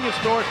Convenience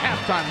Store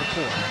halftime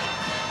report.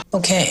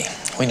 Okay,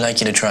 we'd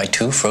like you to try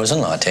 2 frozen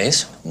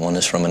lattes. One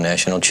is from a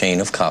national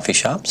chain of coffee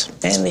shops,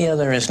 and the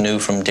other is new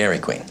from Dairy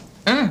Queen.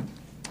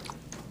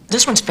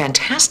 This one's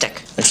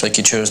fantastic. Looks like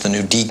you chose the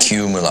new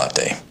DQ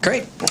Latte.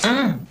 Great.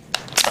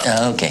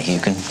 Okay, you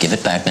can give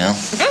it back now.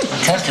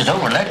 Test is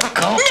over. Let her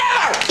go.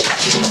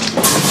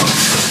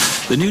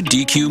 The new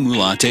DQ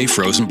Mulate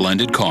Frozen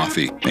Blended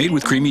Coffee, made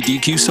with creamy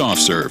DQ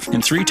soft serve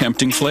in 3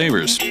 tempting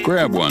flavors.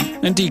 Grab one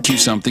and DQ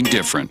something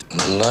different.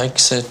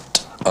 Likes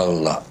it a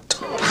lot.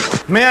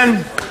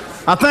 Men,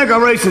 I think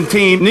our racing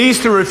team needs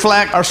to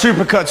reflect our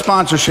Supercut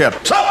sponsorship.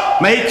 So,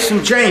 made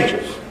some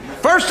changes.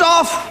 First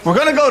off, we're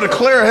going to go to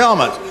clear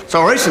helmets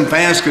so racing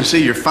fans can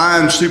see your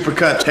fine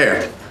Supercut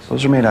hair.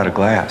 Those are made out of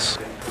glass.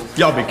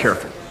 Y'all be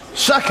careful.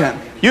 Second,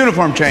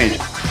 uniform change.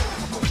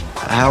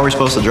 How are we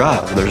supposed to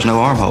drive? There's no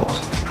armholes.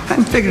 I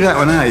haven't figured that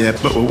one out yet,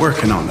 but we're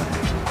working on it.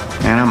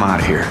 Man, I'm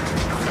out of here.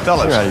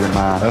 Fellas, you're out of your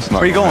mind. That's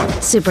not where are you going?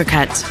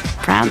 Supercuts,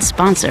 proud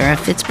sponsor of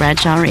Fitz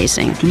Bradshaw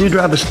Racing. Can you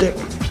drive a stick?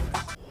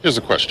 Here's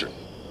a question.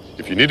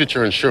 If you needed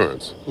your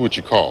insurance, who would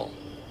you call?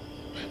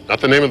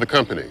 Not the name of the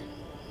company,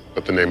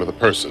 but the name of the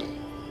person.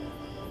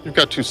 You've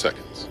got 2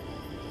 seconds.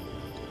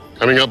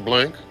 Coming up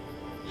blank,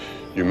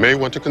 you may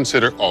want to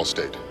consider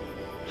Allstate.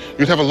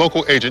 You'd have a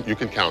local agent you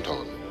can count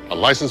on, a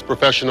licensed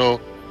professional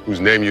whose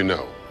name you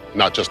know,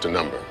 not just a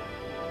number.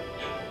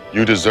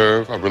 You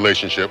deserve a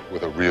relationship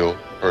with a real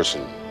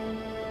person.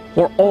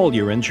 For all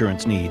your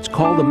insurance needs,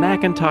 call the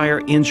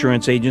McIntyre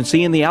Insurance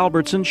Agency in the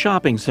Albertson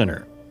Shopping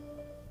Center.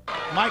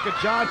 Micah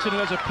Johnson, who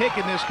has a pick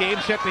in this game,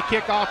 set to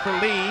kick off for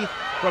Lee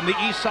from the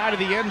east side of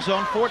the end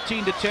zone.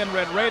 14-10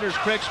 Red Raiders.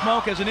 Craig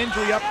Smoke has an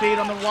injury update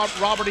on the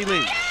Robert E.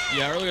 Lee.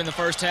 Yeah, earlier in the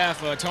first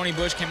half, Tony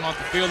Bush came off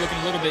the field looking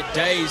a little bit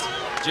dazed.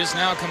 Just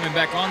now coming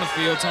back on the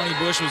field, Tony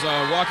Bush was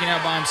walking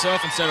out by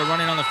himself instead of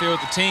running on the field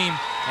with the team.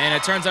 And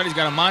it turns out he's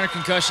got a minor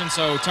concussion,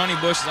 so Tony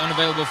Bush is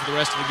unavailable for the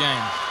rest of the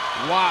game.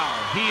 Wow,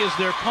 he is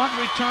their punt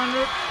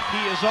returner.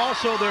 He is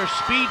also their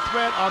speed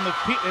threat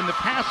in the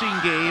passing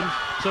game.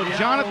 So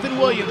Jonathan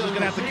Williams is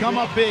going to have to come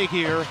up big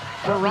here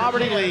for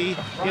Robert E. Lee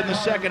in the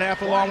second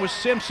half, along with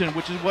Simpson,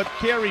 which is what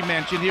Kerry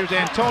mentioned. Here's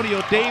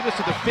Antonio Davis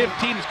at the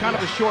 15. It's kind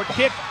of a short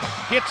kick.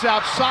 Gets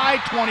outside,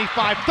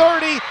 25,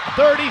 30,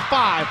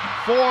 35,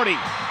 40.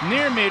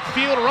 Near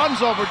midfield,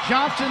 runs over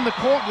Johnson, the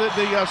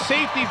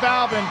safety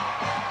valve, and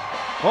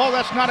oh,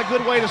 that's not a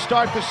good way to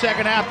start the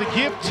second half. The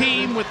give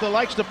team with the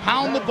likes to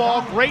pound the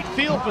ball, great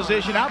field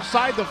position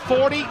outside the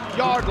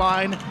 40-yard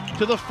line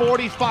to the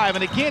 45.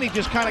 And again, he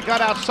just kind of got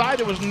outside.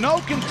 There was no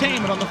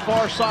containment on the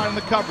far side of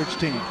the coverage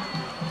team.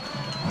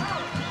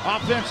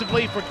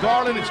 Offensively for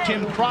Garland, it's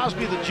Tim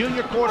Crosby, the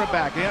junior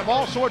quarterback. They have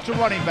all sorts of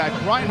running backs.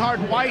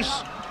 Reinhard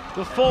Weiss,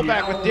 the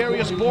fullback, with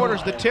Darius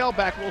Borders, the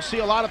tailback. We'll see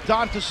a lot of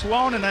Donta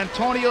Sloan and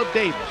Antonio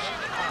Davis.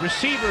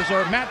 Receivers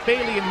are Matt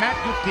Bailey and Matt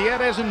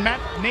Gutierrez and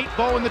Nate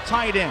Bowen, the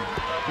tight end.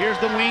 Here's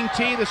the wing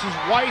tee. This is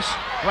Weiss,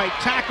 right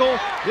tackle.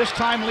 This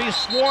time Lee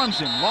swarms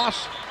him.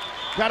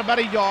 Got about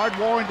a yard.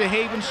 Warren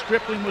DeHaven,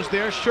 Stripling was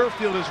there.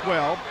 Sherfield as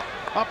well.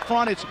 Up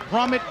front, it's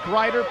Brummett,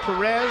 Greider,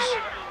 Perez,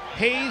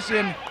 Hayes,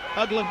 and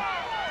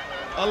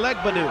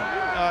Alegbadu.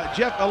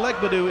 Jeff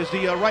Alegbadu is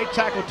the right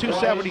tackle,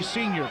 270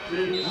 senior.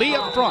 Lee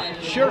up front,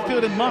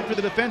 Sherfield and Mumphrey,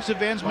 the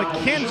defensive ends,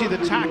 McKenzie, the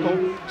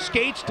tackle,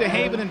 Skates,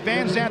 DeHaven, and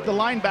Van Zant, the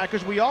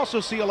linebackers. We also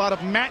see a lot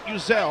of Matt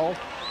Uzel.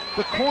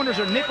 The corners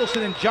are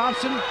Nicholson and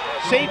Johnson.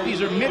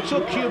 Safeties are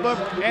Mitchell, Cuba,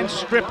 and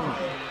Stripling.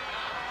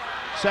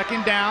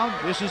 Second down,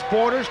 this is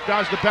Borders,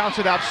 tries to bounce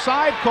it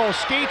outside. Cole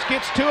Skates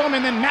gets to him,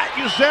 and then Matt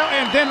Uzel,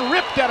 and then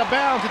ripped out of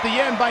bounds at the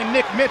end by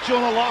Nick Mitchell,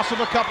 and a loss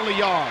of a couple of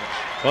yards.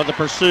 Well, the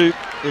pursuit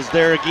is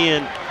there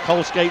again.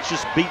 Cole Skates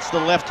just beats the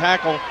left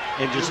tackle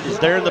and just is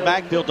there in the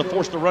backfield to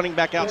force the running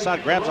back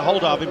outside, grabs a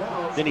hold of him,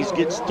 then he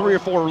gets 3 or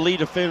 4 lead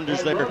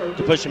defenders there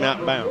to push him out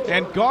in bounds.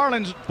 And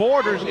Garland's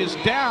Borders is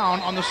down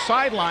on the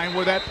sideline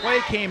where that play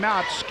came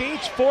out.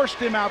 Skates forced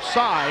him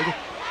outside,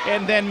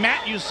 and then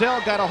Matt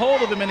Uzel got a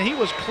hold of him, and he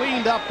was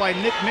cleaned up by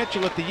Nick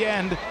Mitchell at the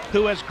end,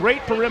 who has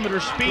great perimeter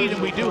speed,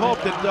 and we do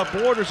hope that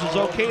Borders is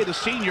okay, the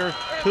senior,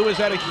 who has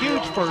had a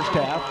huge first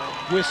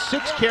half, with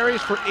 6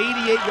 carries for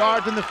 88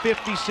 yards and the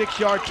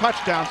 56-yard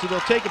touchdown. So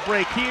they'll take a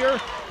break here,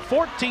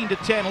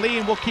 14-10 Lee,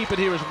 and we'll keep it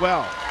here as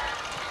well.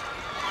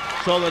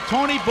 So the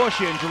Tony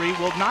Bush injury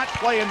will not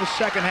play in the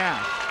second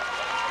half.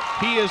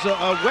 He is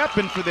a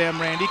weapon for them,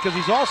 Randy, because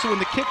he's also in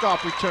the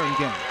kickoff return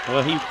game.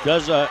 Well, he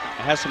does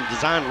has some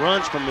design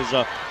runs from his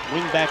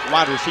wingback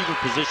wide receiver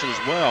position as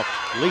well.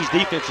 Lee's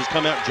defense has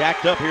come out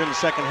jacked up here in the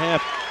second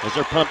half as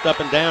they're pumped up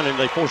and down, and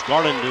they force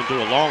Garland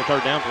into a long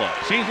third down play.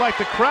 Seems like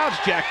the crowd's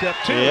jacked up,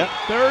 too. Yeah.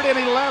 3rd and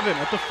 11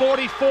 at the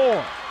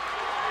 44.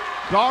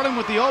 Garland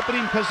with the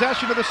opening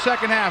possession of the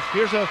second half.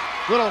 Here's a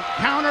little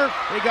counter.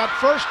 They got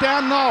first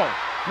down, no.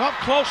 Not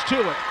close to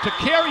it.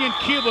 Takarian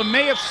Cuba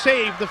may have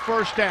saved the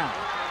first down.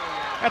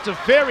 That's a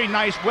very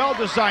nice,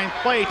 well-designed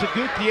play to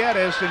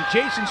Gutierrez, and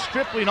Jason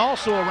Stripling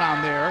also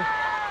around there.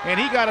 And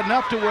he got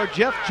enough to where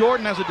Jeff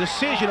Jordan has a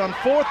decision on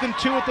 4th and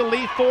 2 at the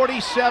Lee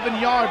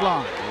 47-yard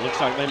line. It looks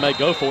like they may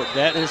go for it.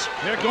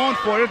 They're going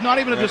for it. It's not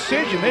even a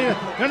decision.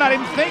 They're not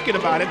even thinking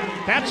about it.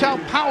 That's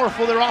how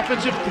powerful their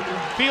offensive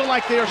feel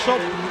like they are so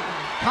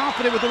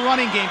confident with the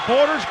running game.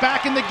 Borders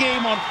back in the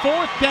game on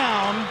 4th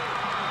down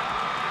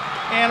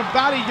and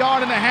about 1.5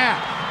 yards.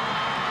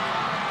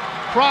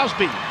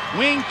 Crosby,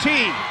 wing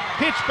T.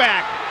 Pitch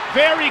back,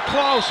 very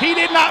close. He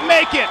did not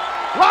make it.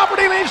 Robert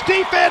E. Lee's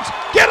defense,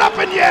 get up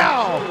and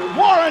yell.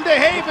 Warren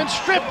DeHaven,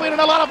 Stripling,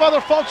 and a lot of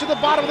other folks at the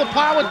bottom of the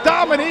pile with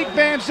Dominique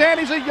Van Zandt.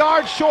 He's a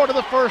yard short of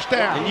the first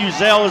down. And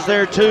Uzel is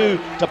there too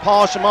to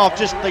polish him off.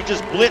 They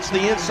just blitzed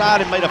the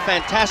inside and made a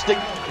fantastic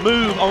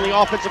move on the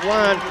offensive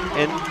line,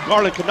 and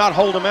Garland could not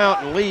hold him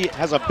out, and Lee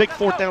has a big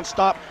 4th down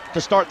stop to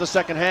start the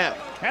second half.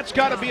 That's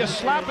got to be a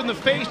slap in the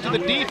face to the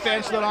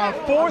defense that on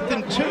 4th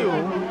and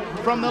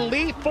 2 from the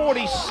Lee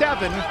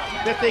 47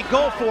 that they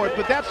go for it.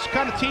 But that's the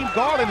kind of team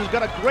Garland has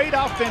got a great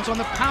offense on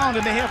the pound,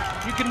 and they have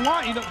you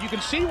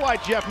can see why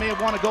Jeff may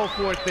want to go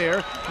for it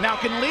there. Now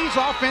can Lee's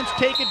offense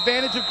take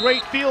advantage of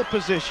great field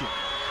position?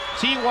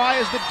 T.Y.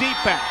 is the deep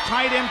back,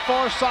 tight end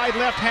far side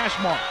left hash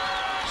mark.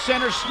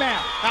 Center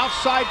snap,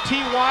 outside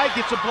T.Y.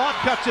 gets a block,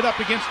 cuts it up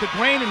against the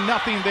grain, and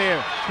nothing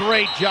there.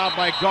 Great job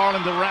by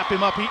Garland to wrap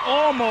him up. He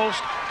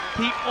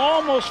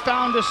almost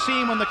found a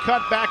seam on the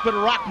cutback, but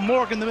Rock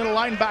Morgan, the middle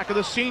linebacker,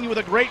 the senior, with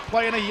a great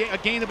play and a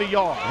gain of 1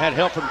 yard. Had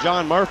help from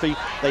John Murphy.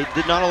 They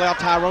did not allow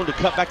Tyrone to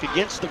cut back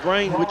against the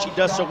grain, which he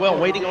does so well,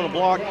 waiting on a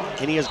block,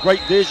 and he has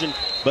great vision,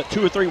 but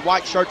 2 or 3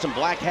 white shirts and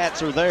black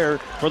hats are there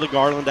for the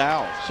Garland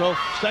Owls. So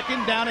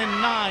 2nd down and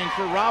 9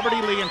 for Robert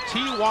E. Lee, and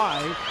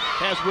T.Y.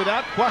 has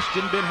without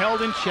question been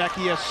held in check.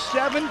 He has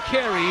 7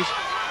 carries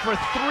for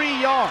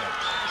 3 yards.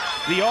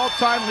 The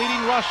all-time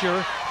leading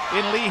rusher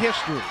in Lee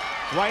history.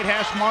 Right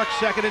hash mark,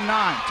 2nd and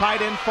 9.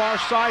 Tight end far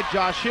side,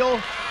 Josh Hill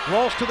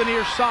rolls to the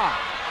near side.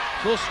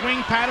 Little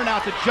swing pattern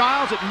out to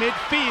Giles at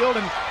midfield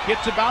and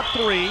gets about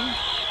 3.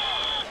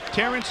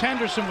 Terrence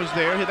Henderson was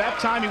there. At that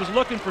time, he was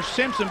looking for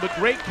Simpson, but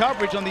great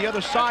coverage on the other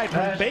side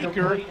from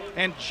Baker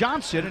and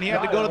Johnson, and he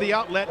had to go to the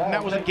outlet, and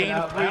that was a gain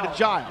of 3 to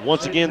Giles.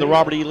 Once again, the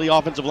Robert E. Lee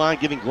offensive line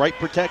giving great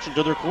protection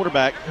to their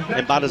quarterback,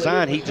 and by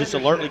design, he just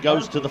alertly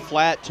goes to the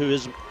flat to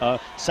his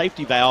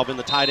safety valve in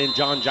the tight end,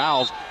 John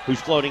Giles, who's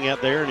floating out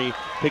there, and he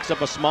picks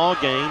up a small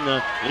gain.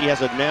 Lee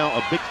has now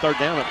a big 3rd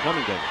down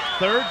upcoming game.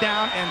 3rd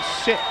down and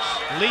 6.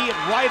 Lee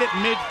right at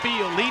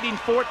midfield, leading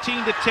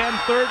 14-10,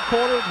 3rd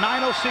quarter,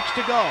 9:06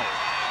 to go.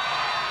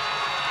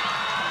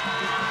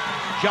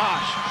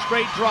 Josh,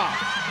 straight drop,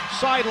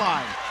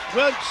 sideline.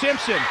 Will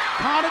Simpson,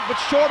 caught it but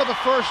short of the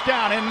first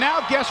down. And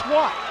now guess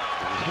what?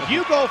 If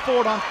you go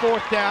for it on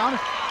 4th down,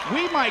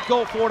 we might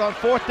go for it on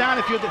 4th down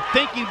if you're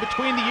thinking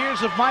between the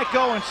ears of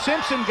Miko and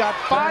Simpson. Got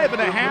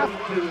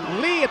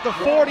 5.5. Lee at the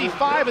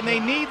 45, and they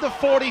need the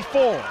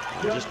 44.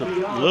 Just a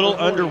little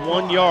under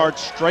 1 yard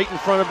straight in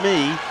front of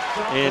me.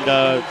 And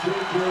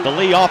the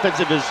Lee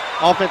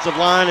offensive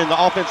line and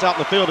the offense out in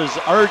the field is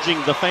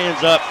urging the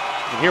fans up.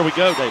 And here we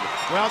go, David.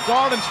 Well,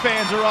 Garland's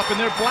fans are up, and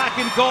they're black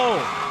and gold.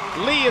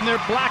 Lee in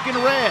their black and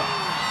red.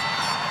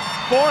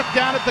 4th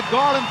down at the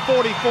Garland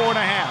 44.5.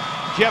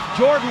 Jeff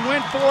Jordan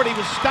went for it. He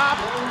was stopped.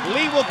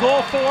 Lee will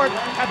go for it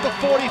at the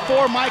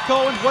 44. Mike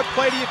Owens, what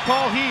play do you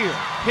call here?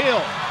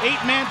 Hill,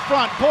 8-man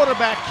front,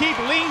 quarterback,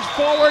 leans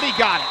forward. He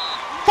got it.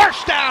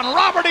 First down,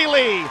 Robert E.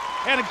 Lee.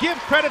 And a give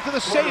credit to the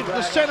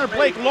center,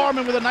 Blake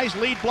Lorman, with a nice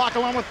lead block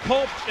along with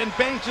Cope and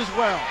Banks as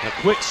well. A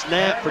quick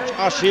snap for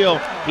Josh Hill.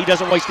 He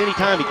doesn't waste any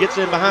time. He gets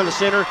in behind the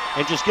center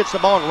and just gets the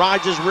ball and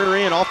rides his rear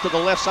end off to the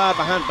left side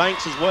behind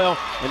Banks as well.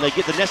 And they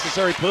get the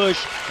necessary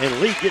push, and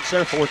Lee gets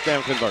their fourth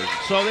down conversion.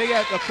 So they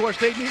got, of course,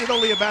 they needed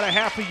only about a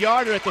half a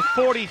yard. They're at the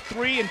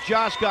 43, and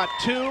Josh got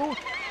 2.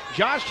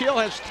 Josh Hill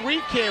has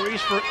 3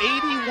 carries for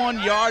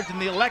 81 yards in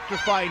the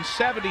electrifying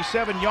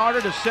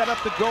 77-yarder to set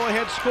up the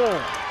go-ahead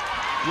score.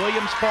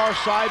 Williams far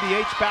side, the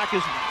H-back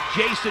is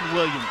Jason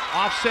Williams.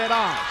 Offset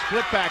on,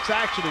 split backs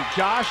actually.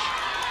 Josh,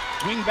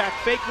 wing-back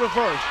fake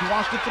reverse. He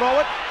wants to throw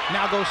it.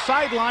 Now goes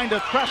sideline to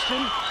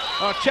Preston.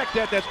 Check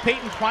that, that's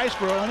Peyton Price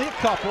for only a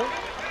couple.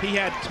 He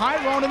had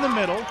Tyrone in the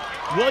middle,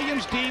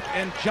 Williams deep,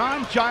 and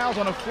John Giles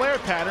on a flare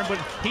pattern, but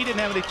he didn't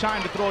have any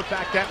time to throw it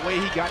back that way.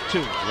 He got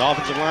 2. The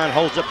offensive line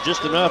holds up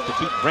just enough to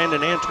keep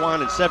Brandon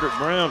Antoine and Cedric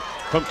Brown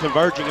from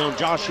converging on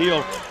Josh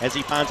Hill as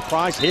he finds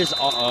Price, his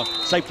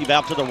safety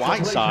valve, to the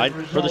right side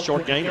for the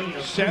short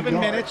gainer. 7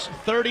 minutes,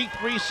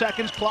 33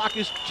 seconds. Clock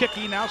is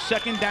ticking now.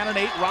 2nd down and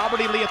 8. Robert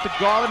E. Lee at the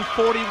Garland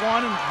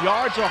 41, and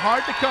yards are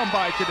hard to come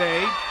by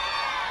today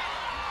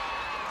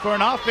for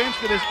an offense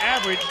that has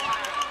averaged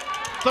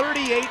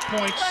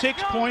 38.6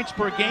 points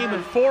per game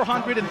and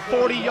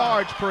 440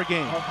 yards per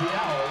game.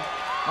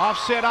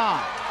 Offset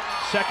on.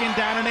 2nd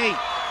down and 8.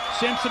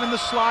 Simpson in the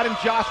slot, and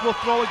Josh will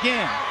throw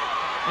again.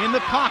 In the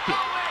pocket.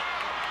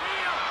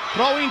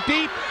 Throwing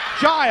deep.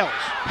 Giles.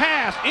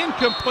 Pass.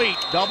 Incomplete.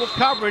 Double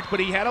coverage, but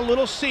he had a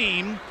little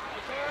seam.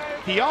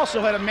 He also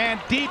had a man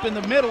deep in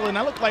the middle, and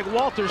that looked like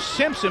Walter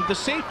Simpson. The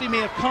safety may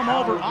have come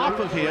over off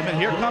of him, and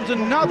here comes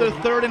another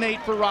 3rd and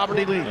 8 for Robert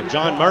E. Lee. And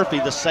John Murphy,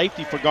 the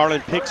safety for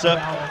Garland, picks up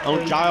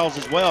on Giles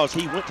as well as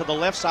he went to the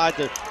left side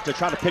to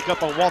try to pick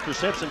up on Walter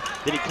Simpson.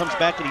 Then he comes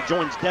back and he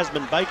joins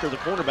Desmond Baker, the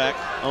cornerback,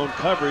 on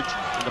coverage,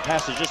 and the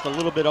pass is just a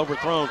little bit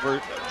overthrown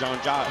for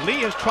John Giles.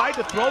 Lee has tried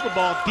to throw the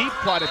ball deep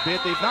quite a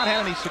bit. They've not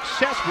had any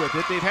success with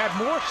it. They've had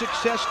more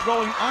success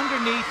throwing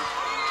underneath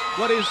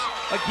what is,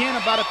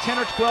 again, about a 10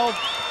 or 12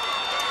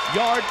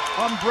 yard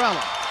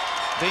umbrella.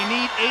 They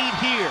need 8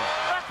 here.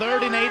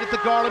 3rd and 8 at the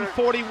Garland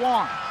 41.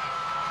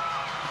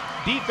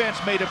 Defense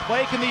made a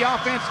play. Can the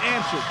offense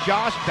answer?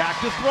 Josh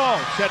back to throw.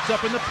 Sets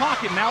up in the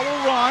pocket. Now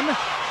will run.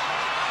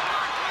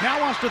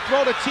 Now wants to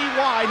throw to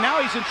T.Y.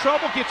 Now he's in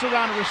trouble. Gets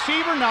around a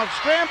receiver. Now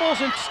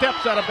scrambles and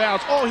steps out of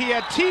bounds. Oh, he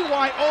had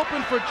T.Y.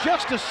 open for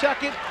just a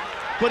second,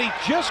 but he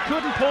just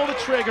couldn't pull the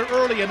trigger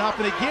early enough.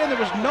 And again, there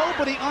was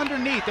nobody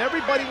underneath.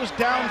 Everybody was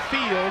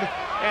downfield.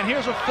 And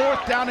here's a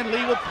 4th down, and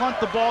Lee will punt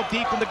the ball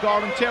deep in the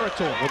Garland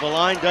territory. Well, the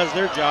line does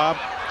their job.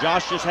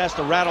 Josh just has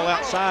to rattle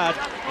outside,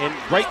 and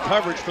great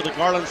coverage for the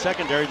Garland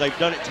secondary. They've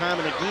done it time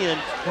and again,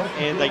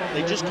 and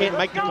they just can't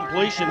make the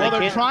completion. Well,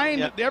 they're trying.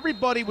 Yeah.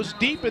 Everybody was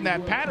deep in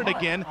that pattern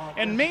again,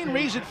 and main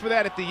reason for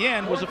that at the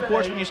end was, of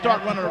course, when you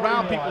start running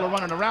around, people are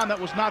running around. That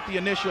was not the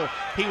initial.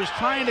 He was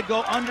trying to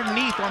go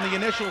underneath on the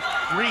initial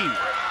read.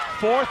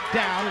 4th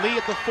down, Lee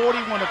at the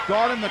 41 of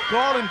Garland. The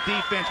Garland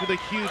defense with a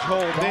huge hole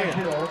there.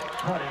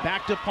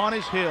 Back to punt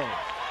is Hill.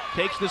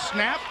 Takes the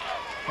snap,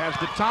 has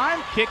the time,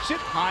 kicks it,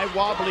 high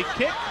wobbly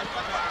kick,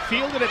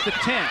 fielded at the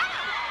 10.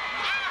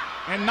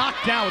 And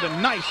knocked down with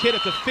a nice hit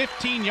at the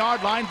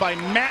 15-yard line by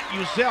Matt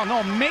Uzel.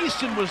 No,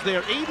 Mason was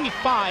there,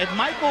 85,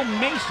 Michael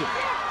Mason.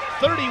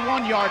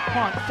 31-yard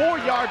punt,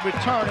 4-yard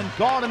return, and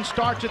Garland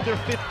starts at their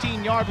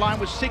 15-yard line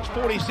with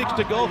 6:46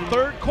 to go.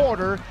 3rd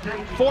quarter,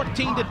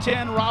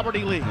 14-10, Robert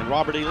E. Lee. And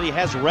Robert E. Lee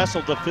has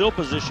wrestled the field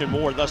position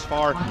more thus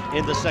far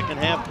in the 2nd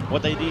half.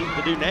 What they need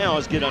to do now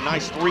is get a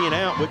nice 3 and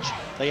out, which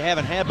they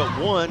haven't had but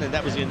one, and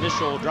that was the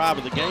initial drive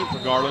of the game for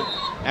Garland.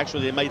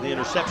 Actually, they made the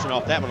interception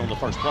off that one on the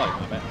first play.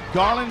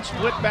 Garland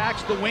split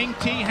backs the wing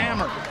T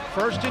hammer.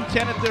 1st and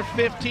 10 at their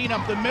 15.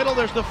 Up the middle,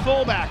 there's the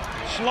fullback.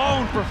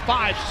 Sloan for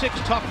 5-6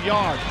 tough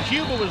yards.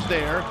 Cuba was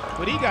there,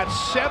 but he got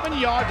 7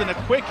 yards and a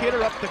quick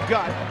hitter up the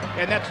gut.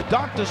 And that's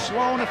Dr.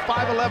 Sloan, a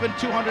 5'11",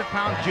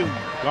 200-pound junior.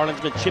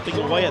 Garland's been chipping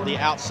away at the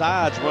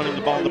outsides, running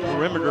the ball on the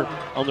perimeter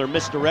on their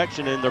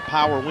misdirection and their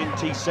power wing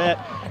T set.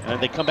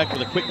 And they come back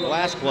with a quick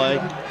blast play,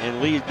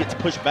 and Lee gets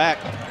pushed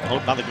back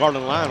by the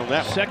Garland line on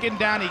that one. 2nd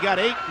down, he got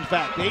 8, in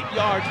fact, 8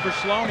 yards for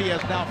Sloan. He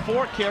has now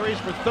 4 carries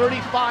for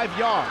 35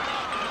 yards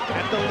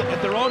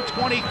at their own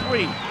 23.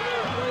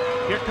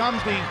 Here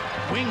comes the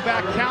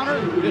wing-back counter.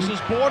 This is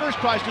Borders,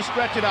 tries to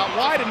stretch it out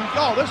wide, and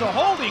oh, there's a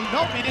holding.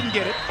 Nope, he didn't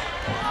get it.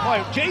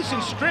 Boy,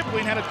 Jason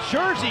Stripling had a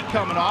jersey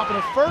coming off and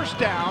a 1st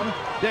down.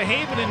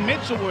 DeHaven and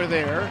Mitchell were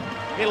there.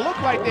 It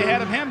looked like they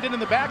had him hemmed in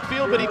the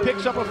backfield, but he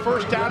picks up a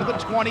 1st down to the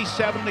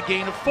 27, a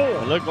gain of 4.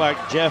 It looked like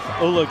Jeff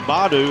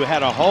Ulugbadu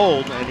had a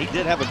hold, and he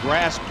did have a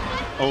grasp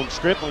on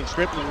Stripling.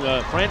 Stripling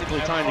frantically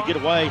trying to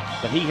get away,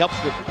 but he helps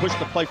to push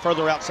the play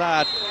further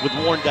outside with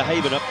Warren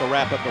DeHaven up to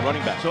wrap up the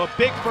running back. So a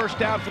big 1st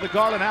down for the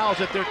Garland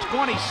Owls at their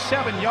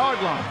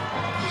 27-yard line.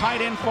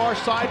 Tight end far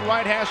side,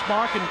 right hash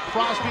mark, and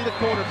Crosby the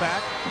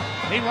quarterback.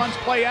 He runs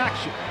play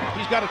action.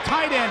 He's got a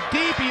tight end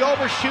deep. He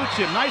overshoots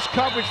him. Nice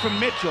coverage from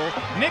Mitchell.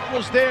 Nick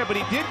was there, but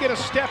he did get a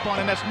step on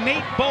him. That's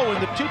Nate Bowen,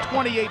 the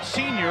 228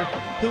 senior.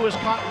 who has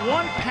caught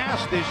one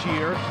pass this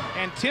year,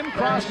 and Tim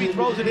Crosby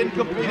throws it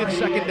incomplete at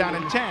 2nd down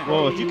and 10.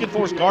 Well, if you can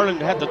force Garland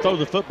to have to throw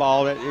the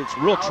football, it's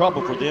real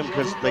trouble for them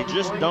because they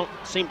just don't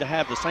seem to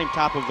have the same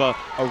type of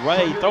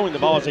array throwing the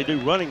ball as they do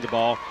running the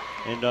ball.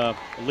 And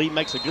Lee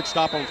makes a good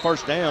stop on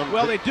 1st down.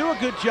 Well, they do a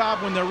good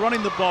job when they're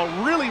running the ball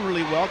really,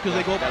 really well because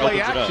they go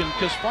play action.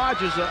 Because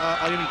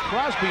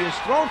Crosby has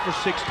thrown for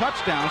 6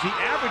 touchdowns. He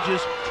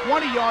averages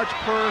 20 yards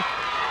per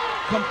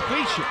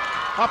completion.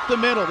 Up the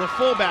middle, the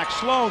fullback,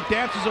 Sloan,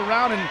 dances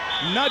around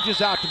and nudges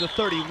out to the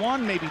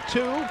 31, maybe 2.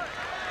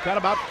 Got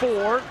about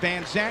 4.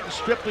 Van Zant and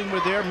Stripling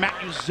were there.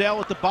 Matthew Zell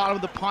at the bottom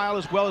of the pile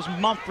as well as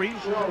Mumphrey.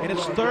 And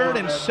it's 3rd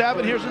and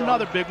 7. Here's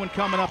another big one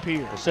coming up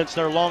here. Since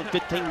their long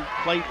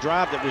 15-play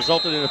drive that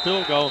resulted in a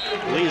field goal,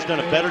 Lee has done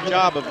a better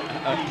job of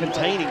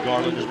containing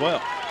Garland as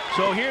well.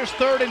 So here's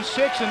 3rd and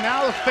 6, and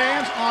now the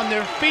fans on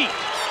their feet.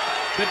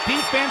 The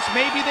defense,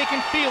 maybe they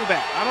can feel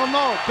that. I don't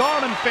know.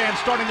 Garland fans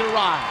starting to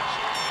rise.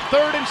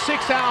 3rd and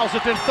 6 Owls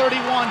at their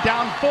 31,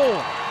 down 4.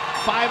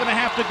 5.5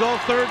 to go,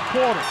 3rd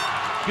quarter.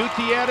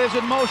 Gutierrez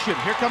in motion.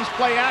 Here comes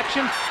play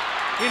action.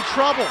 In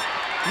trouble.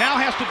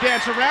 Now has to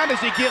dance around. Does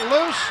he get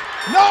loose?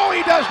 No,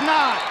 he does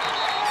not.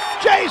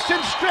 Jason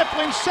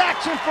Stripling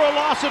sacks him for a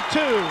loss of 2.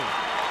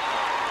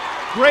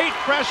 Great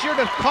pressure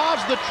to cause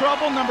the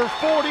trouble. Number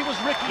 40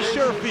 was Ricky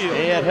Sherfield.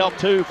 He had help,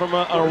 too, from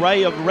an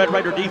array of Red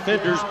Raider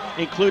defenders,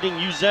 including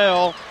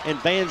Uzel and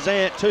Van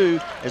Zant, too,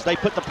 as they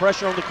put the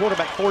pressure on the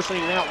quarterback, forcing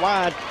him out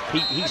wide.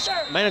 He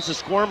managed to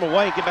squirm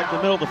away and get back to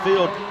the middle of the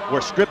field where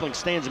Stripling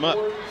stands him up.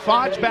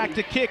 Fodge back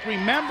to kick.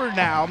 Remember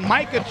now,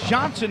 Micah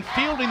Johnson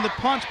fielding the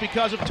punts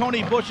because of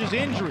Tony Bush's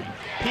injury.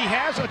 He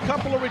has a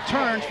couple of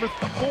returns for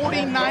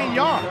 49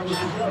 yards.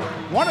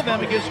 One of them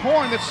against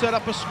Horn that set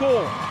up a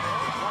score.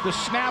 The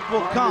snap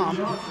will come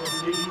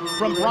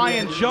from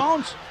Brian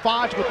Jones.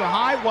 Fodge with the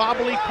high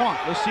wobbly punt.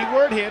 Let's see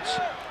where it hits.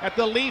 At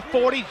the Lee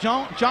 40,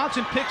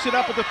 Johnson picks it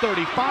up at the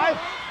 35.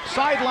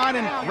 Sideline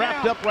and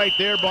wrapped up right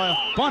there by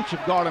a bunch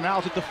of Garland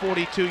Owls at the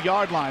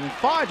 42-yard line. And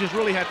Fodge has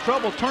really had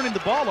trouble turning the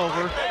ball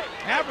over,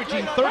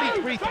 averaging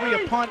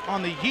 33-3 a punt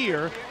on the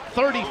year.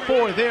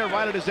 34 there,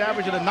 right at his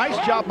average, and a nice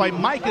job by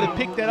Micah to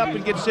pick that up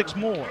and get 6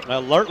 more.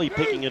 Alertly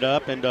picking it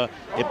up, and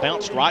it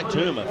bounced right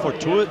to him. A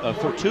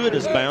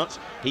fortuitous bounce.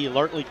 He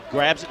alertly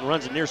grabs it and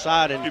runs it near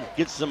side and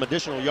gets some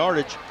additional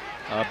yardage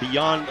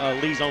beyond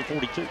Lee's own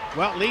 42.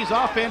 Well, Lee's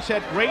offense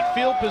had great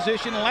field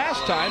position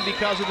last time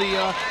because of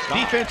the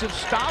defensive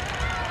stop.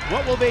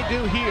 What will they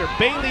do here?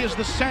 Bailey is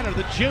the center,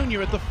 the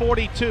junior at the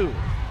 42.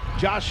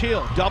 Josh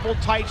Hill, double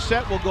tight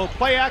set, will go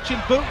play action,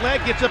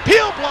 bootleg, gets a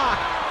peel block,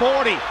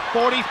 40,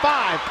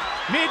 45,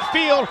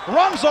 midfield,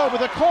 runs over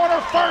the corner,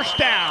 1st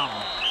down.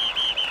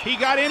 He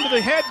got into the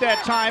head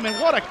that time, and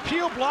what a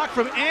peel block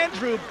from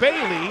Andrew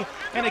Bailey,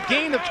 and a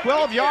gain of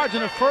 12 yards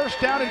and a 1st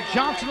down, and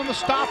Johnson on the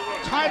stop.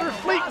 Tyler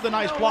Fleet with a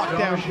nice block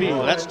downfield.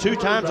 Well, that's 2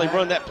 times they've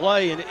run that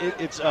play, and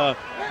it's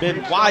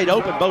been wide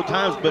open both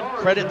times, but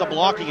credit the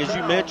blocking, as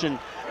you mentioned.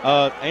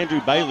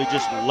 Andrew Bailey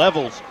just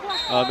levels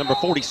number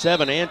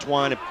 47,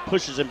 Antoine, and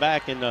pushes him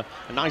back, and a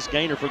nice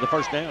gainer for the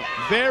 1st down.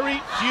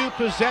 Very few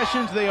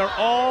possessions. They are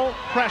all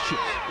precious.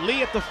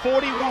 Lee at the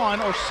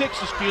 41, or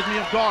 6, excuse me,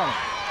 of Garland.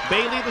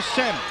 Bailey the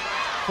center.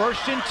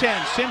 1st and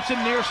 10.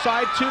 Simpson near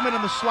side, 2 men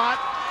in the slot.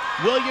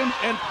 Williams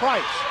and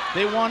Price.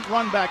 They want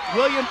run back.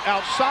 Williams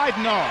outside,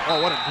 no.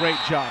 Oh, what a great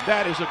job.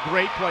 That is a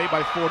great play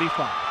by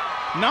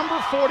 45. Number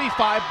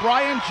 45,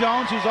 Brian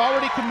Jones, who's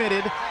already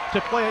committed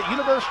to play at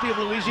University of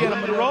Louisiana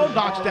Monroe,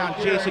 knocks down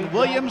Jason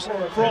Williams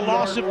for a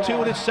loss of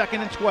 2, and it's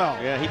 2nd and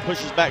 12. Yeah, he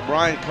pushes back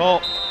Brian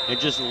Culp and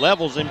just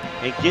levels him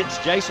and gets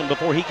Jason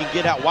before he can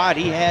get out wide.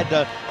 He had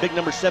big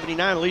number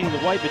 79 leading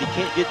the way, but he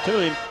can't get to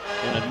him.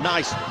 And a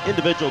nice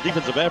individual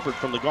defensive effort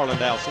from the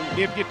Garland Owls.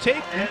 If you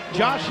take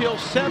Josh Hill's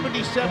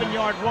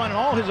 77-yard run and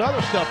all his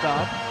other stuff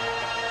out,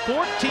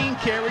 14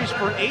 carries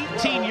for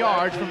 18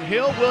 yards from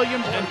Hill,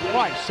 Williams, and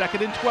Price.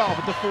 2nd and 12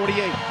 at the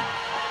 48.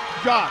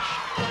 Josh,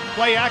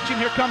 play action.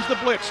 Here comes the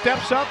blitz.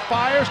 Steps up,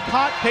 fires,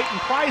 caught. Peyton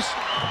Price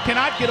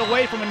cannot get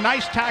away from a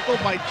nice tackle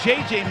by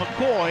J.J.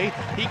 McCoy.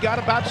 He got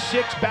about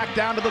 6 back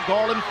down to the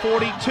Garland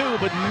 42,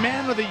 but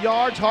man of the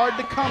yards hard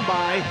to come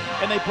by,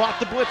 and they blocked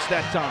the blitz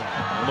that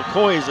time.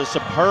 McCoy is a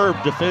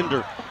superb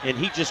defender, and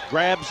he just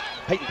grabs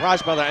Peyton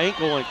Price by the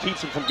ankle and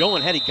keeps him from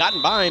going. Had he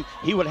gotten by him,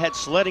 he would have had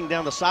sledding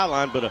down the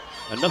sideline, but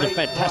another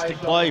fantastic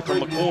play from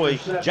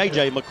McCoy,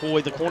 J.J.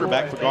 McCoy, the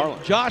cornerback for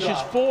Garland. Josh is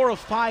 4 of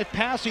 5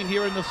 passing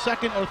here in the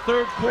 2nd or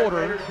 3rd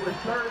quarter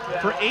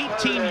for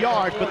 18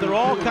 yards, but they're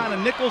all kind of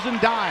nickels and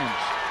dimes.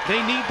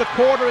 They need the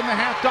quarter and the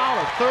 $half.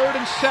 3rd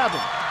and 7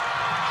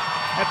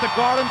 at the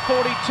Garland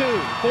 42.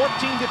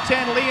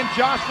 14-10, Lee and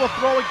Josh will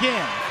throw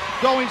again.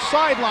 Going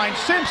sideline,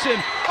 Simpson,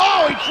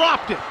 oh, he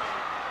dropped it.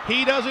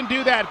 He doesn't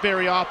do that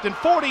very often.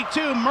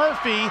 42,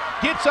 Murphy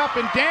gets up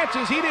and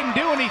dances. He didn't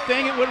do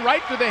anything. It went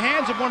right through the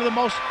hands of one of the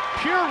most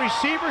pure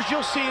receivers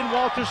you'll see in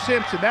Walter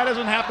Simpson. That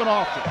doesn't happen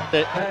often.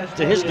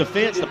 To his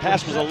defense, the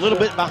pass was a little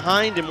bit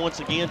behind him once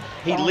again.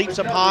 He leaps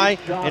up high,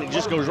 and it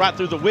just goes right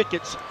through the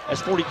wickets,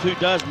 as 42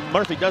 does.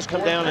 Murphy does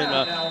come down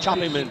and chop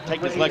him and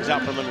take his legs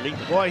out from underneath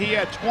him. Boy, he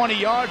had 20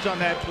 yards on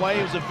that play.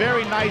 It was a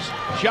very nice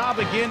job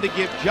again to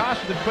give Josh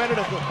the credit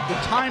of the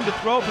time to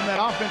throw from that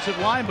offensive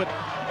line, but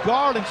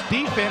Garland's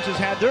defense has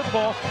had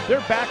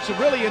their backs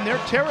really in their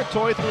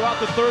territory throughout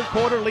the third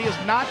quarter. Lee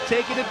has not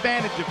taken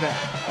advantage of that.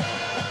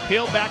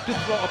 Hill back to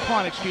throw,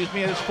 at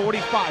his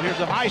 45. Here's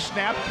a high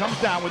snap,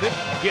 comes down with it,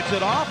 gets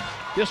it off.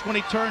 This one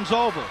he turns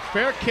over.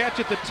 Fair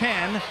catch at the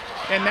 10,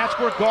 and that's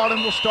where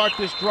Garland will start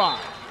this drive.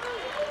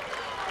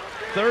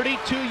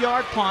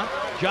 32-yard punt,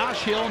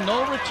 Josh Hill,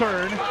 no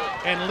return,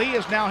 and Lee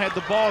has now had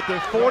the ball at their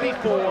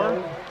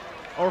 44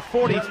 or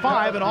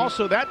 45, and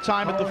also that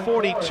time at the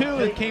 42,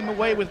 it came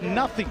away with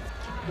nothing.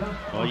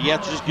 Well, you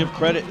have to just give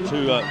credit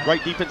to a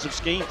great defensive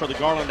scheme for the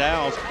Garland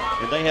Owls,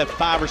 and they have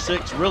 5 or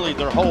 6, really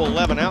their whole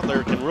 11 out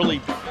there can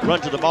really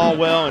run to the ball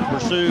well and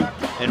pursue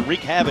and wreak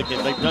havoc,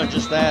 and they've done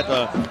just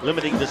that,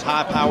 limiting this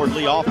high-powered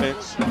Lee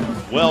offense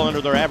well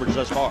under their average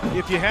thus far.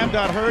 If you have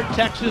not heard,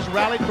 Texas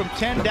rallied from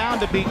 10 down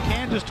to beat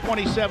Kansas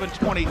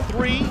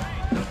 27-23.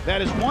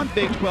 That is one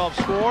Big 12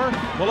 score.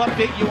 We'll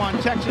update you on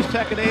Texas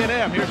Tech and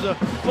A&M. Here's the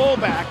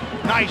fullback.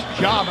 Nice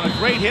job and a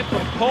great hit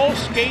from Cole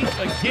Skates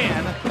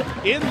again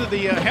into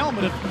the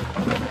helmet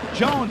of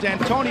Jones.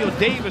 Antonio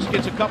Davis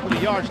gets a couple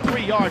of yards,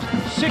 3 yards.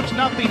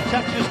 6-0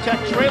 Texas Tech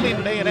trailing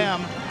at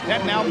A&M.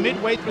 That now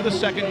midway through the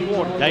second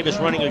quarter. Davis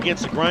running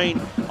against the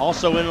grain.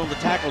 Also in on the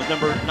tackles,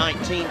 number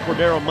 19,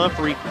 Cordero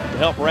Mumphrey, to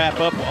help wrap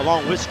up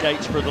along with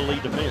Skates for the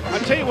lead defense. I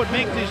tell you what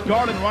makes these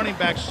Garland running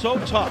backs so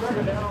tough.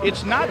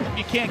 It's not that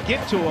you can't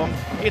get to them.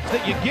 It's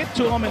that you get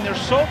to them and they're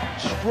so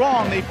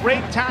strong. They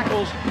break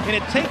tackles, and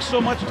it takes so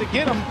much to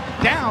get them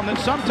down that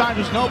sometimes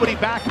there's nobody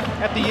back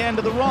at the end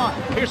of the run.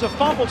 Here's a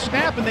fumbled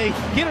snap, and they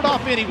get it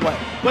off anyway.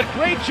 But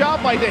great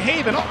job by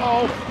DeHaven.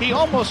 He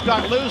almost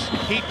got loose.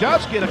 He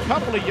does get a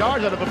couple of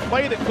yards out of a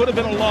play that could have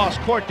been a loss.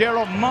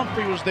 Cordero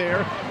Mumphrey was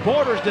there.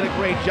 Borders did a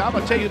great job.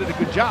 I'll tell you, did a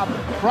good job.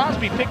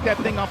 Crosby picked that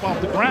thing up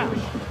off the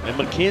ground. And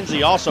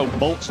McKenzie also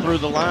bolts through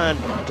the line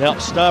to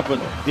help stuff,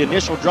 but the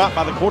initial drop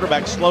by the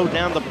quarterback slowed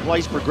down the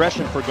play's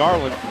progression for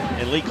Garland,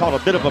 and Lee caught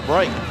a bit of a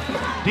break.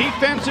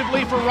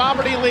 Defensively for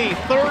Robert E. Lee,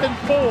 3rd and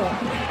 4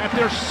 at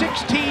their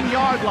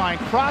 16-yard line.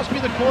 Crosby,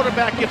 the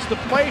quarterback, gets the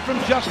play from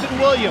Justin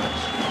Williams.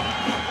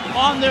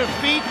 On their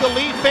feet, the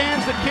Lee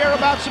fans that care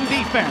about some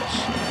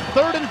defense.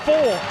 3rd and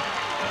 4.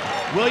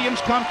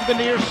 Williams comes to the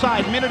near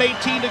side. Minute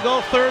 18 to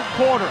go, third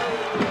quarter.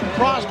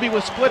 Crosby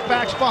with split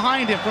backs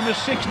behind him from his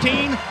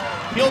 16.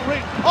 He gives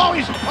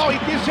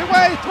it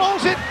away,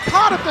 throws it,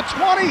 caught at the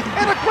 20,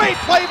 and a great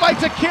play by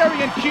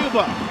Takarian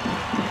Cuba.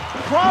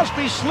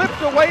 Crosby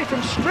slipped away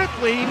from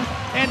Stripling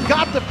and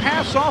got the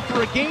pass off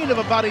for a gain of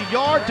about a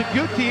yard to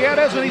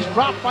Gutierrez, and he's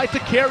dropped by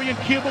Takarian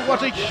Cuba.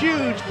 Was a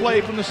huge play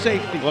from the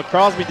safety. Well,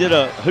 Crosby did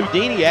a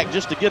Houdini act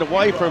just to get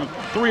away from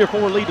 3 or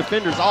 4 Lee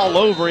defenders all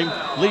over him.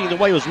 Leading the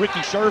way was Ricky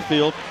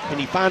Sherfield, and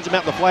he finds him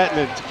out in the flat,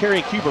 and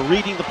Takarian Cuba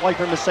reading the play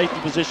from the safety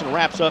position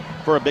wraps up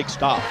for a big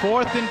stop.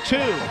 4th and 2,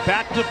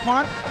 back to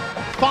punt.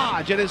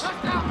 Fodge at his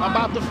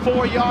about the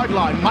 4-yard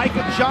line.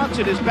 Micah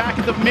Johnson is back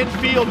at the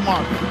midfield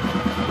mark.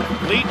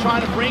 Lee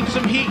trying to bring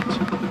some heat.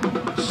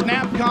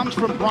 Snap comes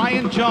from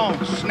Brian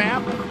Jones.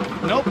 Snap,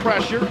 no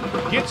pressure,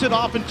 gets it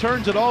off and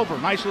turns it over.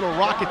 Nice little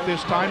rocket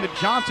this time that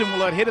Johnson will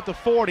let hit at the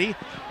 40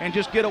 and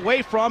just get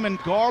away from, and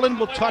Garland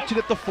will touch it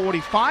at the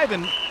 45.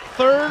 And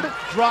third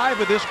drive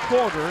of this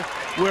quarter,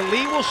 where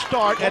Lee will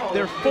start at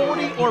their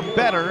 40 or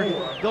better.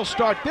 They'll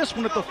start this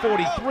one at the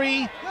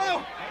 43.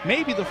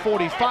 Maybe the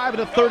 45,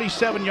 and a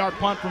 37-yard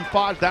punt from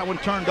Fodge. That one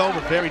turned over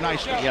very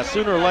nicely. Yeah,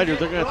 sooner or later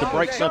they're going to have to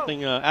break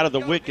something out of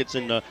the wickets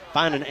and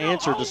find an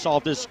answer to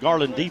solve this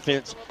Garland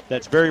defense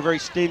that's very, very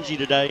stingy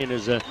today and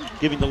is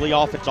giving the Lee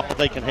offense all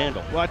they can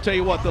handle. Well, I tell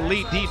you what, the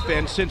Lee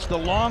defense, since the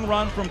long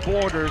run from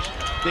Borders,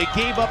 they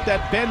gave up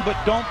that bend but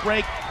don't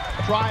break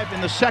drive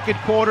in the second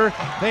quarter.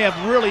 They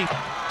have really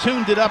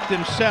tuned it up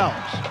themselves.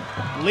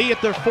 Lee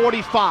at their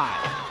 45.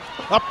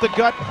 Up the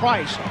gut,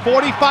 Price.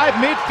 45,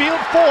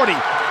 midfield, 40.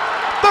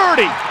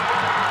 30,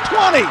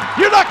 20,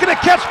 you're not going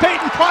to catch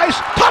Peyton Price,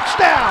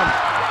 touchdown!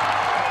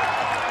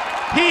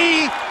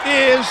 He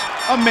is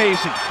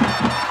amazing.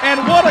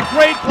 And what a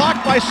great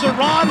block by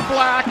Saron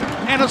Black,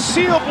 and a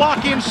seal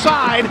block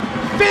inside,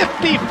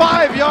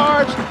 55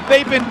 yards.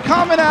 They've been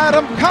coming at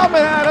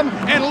him,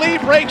 and Lee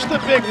breaks the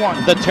big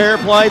one. The tear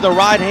play, the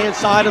right-hand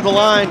side of the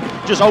line,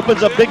 just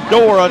opens a big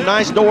door, a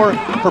nice door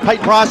for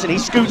Peyton Price, and he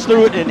scoots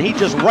through it, and he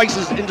just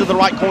races into the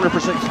right corner for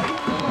 6.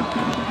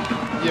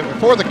 Yeah,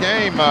 before the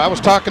game, I was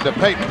talking to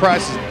Peyton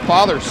Price's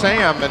father,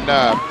 Sam, and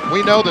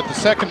we know that the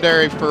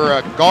secondary for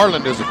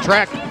Garland is a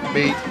track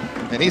meet,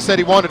 and he said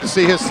he wanted to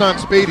see his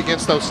son's speed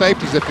against those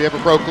safeties if he ever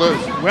broke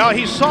loose. Well,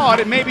 he saw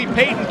it, and maybe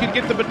Peyton could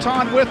get the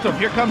baton with him.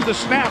 Here comes the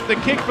snap. The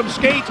kick from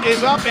Skates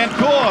is up and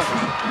good.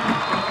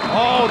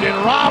 Oh, did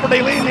Robert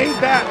E. Lee need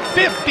that?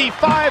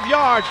 55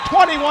 yards,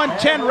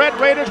 21-10 Red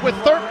Raiders with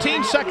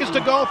 13 seconds to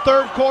go,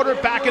 third quarter,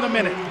 back in a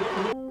minute.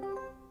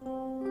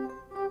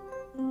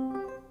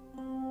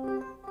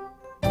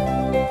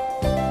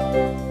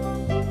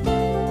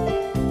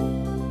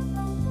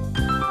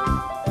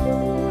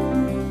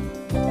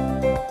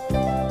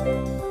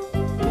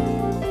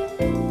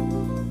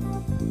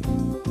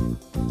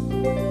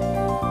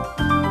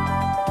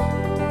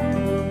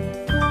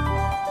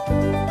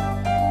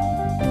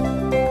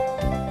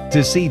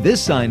 To see this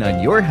sign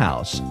on your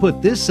house,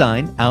 put this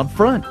sign out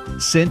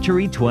front.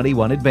 Century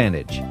 21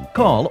 Advantage.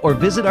 Call or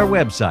visit our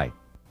website.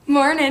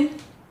 Morning.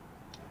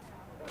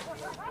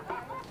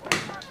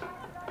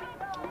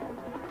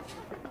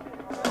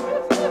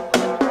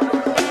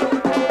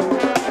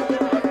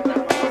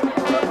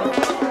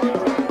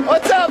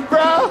 What's up,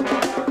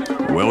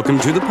 bro? Welcome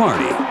to the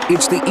party.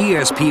 It's the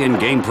ESPN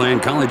Game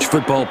Plan College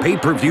Football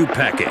Pay-Per-View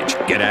Package.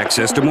 Get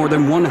access to more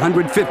than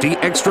 150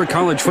 extra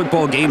college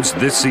football games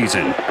this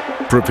season.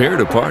 Prepare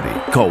to party.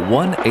 Call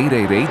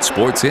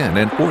 1-888-SPORTS-IN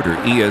and order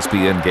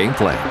ESPN Game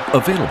Plan.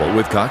 Available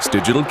with Cox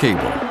Digital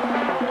Cable.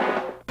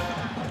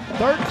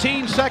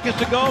 13 seconds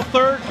to go,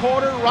 third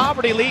quarter.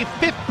 Robert E. Lee,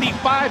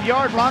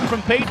 55-yard run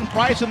from Peyton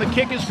Price, and the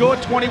kick is good,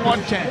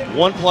 21-10.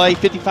 One play,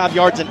 55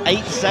 yards in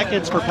 8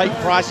 seconds for Peyton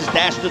Price's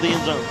dash to the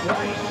end zone.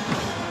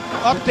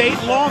 Update,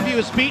 Longview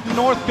has beaten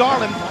North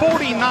Garland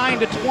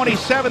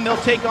 49-27. They'll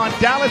take on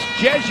Dallas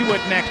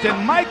Jesuit next.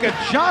 And Micah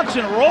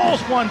Johnson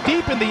rolls one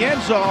deep in the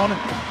end zone,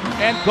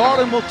 and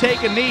Garland will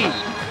take a knee.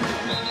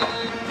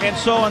 And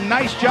so a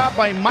nice job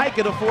by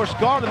Micah to force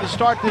Garland to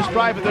start this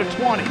drive at their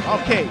 20.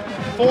 Okay,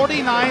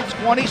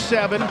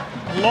 49-27.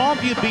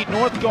 Longview beat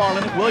North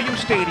Garland at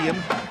Williams Stadium.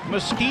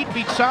 Mesquite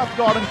beat South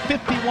Garland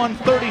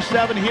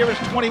 51-37. Here is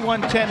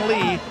 21-10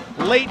 lead,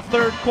 late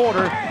third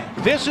quarter.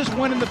 This is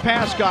winning the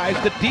pass, guys.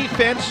 The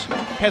defense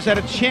has had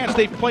a chance.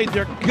 They've played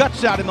their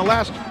guts out in the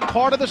last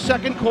part of the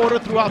second quarter,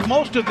 throughout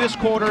most of this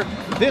quarter.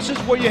 This is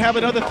where you have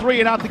another 3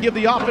 and out to give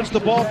the offense the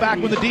ball back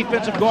when the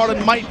defensive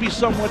Garland might be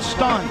somewhat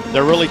stunned.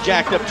 They're really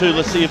jacked up, too.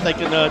 Let's see if they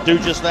can do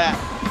just that.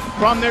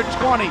 From their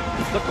 20,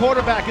 the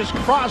quarterback is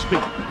Crosby.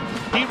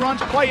 He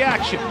runs play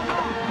action.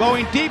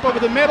 Going deep over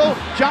the middle.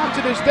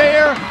 Johnson is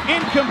there.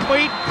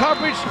 Incomplete.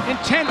 Coverage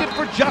intended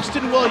for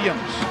Justin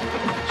Williams.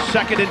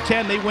 2nd and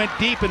 10, they went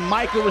deep, and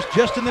Micah was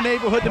just in the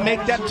neighborhood to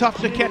make that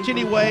tough to catch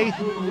anyway.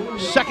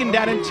 2nd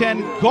down and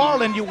 10.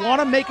 Garland, you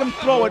want to make them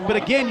throw it, but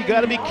again, you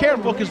got to be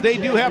careful because they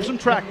do have some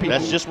track people.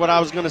 That's just what I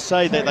was going to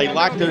say. They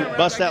like to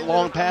bust that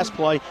long pass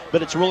play,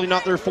 but it's really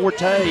not their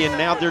forte, and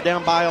now they're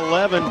down by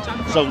 11.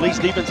 So Lee's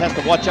defense has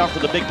to watch out for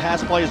the big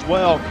pass play as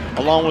well,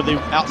 along with the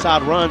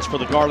outside runs for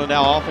the Garland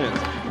now offense.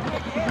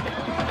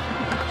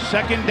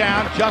 2nd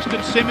down,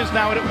 Justin Simmons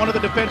now at one of the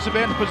defensive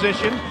end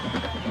position.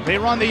 They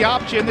run the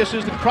option. This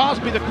is the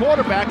Crosby, the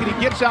quarterback, and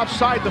he gets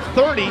outside the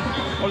 30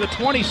 or the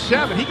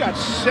 27. He got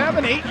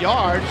 7-8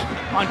 yards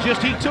on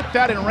just, he took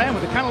that and ran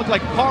with it. Kind of looked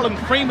like Carlin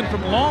Freeman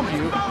from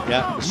Longview.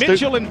 Yeah.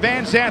 Mitchell and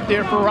Van Zant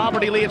there for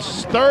Robert E. Lee.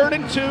 It's 3rd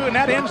and 2, and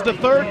that ends the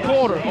third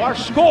quarter. Our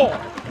score,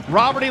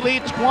 Robert E. Lee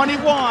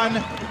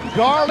 21,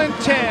 Garland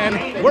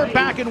 10. We're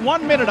back in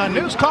 1 minute on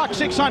News Talk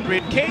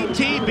 600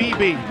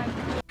 KTBB.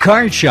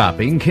 Car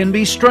shopping can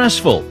be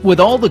stressful. With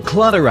all the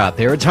clutter out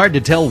there, it's hard to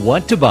tell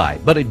what to buy.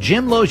 But at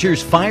Jim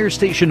Lozier's Fire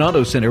Station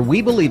Auto Center,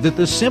 we believe that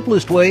the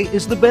simplest way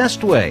is the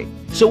best way.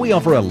 So we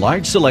offer a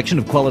large selection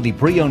of quality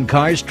pre-owned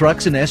cars,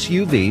 trucks, and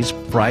SUVs,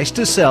 priced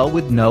to sell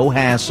with no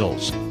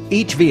hassles.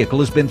 Each vehicle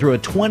has been through a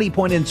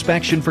 20-point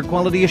inspection for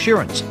quality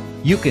assurance.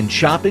 You can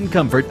shop in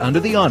comfort under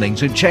the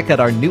awnings and check out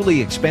our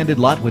newly expanded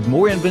lot with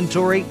more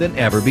inventory than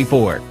ever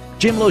before.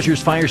 Jim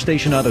Lozier's Fire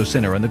Station Auto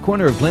Center on the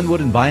corner of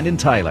Glenwood and Vine and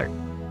Tyler.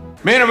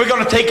 Man, are we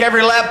going to take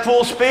every lap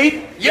full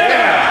speed?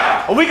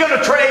 Yeah! Are we going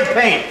to trade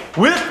paint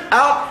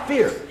without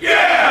fear?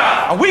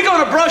 Yeah! Are we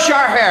going to brush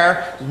our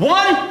hair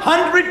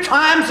 100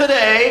 times a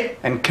day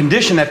and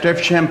condition after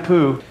every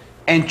shampoo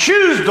and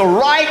choose the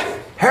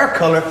right hair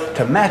color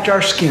to match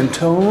our skin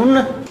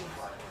tone?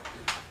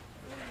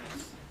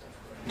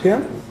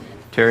 Tim?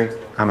 Terry,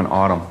 I'm an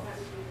autumn.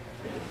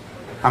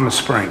 I'm a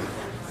spring.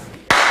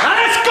 Now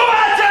let's go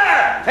out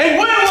there and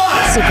win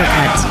one!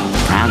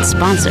 Supercuts, proud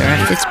sponsor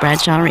of Fitz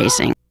Bradshaw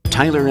Racing.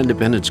 Tyler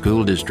Independent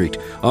School District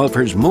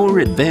offers more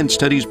advanced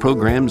studies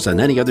programs than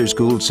any other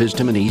school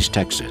system in East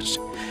Texas.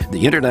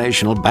 The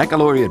International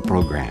Baccalaureate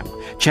Program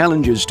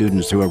challenges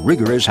students through a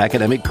rigorous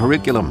academic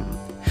curriculum.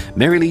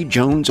 Mary Lee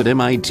Jones at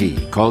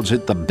MIT calls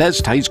it the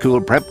best high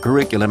school prep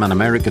curriculum an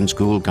American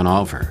school can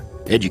offer.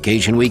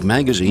 Education Week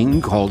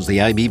magazine calls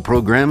the IB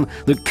program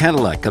the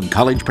Cadillac of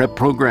college prep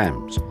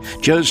programs.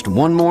 Just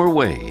one more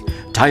way,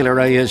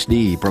 Tyler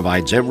ISD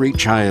provides every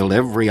child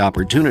every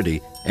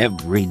opportunity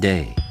every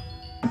day.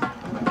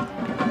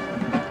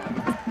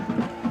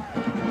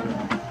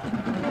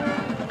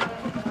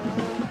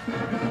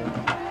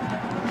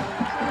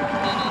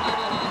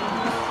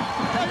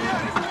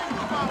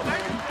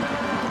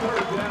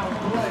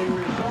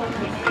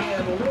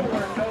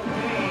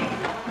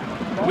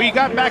 We we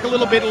got back a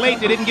little bit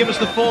late. They didn't give us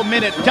the full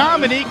minute.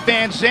 Dominique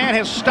Van Zandt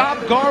has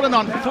stopped Garland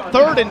on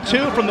 3rd and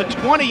 2 from the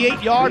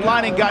 28-yard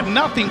line and got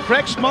nothing.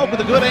 Craig Smoke with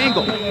a good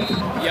angle.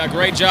 Yeah,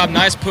 great job.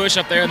 Nice push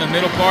up there in the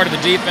middle part of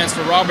the defense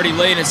for Robert E.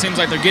 Lee, and it seems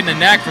like they're getting a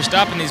knack for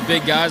stopping these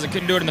big guys. They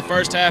couldn't do it in the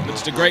first half, but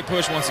just a great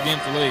push once again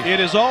for Lee. It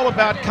is all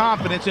about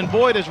confidence, and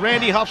boy, does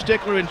Randy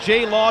Huffstickler and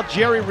Jay Law,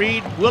 Jerry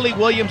Reed, Willie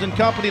Williams and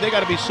company, they got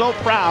to be so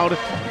proud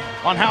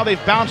on how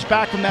they've bounced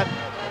back from that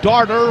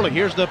dart early.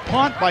 Here's the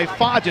punt by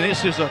Fodge, and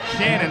this is a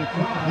cannon.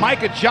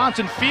 Micah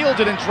Johnson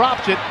fields it and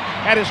drops it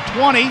at his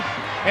 20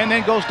 and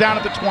then goes down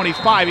at the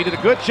 25. He did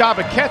a good job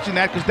of catching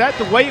that because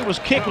the way it was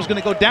kicked was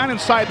going to go down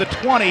inside the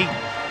 20.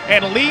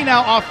 And Lee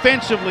now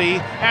offensively,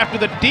 after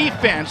the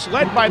defense,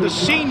 led by the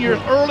seniors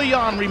early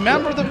on.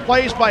 Remember the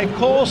plays by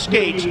Cole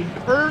Skates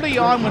early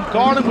on when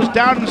Garland was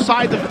down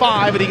inside the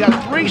 5, and he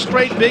got 3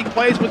 straight big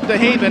plays with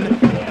DeHaven.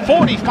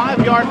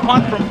 45-yard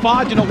punt from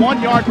Fodge and a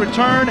 1-yard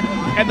return.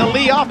 And the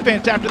Lee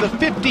offense, after the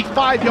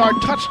 55-yard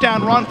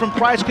touchdown run from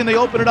Price, can they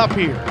open it up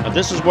here?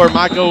 This is where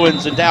Mike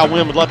Owens and Dow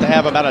Wynn would love to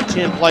have about a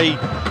 10-play,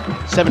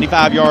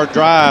 75-yard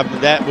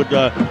drive. That would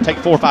take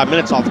 4 or 5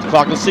 minutes off the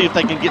clock. Let's see if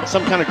they can get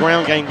some kind of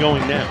ground game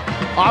going now.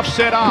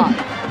 Offset I.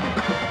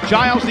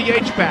 Giles the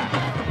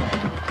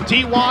H-back.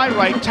 T.Y.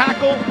 right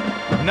tackle.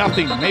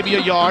 Nothing, maybe a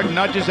yard,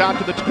 nudges out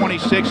to the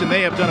 26, and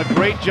they have done a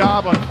great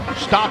job on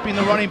stopping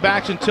the running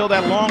backs until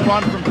that long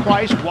run from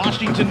Price.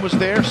 Washington was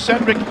there.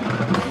 Cedric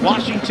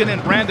Washington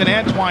and Brandon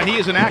Antwine. He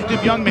is an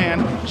active young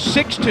man,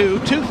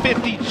 6'2",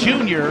 250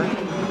 junior.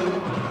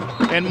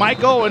 And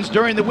Mike Owens,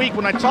 during the week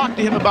when I talked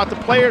to him about the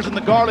players in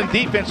the Garland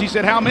defense, he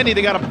said, how many?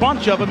 They got a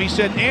bunch of them. He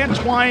said,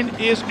 Antwine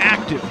is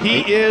active.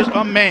 He is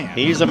a man.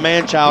 He's a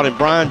man-child, and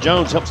Brian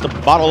Jones helps to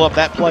bottle up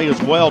that play as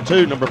well,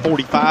 too, number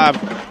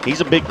 45.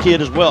 He's a big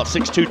kid as well at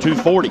 6'2",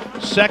 240.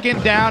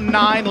 2nd down,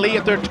 9. Lee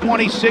at their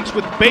 26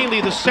 with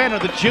Bailey, the center,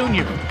 the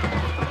junior.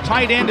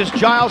 Tight end is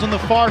Giles on the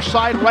far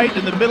side, right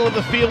in the middle of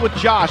the field with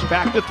Josh.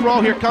 Back to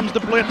throw. Here comes the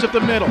blitz at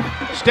the middle.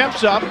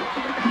 Steps up.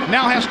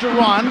 Now has to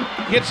run,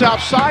 gets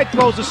outside,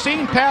 throws a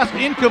seam pass,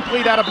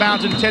 incomplete, out of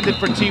bounds, intended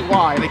for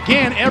T.Y. And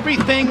again,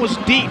 everything was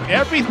deep.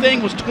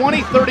 Everything was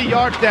 20, 30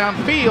 yards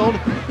downfield,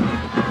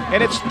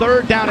 and it's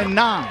 3rd down and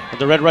 9.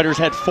 The Red Raiders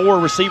had 4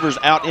 receivers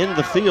out in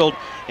the field,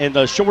 and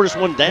the shortest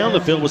one down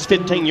the field was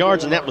 15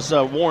 yards, and that was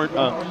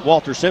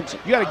Walter Simpson.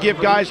 You got to give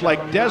guys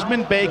like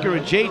Desmond Baker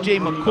and J.J.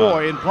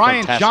 McCoy and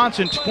Brian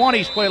Johnson,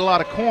 20s, played a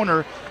lot of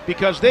corner,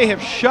 because they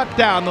have shut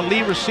down the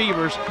Lee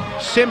receivers.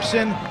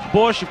 Simpson,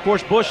 Bush, of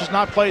course, Bush has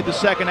not played the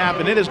second half,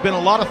 and it has been a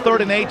lot of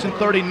 3rd and 8s and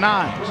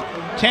 39s.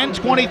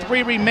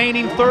 10:23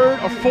 remaining,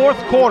 3rd or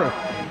 4th quarter.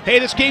 Hey,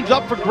 this game's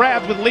up for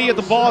grabs with Lee at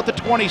the ball at the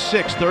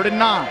 26, 3rd and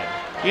 9.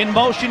 In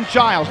motion,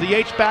 Giles, the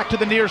H-back to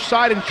the near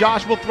side, and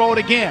Josh will throw it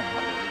again.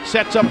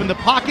 Sets up in the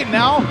pocket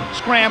now,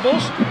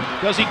 scrambles.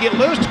 Does he get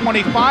loose?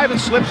 25 and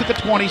slips at the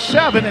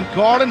 27, and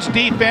Garland's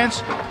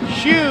defense,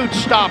 huge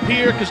stop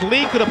here because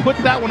Lee could have put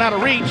that one out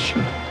of reach.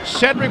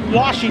 Cedric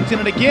Washington,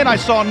 and again, I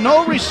saw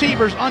no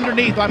receivers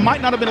underneath. I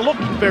might not have been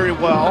looking very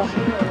well,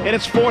 and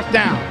it's 4th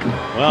down.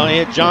 Well, he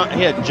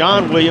had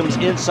John Williams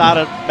inside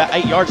of about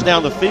 8 yards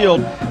down the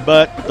field,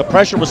 but the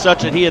pressure was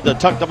such that he had to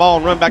tuck the ball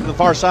and run back to the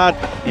far side,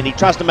 and he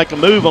tries to make a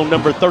move on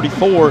number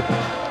 34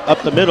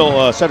 up the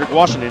middle, Cedric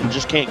Washington, and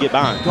just can't get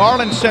by him.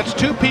 Garland sets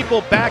 2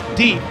 people back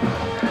deep.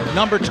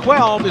 Number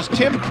 12 is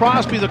Tim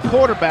Crosby, the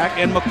quarterback,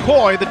 and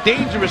McCoy, the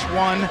dangerous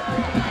one,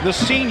 the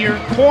senior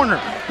corner,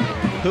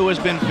 who has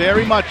been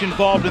very much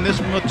involved in this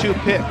one with 2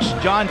 picks.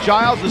 John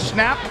Giles, the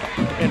snap,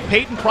 and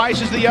Peyton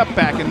Price is the up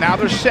back, and now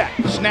they're set.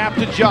 Snap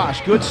to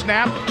Josh. Good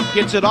snap.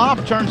 Gets it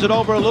off, turns it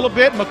over a little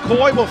bit.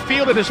 McCoy will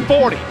field it as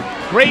 40.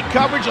 Great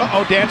coverage.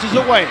 Uh-oh, dances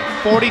away.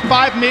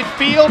 45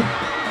 midfield.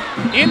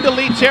 Into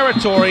Lee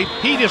territory.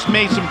 He just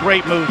made some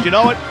great moves. You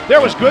know what?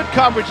 There was good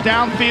coverage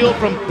downfield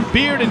from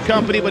Beard and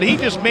company, but he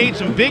just made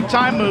some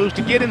big-time moves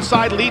to get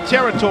inside Lee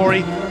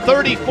territory.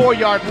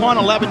 34-yard punt,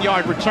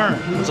 11-yard return.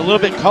 It's a little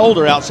bit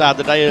colder outside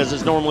today as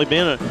it's normally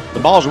been. The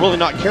ball's really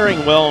not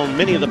carrying well on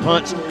many of the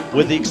punts,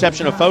 with the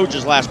exception of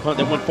Foge's last punt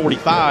that went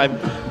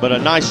 45. But a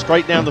nice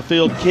straight down the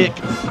field kick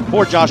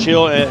for Josh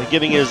Hill,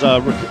 giving his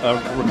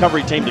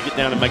recovery team to get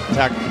down and make the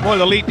tackle. Boy,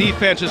 the Lee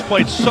defense has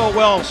played so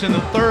well in the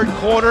 3rd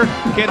quarter.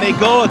 Can they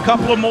go a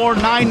couple of more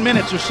 9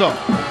 minutes or so?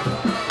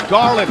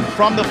 Garland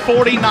from the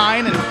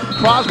 49, and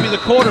Crosby, the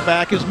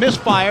quarterback, is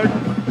misfired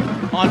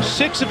on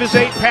 6 of his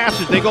 8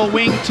 passes. They go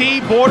wing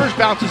T, Borders,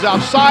 bounces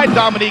outside,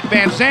 Dominique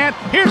Van Zandt.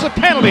 Here's a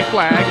penalty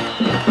flag,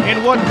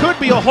 and what could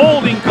be a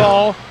holding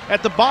call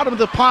at the bottom of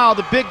the pile,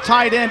 the big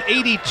tight end,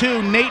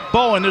 82, Nate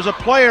Bowen. There's a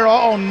player,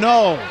 oh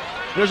no.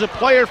 There's a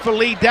player for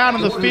Lee down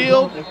in the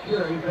field.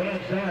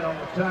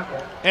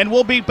 And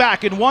we'll be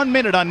back in 1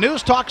 minute on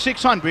News Talk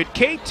 600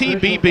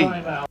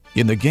 KTBB.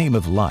 In the game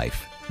of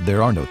life,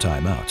 there are no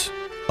timeouts,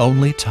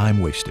 only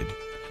time wasted.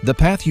 The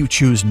path you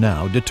choose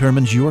now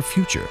determines your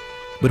future.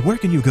 But where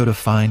can you go to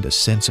find a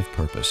sense of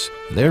purpose?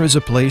 There is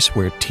a place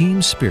where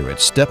team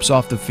spirit steps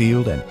off the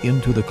field and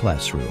into the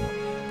classroom,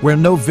 where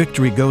no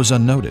victory goes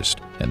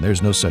unnoticed, and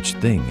there's no such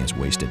thing as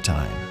wasted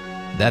time.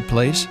 That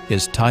place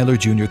is Tyler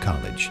Junior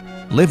College.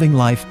 living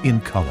life in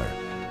color,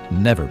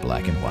 never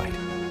black and white.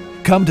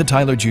 Come to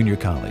Tyler Junior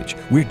College.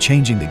 We're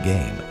changing the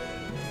game.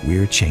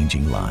 We're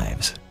changing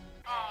lives.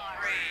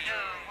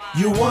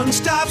 Your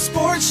one-stop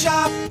sports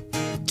shop,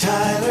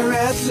 Tyler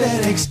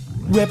Athletics.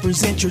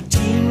 Represent your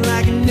team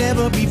like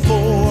never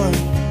before.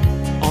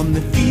 On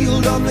the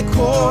field, on the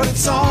court,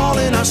 it's all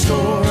in our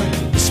store.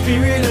 The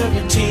spirit of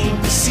your team,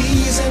 the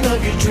season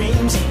of your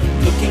dreams.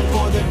 Looking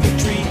for the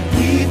victory,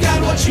 we've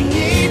got what you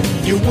need.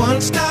 Your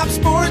one-stop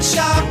sports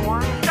shop,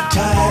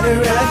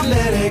 Tyler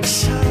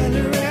Athletics.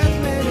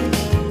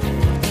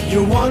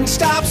 Your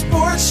one-stop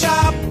sports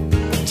shop,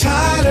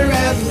 Tyler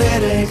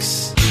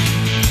Athletics.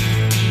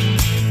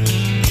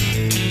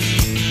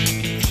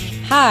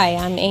 Hi,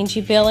 I'm Angie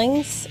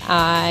Billings.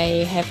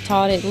 I have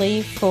taught at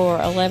Lee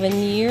for 11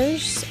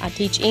 years. I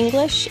teach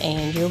English,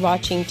 and you're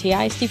watching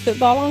TISD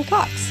Football on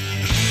Cox.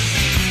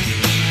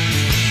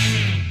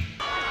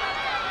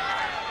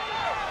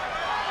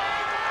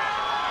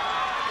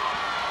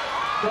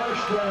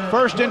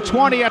 First and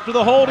 20 after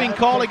the holding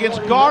call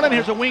against Garland.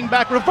 Here's a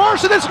wingback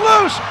reverse, and it's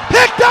loose.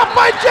 Picked up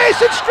by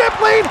Jason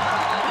Stripling.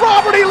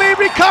 Robert E. Lee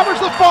recovers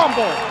the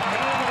fumble.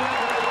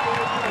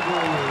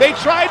 They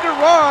tried to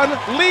run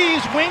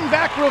Lee's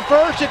wingback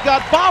reverse. It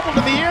got bobbled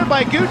in the air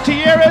by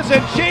Gutierrez,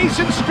 and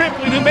Jason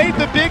Stripling, who made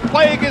the big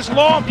play against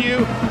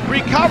Longview,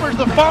 recovers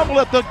the fumble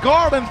at the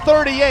Garland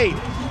 38.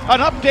 An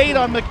update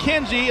on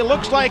McKenzie. It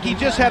looks like he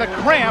just had a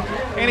cramp,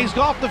 and he's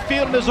off the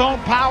field in his own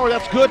power.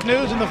 That's good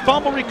news, and the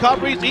fumble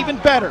recovery is even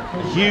better.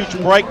 A huge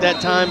break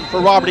that time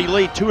for Robert E.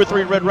 Lee. 2 or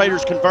 3 Red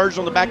Raiders converged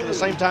on the back at the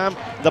same time.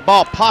 The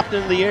ball popped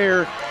into the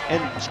air,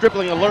 and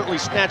Stripling alertly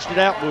snatched it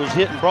out, but was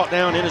hit and brought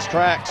down in his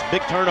tracks.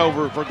 Big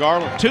turnover for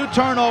Garland. 2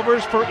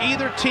 turnovers for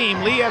either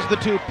team. Lee has the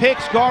 2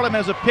 picks. Garland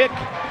has a pick,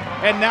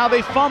 and now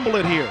they fumble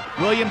it here.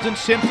 Williams and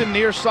Simpson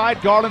near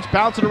side. Garland's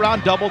bouncing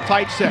around, double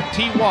tight set.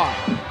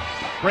 T.Y.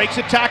 breaks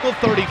a tackle,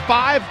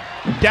 35,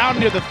 down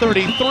near the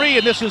 33,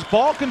 and this is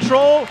ball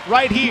control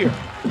right here.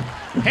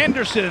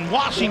 Henderson and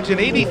Washington,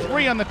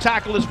 83 on the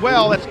tackle as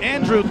well. That's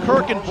Andrew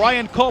Kirk and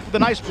Brian Culp with a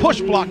nice push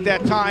block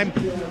that time,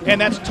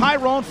 and that's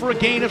Tyrone for a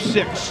gain of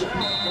 6.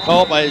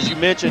 Culp, as you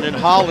mentioned, and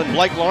Holland,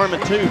 Blake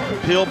Larman too,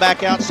 peel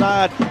back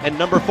outside, and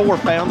number 4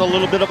 found a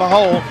little bit of a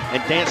hole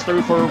and danced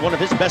through for one of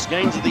his best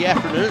gains of the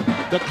afternoon.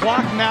 The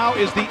clock now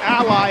is the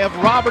ally of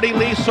Robert E.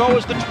 Lee, so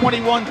is the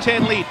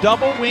 21-10 lead.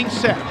 Double wing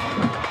set.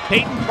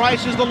 Peyton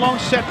Price is the lone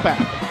setback.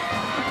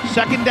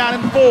 2nd down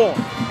and 4.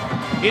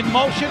 In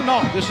motion,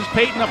 no. This is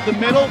Peyton up the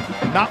middle.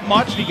 Not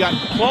much. He got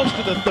close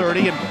to the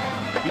 30.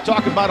 And you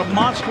talk about a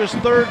monstrous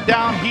 3rd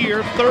down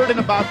here. 3rd and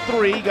about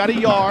 3. Got a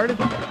yard.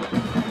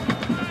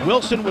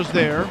 Wilson was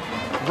there.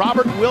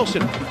 Robert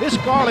Wilson. This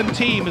Garland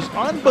team is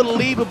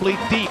unbelievably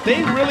deep.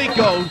 They really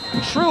go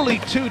truly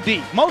too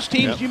deep. Most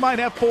teams, you might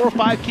have 4 or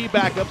 5 key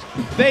backups.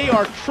 They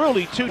are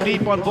truly too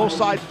deep on both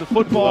sides of the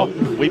football.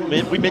 Well, we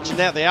mentioned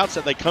that at the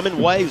outset. They come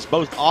in waves,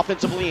 both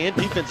offensively and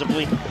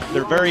defensively.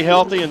 They're very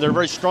healthy and they're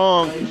very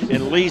strong.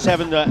 And Lee's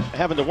having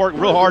to work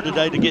real hard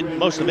today to get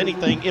most of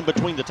anything in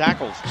between the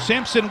tackles.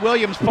 Simpson,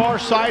 Williams, far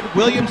side.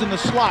 Williams in the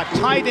slot.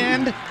 Tight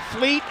end,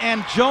 Fleet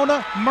and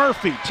Jonah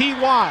Murphy.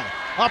 T.Y.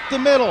 up the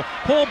middle,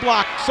 pull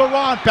block,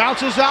 Saran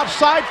bounces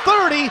outside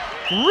 30,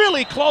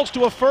 really close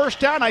to a 1st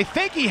down. I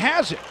think he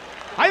has it.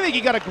 I think he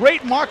got a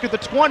great mark at the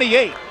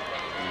 28.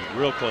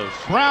 Real close.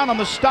 Brown on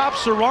the stop,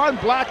 Saran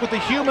Black with the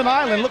human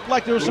island. Looked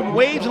like there were some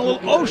waves and a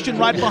little ocean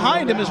right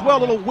behind him as well,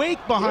 a little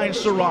wake behind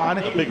Saran.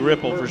 A big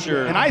ripple for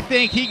sure. And I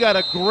think he got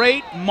a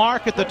great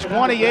mark at the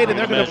 28, and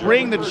they're going to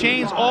bring the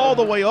chains all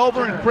the way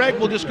over, and Craig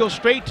will just go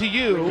straight to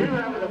you.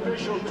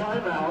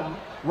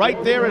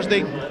 Right there as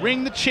they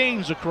bring the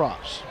chains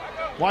across.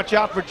 Watch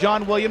out for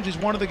John Williams. He's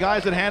one of the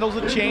guys that handles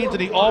the chains,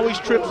 and he always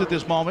trips at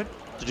this moment.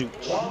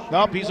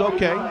 Nope, he's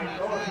okay.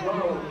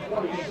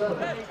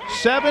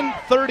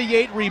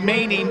 7:38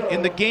 remaining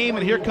in the game,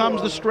 and here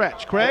comes the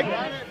stretch. Craig?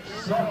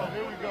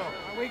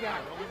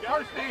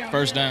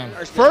 First down.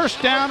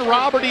 First down,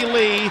 Robert E.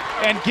 Lee,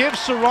 and give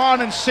Saran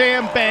and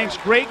Sam Banks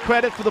great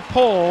credit for the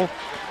pull.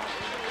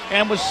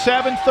 And with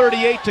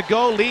 7:38 to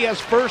go, Lee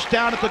has first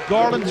down at the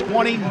Garland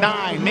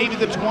 29, maybe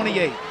the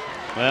 28.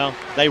 Well,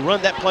 they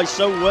run that play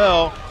so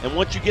well, and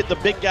once you get the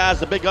big guys,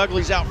 the big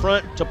uglies out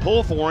front to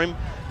pull for him,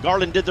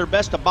 Garland did their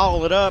best to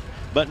ball it up,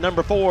 but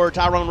number 4,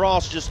 Tyrone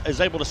Ross, just is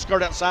able to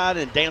skirt outside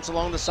and dance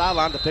along the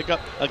sideline to pick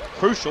up a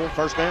crucial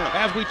first down.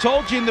 As we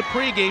told you in the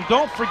pregame,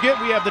 don't forget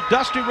we have the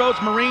Dusty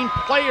Rhodes Marine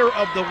Player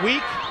of the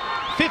Week.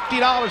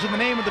 $50 in the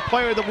name of the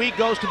Player of the Week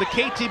goes to the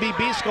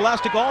KTBB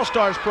Scholastic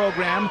All-Stars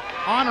program,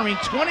 honoring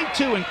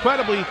 22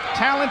 incredibly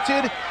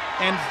talented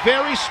and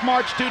very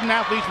smart student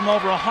athletes from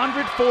over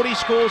 140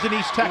 schools in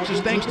East Texas,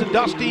 thanks to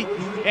Dusty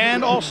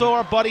and also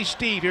our buddy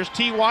Steve. Here's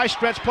T.Y.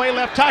 stretch play,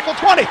 left tackle,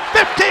 20,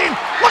 15,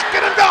 look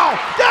at him go,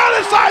 down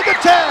inside the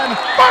 10,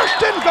 first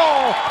and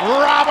goal,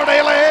 Robert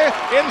E. Lee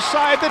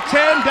inside the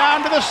 10,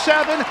 down to the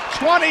 7,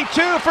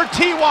 22 for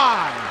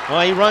T.Y.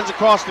 Well, he runs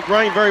across the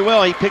grain very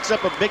well. He picks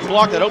up a big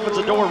block that opens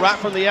the door right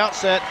from the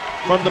outset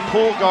from the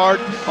pull guard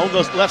on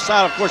the left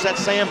side. Of course,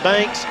 that's Sam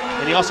Banks.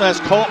 and he also has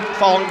Colt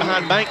falling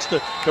behind Banks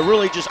to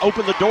really just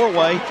open the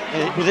doorway.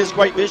 And with his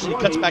great vision, he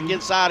cuts back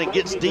inside and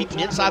gets deep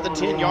inside the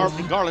 10-yard,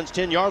 Garland's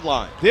 10-yard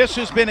line. This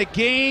has been a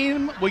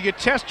game where you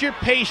test your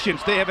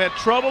patience. They have had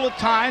trouble at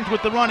times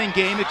with the running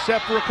game,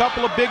 except for a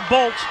couple of big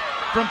bolts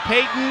from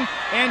Peyton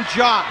and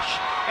Josh.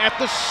 At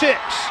the 6,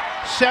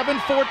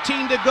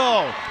 7:14 to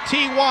go.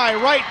 T.Y.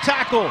 right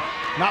tackle.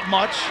 Not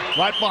much.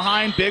 Right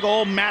behind big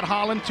old Matt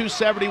Holland,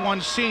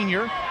 271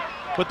 senior.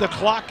 But the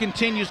clock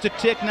continues to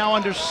tick, now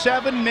under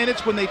 7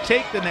 minutes when they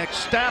take the next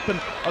stop.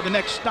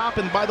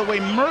 And by the way,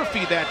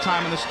 Murphy that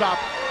time in the stop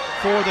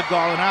for the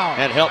Garland Owls.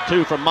 And help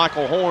too from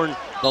Michael Horn,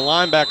 the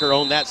linebacker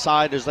on that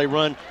side as they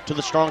run to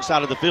the strong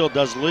side of the field,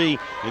 does Lee.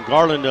 And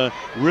Garland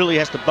really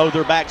has to bow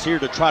their backs here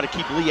to try to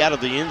keep Lee out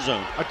of the end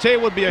zone. I tell you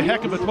what would be a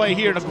heck of a play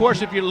here. And of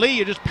course, if you're Lee,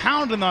 you're just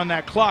pounding on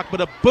that clock.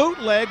 But a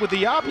bootleg with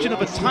the option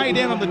of a tight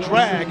end on the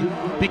drag,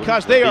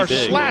 because they are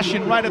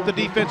slashing right at the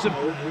defensive,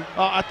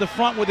 at the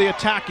front where the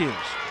attack is.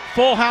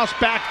 Full house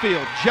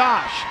backfield.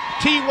 Josh,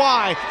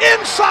 T.Y.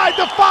 inside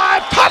the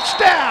 5,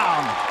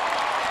 touchdown!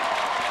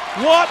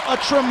 What a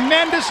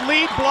tremendous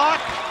lead block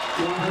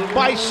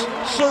by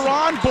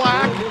Saron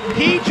Black.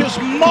 He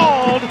just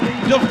mauled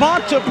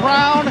Devonta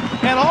Brown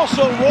and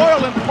also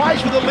Royal and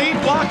Price with a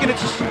lead block, and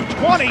it's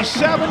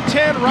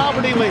 27-10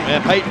 Robert E. Lee.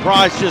 And Peyton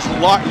Price just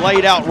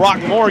laid out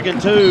Rock Morgan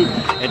too,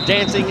 and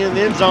dancing in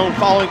the end zone,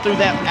 following through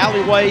that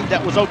alleyway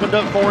that was opened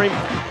up for him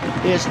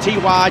is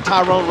T.Y.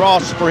 Tyrone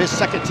Ross for his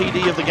second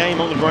TD of the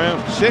game on the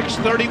ground.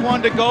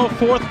 6:31 to go,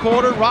 fourth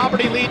quarter.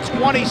 Robert E. Lee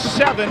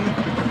 27,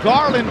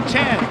 Garland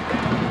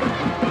 10.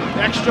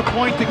 Extra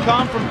point to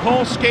come from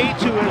Cole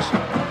Skates, who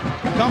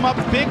has come up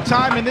big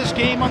time in this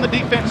game on the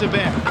defensive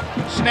end.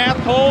 Snap,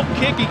 hold,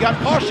 kick. He got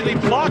partially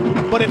blocked,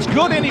 but it's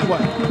good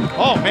anyway.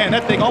 Oh, man,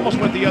 that thing almost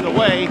went the other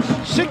way.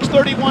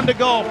 6:31 to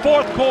go,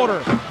 fourth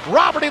quarter.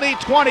 Robert E. Lee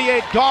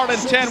 28,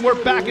 Garland 10.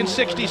 We're back in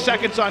 60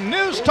 seconds on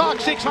News Talk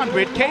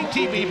 600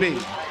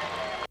 KTVB.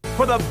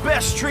 For the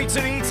best treats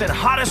and eats and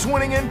hottest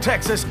winning in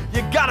Texas,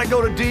 you gotta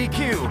go to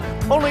DQ.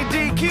 Only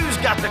DQ's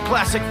got the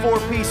classic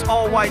 4-piece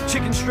all-white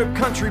chicken strip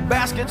country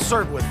basket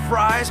served with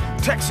fries,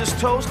 Texas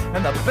toast,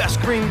 and the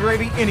best green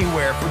gravy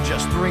anywhere for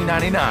just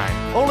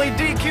 $3.99. Only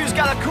DQ's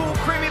got a cool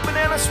creamy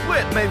banana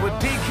split made with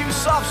DQ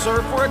soft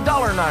serve for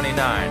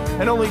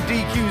 $1.99. And only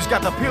DQ's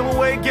got the peel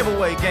away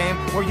giveaway game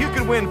where you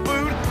can win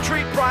food,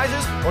 treat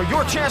prizes, or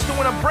your chance to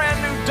win a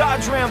brand new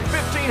Dodge Ram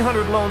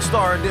 1500 Lone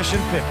Star Edition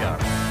pickup.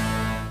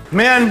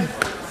 Men,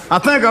 I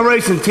think our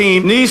racing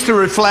team needs to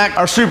reflect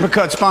our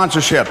Supercut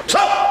sponsorship.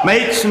 So,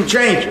 make some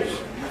changes.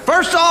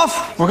 First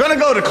off, we're going to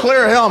go to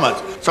clear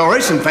helmets so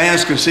racing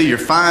fans can see your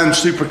fine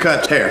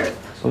Supercut hair.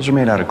 Those are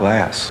made out of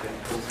glass.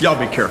 Y'all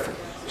be careful.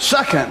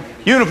 Second,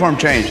 uniform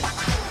change.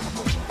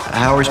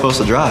 How are we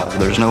supposed to drive?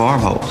 There's no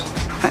armholes.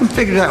 I haven't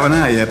figured that one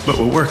out yet, but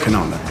we're working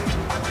on it.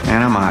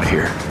 Man, I'm out of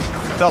here.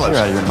 Fellas, you're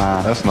out of your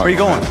mind. That's not. Where are you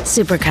going?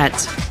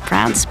 Supercuts,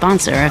 proud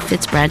sponsor of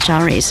Fitz Bradshaw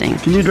Racing.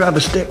 Can you drive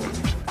a stick?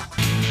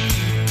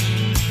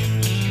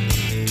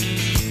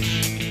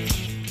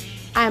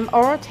 I'm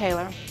Aura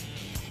Taylor,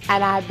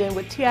 and I've been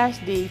with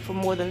TISD for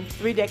more than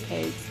 3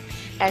 decades,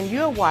 and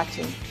you're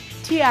watching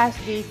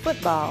TISD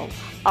Football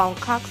on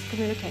Cox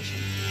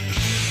Communications.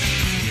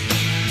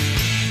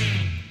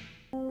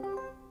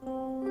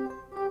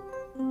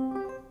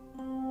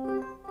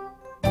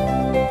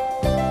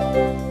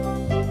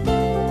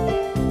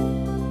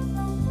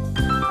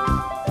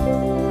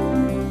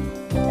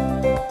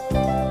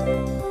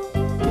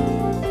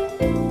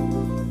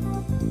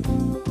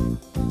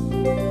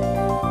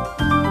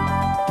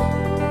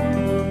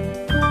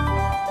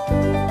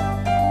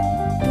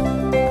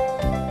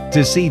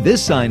 To see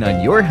this sign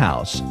on your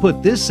house,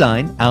 put this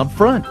sign out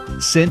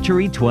front.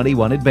 Century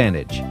 21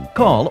 Advantage.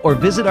 Call or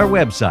visit our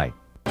website.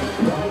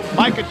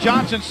 Micah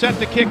Johnson set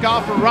the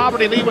kickoff for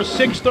Robert E. Lee with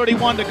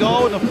 6:31 to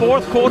go in the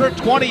fourth quarter,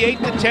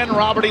 28-10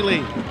 Robert E.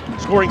 Lee.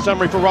 Scoring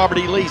summary for Robert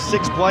E. Lee,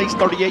 6th place,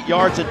 38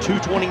 yards at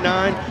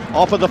 2:29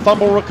 off of the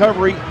fumble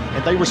recovery,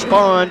 and they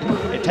respond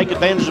and take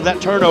advantage of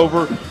that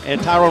turnover,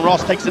 and Tyrone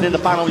Ross takes it in the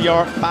final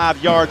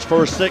 5 yards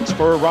for a 6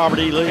 for Robert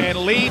E. Lee. And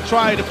Lee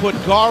trying to put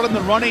Garland,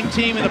 the running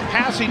team, in a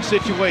passing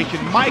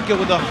situation. Micah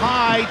with a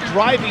high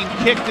driving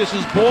kick. This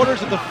is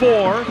Borders at the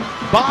 4.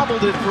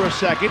 Bobbled it for a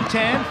second.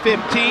 10,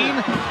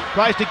 15.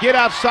 Tries to get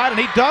outside, and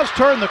he does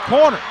turn the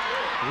corner.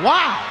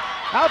 Wow.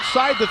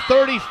 Outside the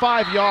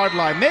 35-yard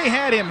line. They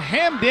had him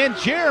hemmed in.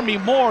 Jeremy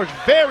Moore is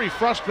very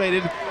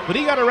frustrated, but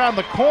he got around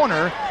the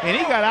corner, and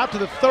he got out to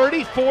the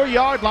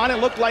 34-yard line. It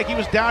looked like he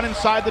was down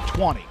inside the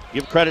 20.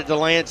 Give credit to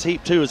Lance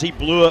Heap, too, as he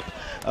blew up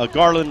a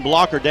Garland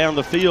blocker down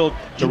the field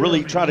to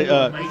really try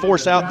to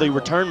force out the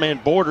return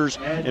man Borders,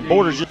 and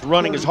Borders just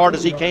running as hard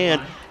as he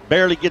can.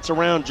 Barely gets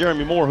around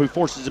Jeremy Moore, who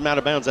forces him out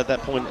of bounds at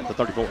that point at the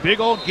 34. Big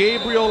old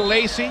Gabriel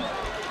Lacey.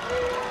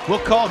 We'll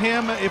call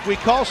him, if we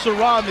call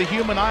Saran the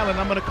human island,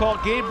 I'm going to call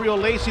Gabriel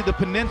Lacey the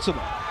peninsula.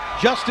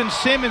 Justin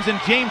Simmons and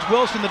James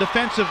Wilson, the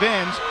defensive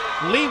ends.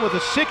 Lee with a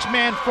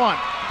 6-man front.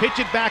 Pitch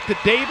it back to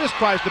Davis,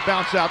 tries to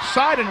bounce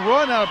outside and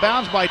run out of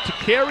bounds by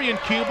Takari and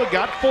Cuba.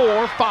 Got 4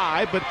 or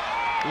 5, but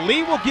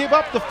Lee will give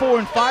up the 4-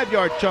 and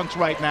 5-yard chunks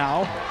right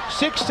now.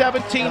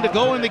 6:17 to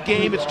go in the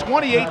game. It's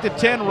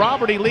 28-10.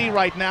 Robert E. Lee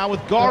right now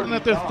with Garland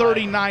at their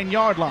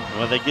 39-yard line.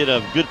 Well, they get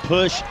a good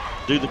push,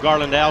 do the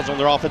Garland Owls on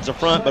their offensive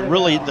front, but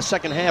really in the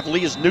second half,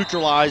 Lee has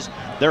neutralized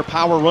their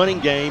power running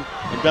game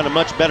and done a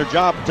much better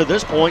job. To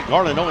this point,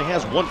 Garland only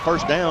has 1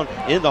 first down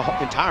in the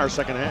entire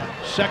second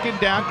half. Second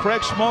down,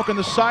 Craig Smoke on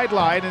the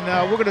sideline,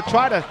 and we're going to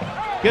try to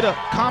get a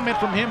comment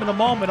from him in a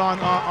moment on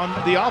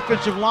the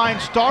offensive line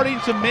starting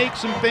to make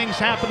some things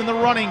happen in the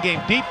running game.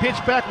 Deep pitch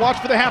back, watch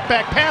for the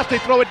halfback pass, they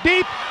throw it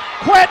deep.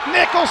 Quet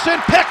Nicholson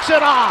picks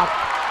it off.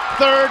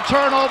 Third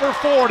turnover,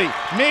 40.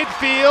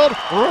 Midfield,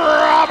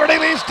 Robert E.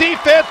 Lee's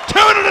defense,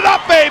 tuning it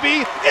up,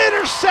 baby.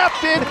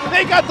 Intercepted.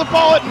 They got the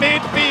ball at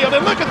midfield.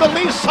 And look at the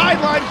Lee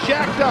sideline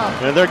jacked up.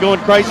 And they're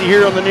going crazy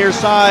here on the near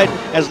side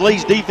as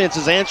Lee's defense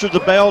has answered the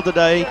bell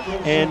today.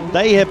 And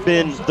they have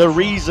been the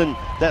reason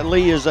that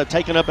Lee has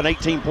taken up an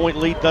 18-point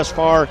lead thus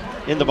far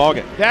in the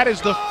ballgame. That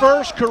is the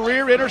first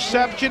career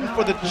interception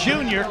for the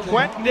junior,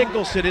 Quet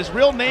Nicholson. His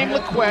real name,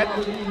 LaQuette,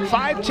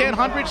 5'10",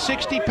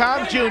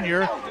 160-pound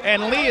junior,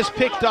 and Lee has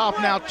picked off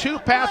now 2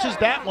 passes.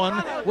 That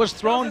one was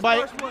thrown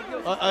by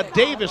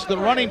Davis, the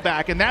running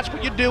back, and that's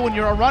what you do when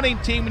you're a running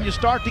team. When you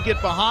start to get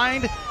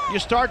behind, you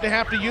start to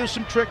have to use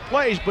some trick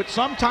plays, but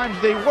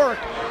sometimes they work,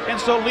 and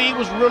so Lee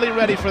was really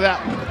ready for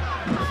that one.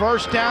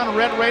 First down,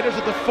 Red Raiders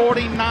at the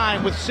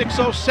 49 with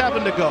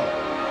 6:07 to go.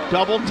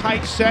 Double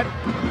tight set,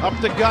 up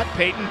the gut,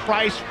 Peyton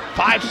Price,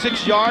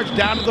 5-6 yards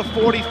down to the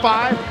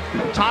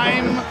 45.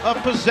 Time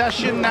of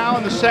possession now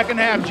in the second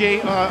half,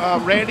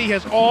 Randy,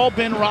 has all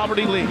been Robert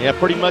E. Lee. Yeah,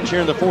 pretty much here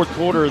in the fourth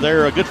quarter.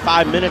 They're a good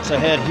 5 minutes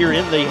ahead here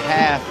in the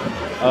half,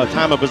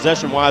 time of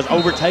possession-wise,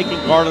 overtaking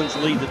Garland's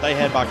lead that they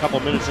had by a couple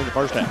of minutes in the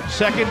first half.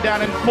 Second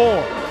down and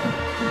 4.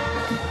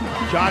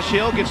 Josh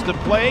Hill gets the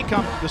play,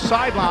 comes to the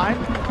sideline.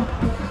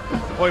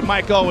 Boy,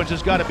 Mike Owens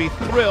has got to be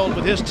thrilled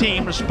with his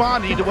team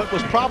responding to what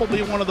was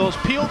probably one of those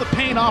peel the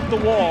paint off the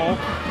wall,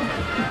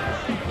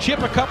 chip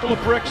a couple of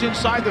bricks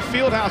inside the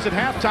field house at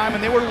halftime,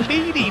 and they were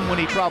leading when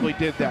he probably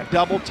did that.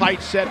 Double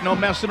tight set, no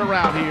messing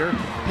around here.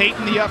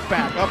 Peyton the up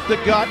back, up the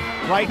gut,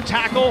 right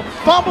tackle,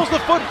 fumbles the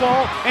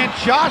football, and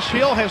Josh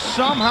Hill has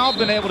somehow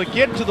been able to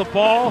get to the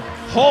ball.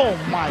 Oh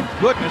my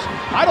goodness,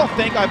 I don't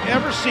think I've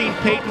ever seen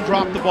Peyton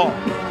drop the ball.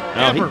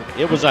 No,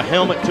 it was a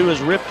helmet to his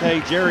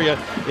ribcage area.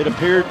 It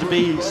appeared to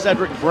be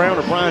Cedric Brown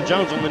or Brian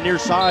Jones on the near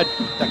side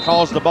that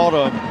caused the ball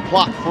to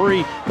plot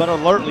free, but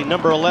alertly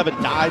number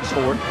 11 dives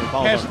for it.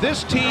 Has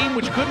this team,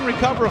 which couldn't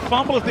recover a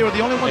fumble if they were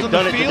the only ones on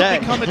the field,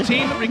 become a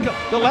team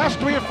that the last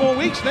 3 or 4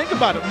 weeks? Think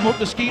about it.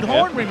 The Skeet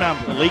Horn,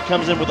 remember. Lee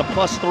comes in with a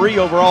 +3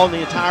 overall in the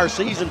entire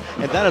season,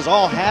 and that has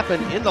all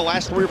happened in the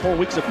last 3 or 4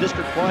 weeks of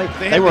district play.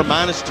 They were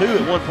 -2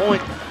 at one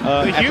point.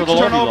 The huge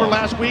turnover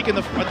last week at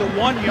the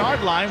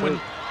 1-yard line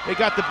when they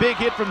got the big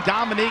hit from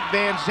Dominique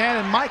Van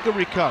Zandt, and Micah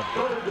recovered.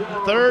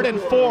 3rd and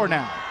 4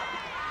 now.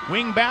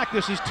 Wing back,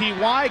 this is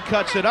T.Y.,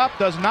 cuts it up,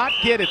 does not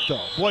get it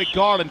though. Boy,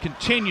 Garland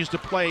continues to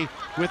play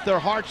with their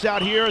hearts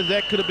out here.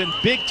 That could have been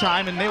big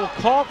time, and they will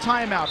call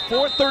timeout.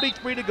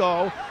 4:33 to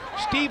go.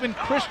 Stephen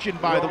Christian,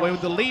 by the way,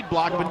 with the lead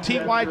block, but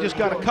T.Y. just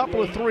got a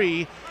couple of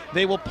 3.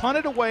 They will punt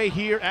it away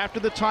here after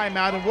the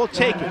timeout, and we'll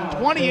take it.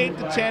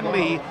 28-10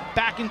 Lee,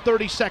 back in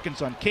 30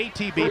 seconds on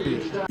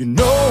KTBB. You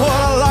know what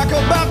I like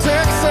about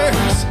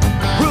Texas?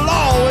 We'll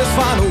always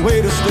find a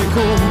way to stay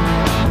cool.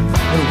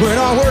 And when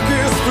our work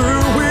is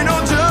through, we know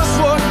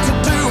just what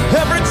to do.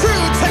 Every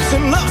true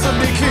Texan loves a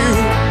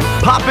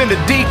DQ. Pop into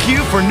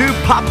DQ for new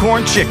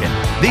popcorn chicken.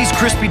 These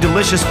crispy,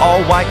 delicious,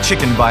 all-white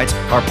chicken bites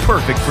are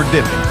perfect for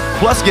dipping.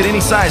 Plus, get any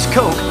size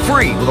Coke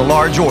free with a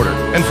large order.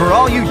 And for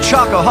all you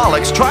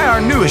chocoholics, try our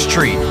newest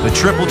treat, the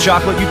Triple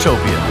Chocolate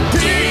Utopia.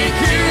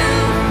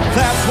 DQ,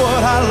 that's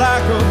what I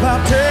like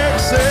about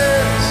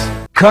Texas.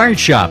 Car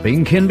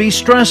shopping can be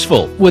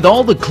stressful. With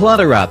all the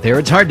clutter out there,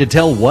 it's hard to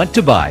tell what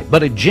to buy.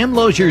 But at Jim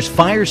Lozier's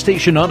Fire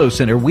Station Auto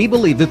Center, we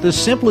believe that the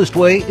simplest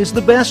way is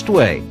the best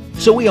way.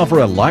 So we offer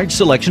a large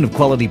selection of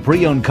quality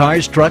pre-owned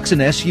cars, trucks,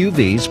 and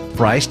SUVs,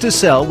 priced to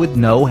sell with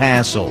no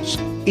hassles.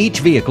 Each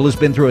vehicle has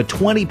been through a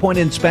 20-point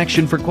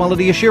inspection for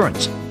quality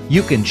assurance.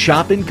 You can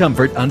shop in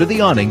comfort under the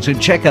awnings and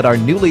check out our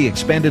newly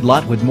expanded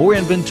lot with more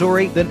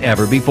inventory than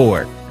ever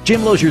before.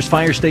 Jim Lozier's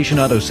Fire Station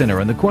Auto Center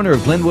on the corner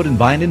of Glenwood and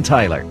Vine and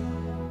Tyler.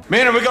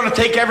 Man, are we going to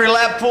take every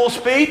lap full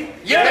speed?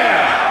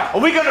 Yeah!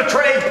 Are we going to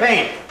trade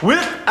paint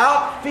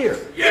without fear?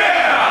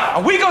 Yeah!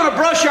 Are we going to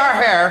brush our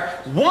hair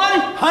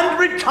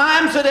 100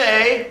 times a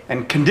day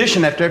and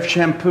condition after every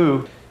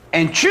shampoo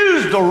and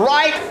choose the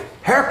right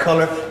hair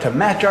color to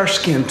match our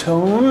skin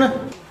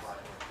tone?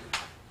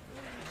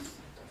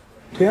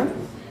 Tim?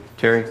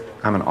 Terry,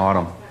 I'm an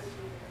autumn.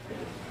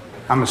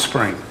 I'm a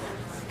spring.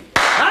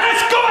 Now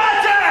let's go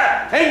out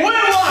there and win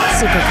one!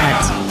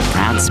 Supercuts,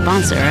 proud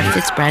sponsor of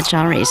Fitz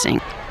Bradshaw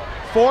Racing.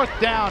 4th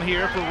down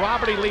here for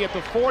Robert E. Lee at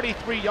the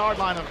 43-yard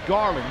line of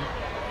Garland.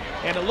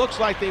 And it looks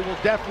like they will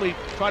definitely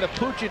try to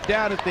pooch it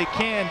down if they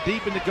can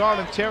deep into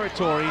Garland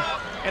territory.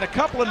 And a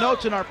couple of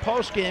notes in our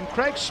postgame.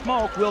 Craig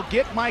Smoke will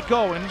get Mike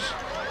Owens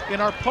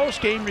in our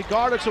post game,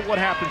 regardless of what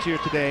happens here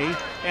today,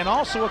 and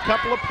also a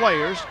couple of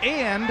players,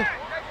 and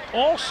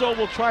also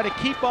we'll try to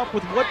keep up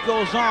with what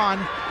goes on,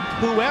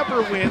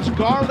 whoever wins,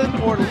 Garland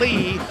or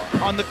Lee,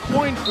 on the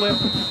coin flip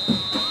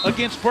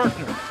against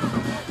Berkner.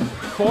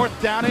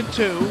 4th down and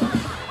 2.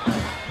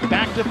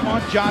 Back to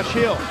punt, Josh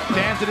Hill.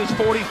 Stands at his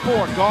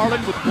 44.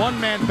 Garland with one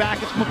man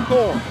back, it's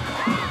McCord.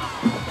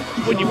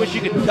 When you wish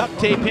you could duct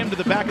tape him to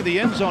the back of the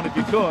end zone if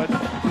you could.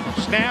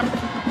 Snap,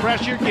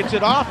 pressure, gets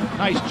it off.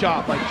 Nice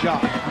job by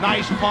Josh.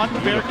 Nice punt,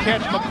 fair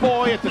catch,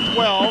 McCoy at the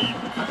 12.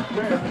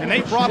 And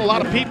they brought a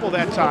lot of people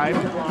that time.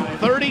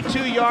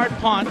 32-yard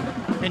punt.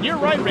 And you're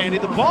right, Randy,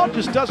 the ball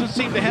just doesn't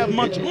seem to have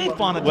much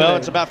oomph on it Well, today.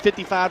 it's about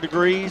 55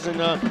 degrees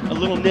and a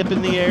little nip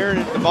in the air,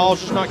 and the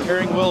ball's just not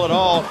carrying well at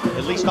all,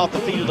 at least off the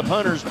feet of the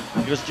punters,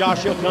 because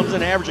Josh Hill comes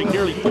in averaging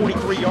nearly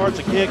 43 yards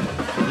a kick,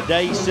 and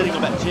today he's sitting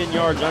about 10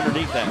 yards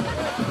underneath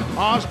that.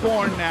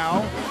 Osborne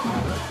now.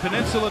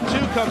 Peninsula 2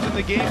 comes in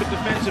the game at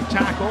defensive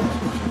tackle.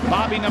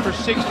 Bobby number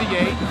 68.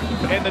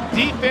 And the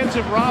defense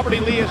of Robert E.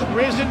 Lee has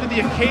risen to the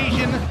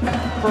occasion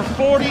for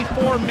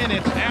 44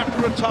 minutes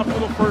after a tough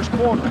little first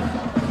quarter.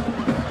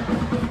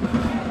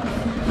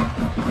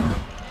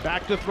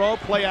 Back to throw,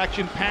 play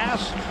action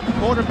pass.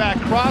 Quarterback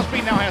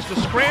Crosby now has to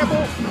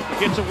scramble,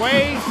 gets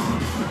away,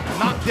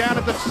 knocked down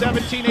at the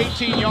 17,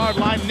 18-yard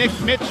line. Nick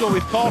Mitchell,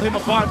 we've called him a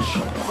bunch.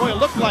 Boy, it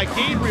looked like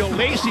Gabriel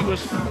Lacey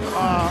was,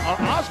 or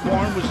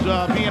Osborne was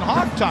being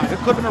hogtied. It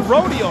could have been a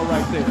rodeo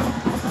right there.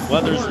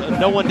 Well, there's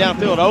no one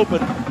downfield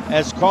open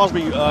as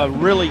Crosby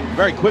really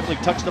very quickly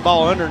tucks the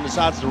ball under and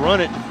decides to run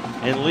it.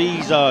 And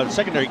Lee's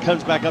secondary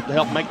comes back up to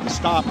help make the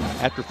stop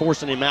after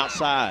forcing him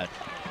outside.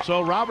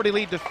 So Robert E.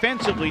 Lee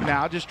defensively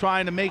now just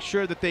trying to make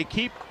sure that they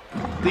keep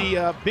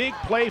the big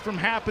play from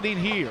happening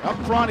here. Up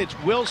front, it's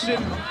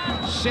Wilson,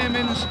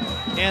 Simmons,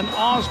 and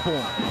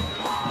Osborne.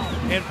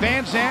 And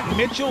Van Zant,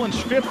 Mitchell, and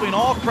Stripling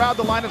all crowd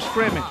the line of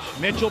scrimmage.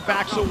 Mitchell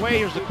backs away.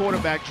 Here's the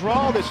quarterback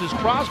draw. This is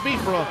Crosby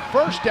for a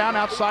first down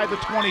outside the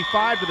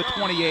 25 to the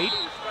 28.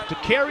 To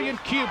Carrion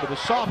Cuba, the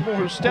sophomore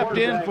who stepped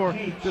in for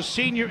the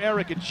senior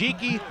Eric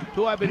Ajiki,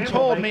 who I've been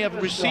told may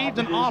have received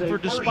an offer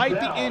despite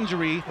the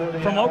injury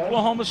from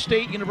Oklahoma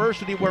State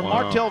University, where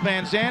Martell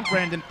Van Zant,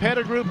 Brandon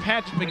Pettigrew,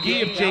 Patrick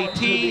McGee of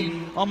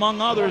JT, among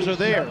others, are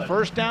there.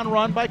 First down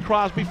run by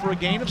Crosby for a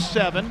gain of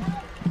 7.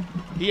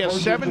 He has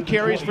 7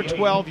 carries for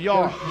 12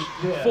 yards.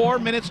 4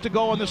 minutes to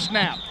go on the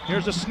snap.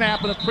 Here's a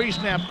snap and a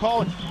pre-snap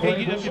call.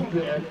 Hey,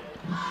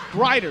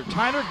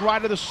 Tyler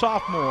Grider, the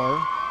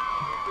sophomore,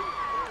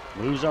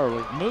 moves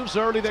early. Moves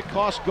early that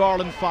cost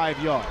Garland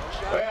 5 yards.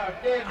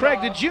 Craig,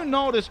 did you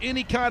notice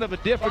any kind of a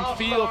different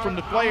feel from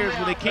the players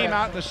when they came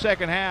out in the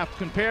second half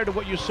compared to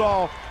what you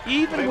saw?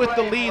 Even with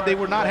the lead, they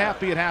were not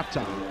happy at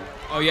halftime.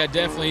 Oh, yeah,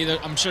 definitely.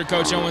 I'm sure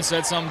Coach Owen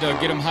said something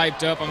to get them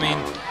hyped up. I mean,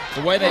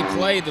 the way they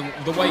played,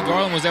 the way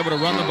Garland was able to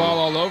run the ball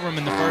all over him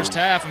in the first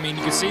half, I mean,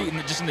 you can see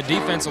just in the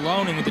defense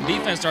alone, and when the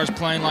defense starts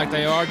playing like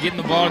they are, getting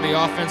the ball to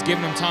the offense,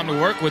 giving them time to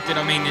work with it,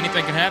 I mean,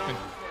 anything can happen.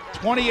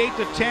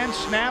 28-10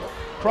 snap.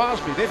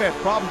 Crosby, they've had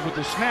problems with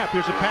the snap.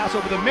 Here's a pass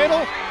over the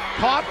middle.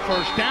 Caught,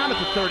 first down at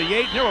the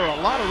 38. There were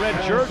a lot of red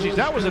jerseys.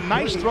 That was a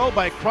nice throw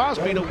by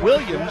Crosby to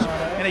Williams,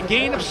 and a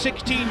gain of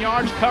 16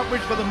 yards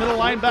coverage for the middle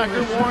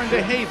linebacker, Warren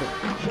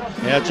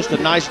DeHaven. Yeah, just a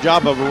nice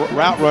job of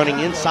route running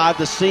inside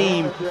the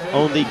seam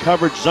on the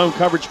zone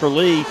coverage for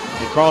Lee,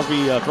 and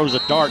Crosby throws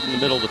a dart in the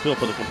middle of the field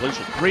for the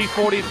completion.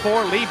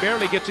 3:44, Lee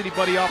barely gets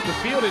anybody off the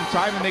field in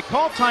time, and they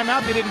call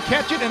timeout. They didn't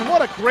catch it, and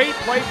what a great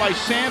play by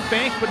Sam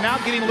Banks, but now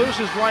getting loose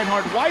is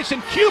Reinhard Weiss,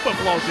 and Cuba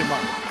blows him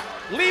up.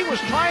 Lee was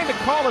trying to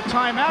call a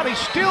timeout. He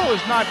still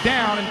is not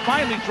down, and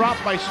finally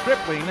dropped by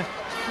Stripling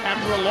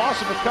after a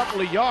loss of a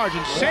couple of yards.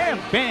 And Sam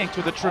Banks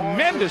with a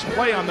tremendous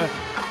play on the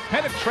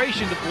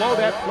penetration to blow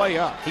that play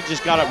up. He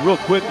just got up real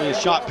quickly and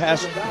shot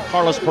past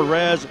Carlos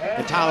Perez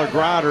and Tyler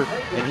Grider,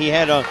 and he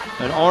had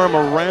an arm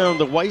around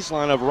the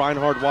waistline of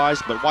Reinhard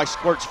Weiss, but Weiss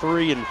squirts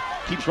free and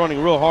keeps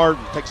running real hard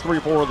and takes 3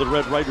 or 4 of the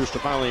Red Raiders to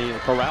finally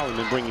corral him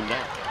and bring him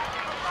down.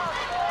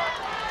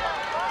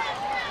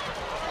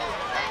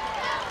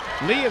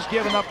 Lee has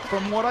given up,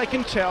 from what I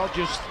can tell,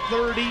 just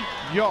 30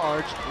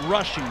 yards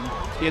rushing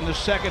in the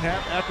second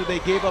half after they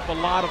gave up a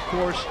lot, of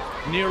course,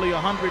 nearly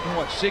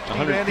 160,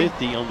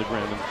 150 Randy? on the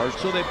ground in the first.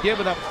 So they've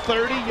given up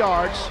 30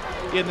 yards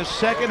in the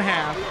second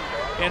half,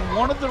 and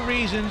one of the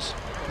reasons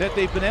that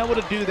they've been able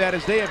to do that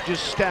is they have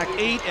just stacked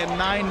 8 and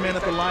 9 men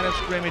at the line of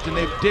scrimmage, and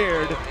they've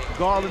dared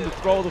Garland to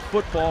throw the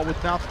football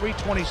with now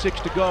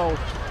 3:26 to go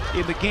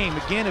in the game.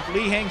 Again, if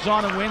Lee hangs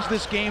on and wins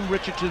this game,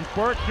 Richardson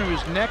Berkner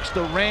is next,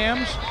 the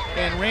Rams.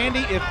 And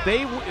Randy, if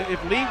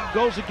Lee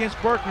goes against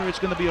Berkner, it's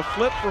going to be a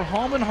flip for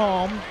home and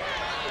home.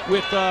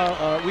 With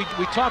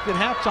we talked at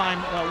halftime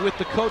with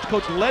the Coach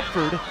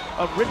Ledford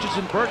of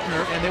Richardson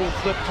Berkner, and they will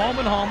flip home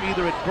and home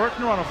either at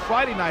Berkner on a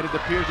Friday night, it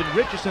appears, in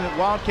Richardson at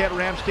Wildcat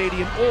Ram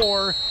Stadium,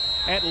 or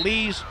at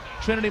Lee's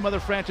Trinity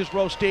Mother Frances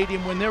Rowe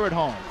Stadium when they're at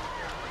home.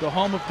 The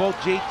home of both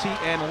JT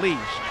and Lee's.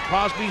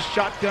 Crosby's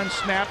shotgun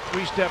snap,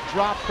 3-step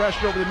drop,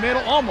 pressure over the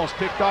middle, almost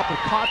picked off and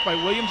caught by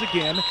Williams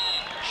again.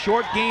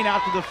 Short gain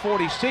out to the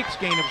 46,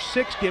 gain of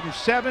 6, give him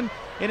 7,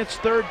 and it's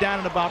third down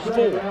and about 4.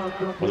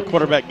 Well, the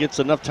quarterback gets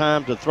enough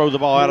time to throw the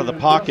ball out of the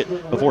pocket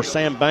before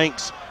Sam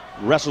Banks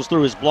wrestles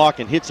through his block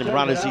and hits him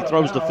right as he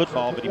throws the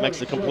football, but he makes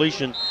the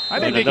completion,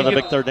 and another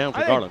big third down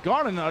for Garland.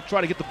 Garland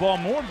try to get the ball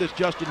more of this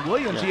Justin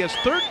Williams. Yeah. He has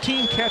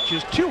 13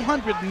 catches,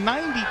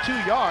 292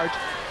 yards,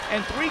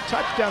 and 3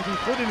 touchdowns,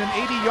 including an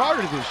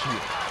 80-yarder this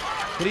year.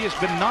 But he has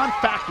been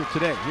non-factor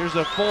today. Here's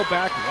a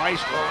fullback,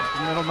 Weiss,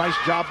 nice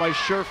job by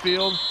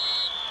Sherfield.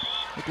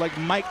 Looked like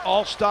Mike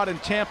Allstott in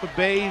Tampa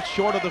Bay,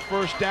 short of the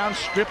first down.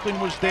 Stripling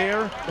was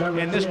there,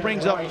 and this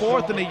brings up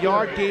 4th and a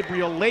yard.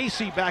 Gabriel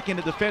Lacey back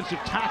into defensive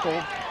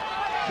tackle.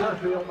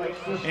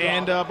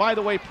 And by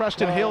the way,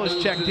 Preston Hill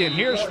is checked in.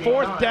 Here's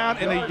 4th down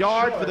and a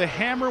yard for the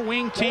Hammer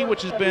Wing T,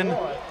 which has been,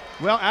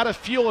 well, out of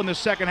fuel in the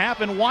second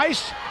half. And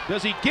Weiss,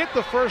 does he get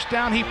the first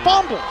down? He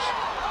fumbles.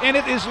 And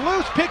it is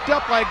loose, picked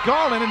up by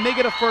Garland, and they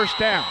get a first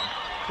down.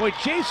 Boy,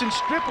 Jason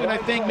Stripling, I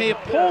think, may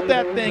have pulled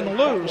that thing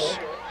loose.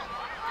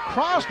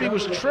 Crosby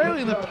was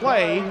trailing the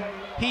play.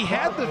 He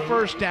had the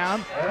first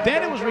down.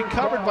 Then it was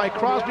recovered by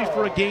Crosby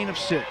for a gain of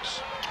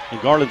 6.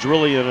 And Garland's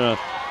really in a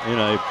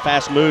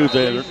fast move,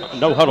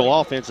 no huddle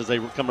offense as they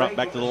come right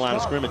back to the line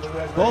of scrimmage.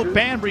 Bo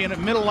Banbury in a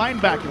middle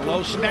linebacker.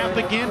 Low snap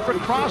again for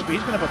Crosby.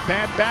 He's going to have a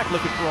bad back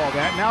looking for all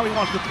that. Now he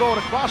wants to throw it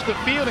across the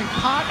field and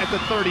caught at the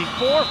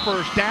 34,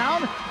 first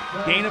down.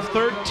 Gain of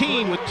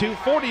 13 with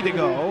 2:40 to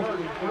go.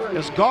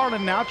 As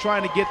Garland now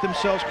trying to get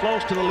themselves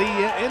close to the Lee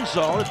end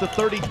zone at the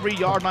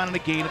 33-yard line and a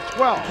gain of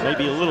 12.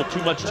 Maybe a little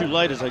too much too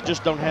late as they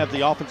just don't have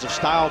the offensive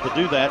style to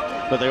do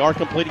that, but they are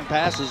completing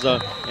passes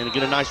and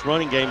get a nice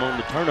running game on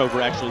the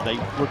turnover. Actually,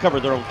 they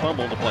recovered their own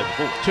fumble on the play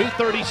before.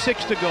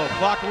 2:36 to go.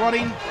 Clock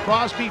running.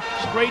 Crosby,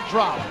 straight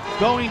drop.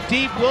 Going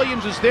deep.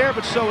 Williams is there,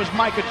 but so is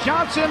Micah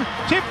Johnson.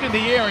 Tipped in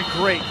the air and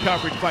great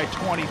coverage by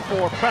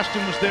 24.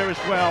 Preston was there as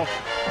well.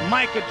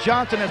 Micah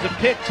Johnson has a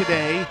pick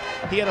today.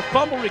 He had a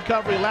fumble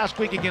recovery last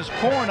week against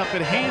Corn up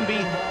at Hanby,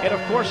 and of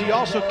course he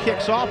also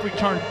kicks off,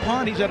 return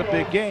punt. He's had a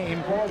big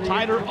game.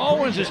 Tyler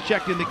Owens is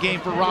checked in the game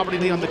for Robert E.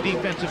 Lee on the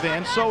defensive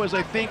end. So is,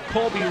 I think,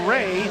 Colby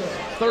Ray.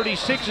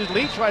 36's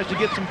Lee tries to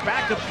get some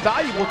backup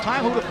valuable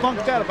time. Who would have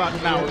thunk that about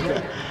an hour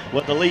ago?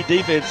 Well, the Lee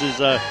defense is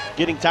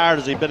getting tired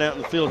as they've been out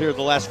in the field here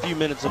the last few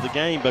minutes of the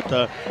game, but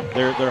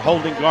they're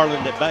holding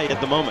Garland at bay at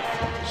the moment.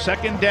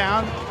 Second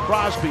down,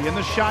 Crosby in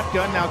the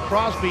shotgun. Now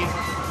Crosby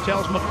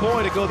tells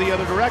McCoy to go the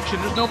other direction.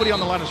 There's nobody on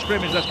the line of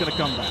scrimmage that's going to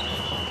come back.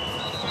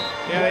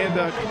 Yeah, and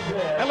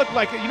that looked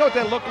like, you know what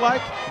that looked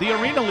like? The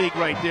Arena League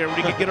right there, where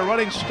you could get a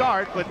running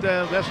start, but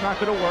that's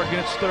not going to work, and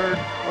it's third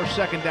or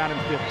second down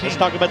and 15. Let's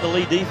talk about the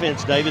Lee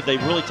defense, David.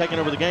 They've really taken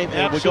over the game.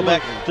 And we go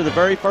back to the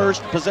very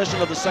first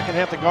possession of the second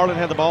half that Garland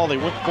had the ball. They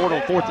went for it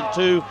on 4th and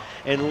 2,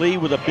 and Lee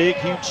with a big,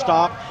 huge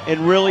stop,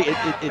 and really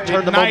it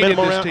turned the momentum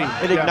around.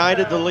 It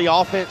ignited the Lee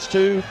offense,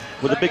 too,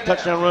 with a big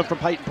touchdown run from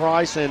Peyton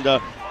Price,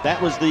 and that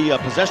was the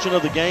possession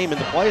of the game and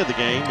the play of the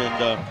game.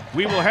 And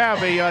we will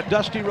have a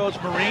Dusty Rhodes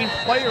Marine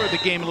player of the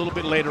game a little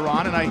bit later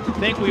on, and I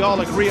think we all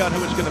agree on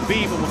who it's going to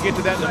be, but we'll get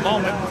to that in a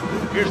moment.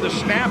 Here's the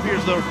snap.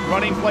 Here's the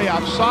running play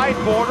outside.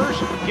 Borders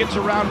gets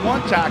around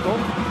one tackle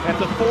at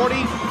the 40,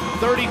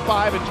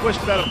 35, and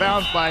twisted out of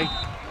bounds by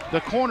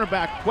the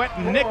cornerback,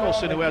 Quentin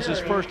Nicholson, who has his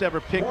first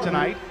ever pick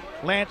tonight.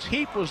 Lance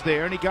Heap was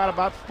there, and he got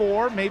about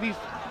 4, maybe.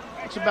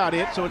 That's about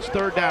it, so it's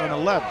third down and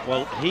 11.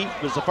 Well, he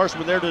was the first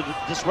one there to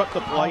disrupt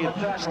the play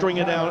and string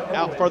it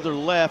out further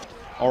left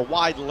or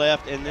wide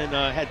left, and then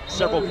had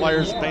several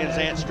players, Van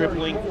Zant,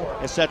 Stripling,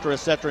 et cetera,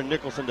 and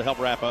Nicholson to help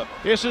wrap up.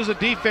 This is a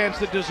defense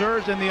that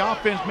deserves, and the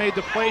offense made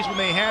the plays when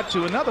they had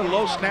to. Another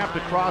low snap to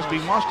Crosby,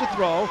 wants to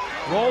throw,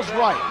 rolls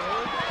right.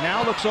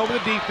 Now looks over the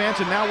defense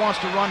and now wants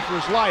to run for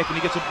his life, and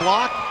he gets a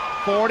block.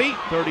 40,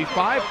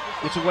 35,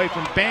 gets away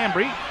from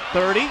Banbury,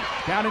 30,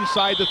 down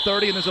inside the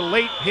 30, and there's a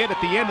late hit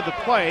at the end of the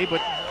play, but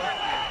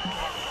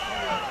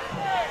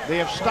they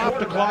have stopped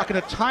the clock and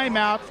a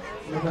timeout.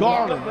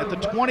 Garland at the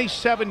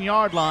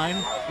 27-yard line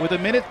with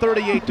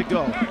 1:38 to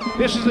go.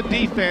 This is a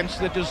defense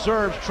that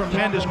deserves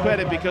tremendous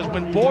credit, because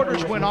when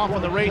Borders went off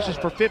on the races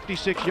for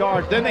 56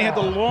 yards, then they had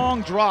the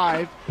long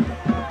drive.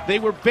 They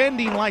were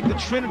bending like the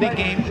Trinity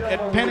game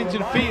at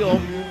Pennington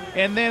Field,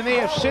 and then they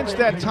have since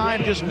that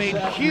time just made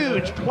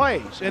huge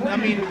plays. And I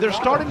mean, they're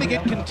starting to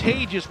get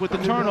contagious with the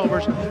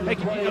turnovers.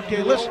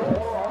 Okay,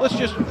 let's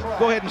just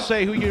go ahead and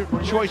say who your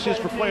choice is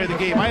for player of the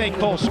game. I think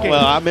Cole Skates.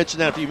 Well, I mentioned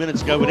that a few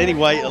minutes ago, but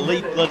anyway,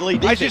 elite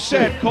defense. I just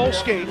said Cole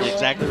Skates.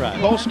 Exactly right.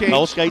 Cole Skates.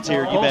 Cole Skates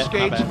here. You bet.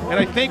 Skates. And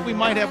I think we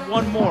might have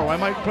one more. I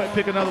might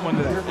pick another one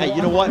today. Hey,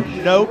 you know what?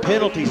 No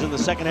penalties in the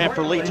second half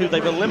for Lee, too.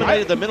 They've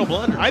eliminated the middle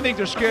blunders. I think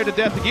they're scared to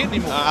death to get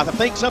anymore. I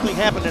think something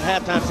happened at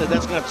halftime, said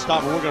that's going to have to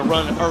stop, and we're going to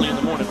run early in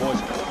the morning, boys.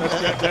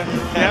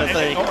 Kind of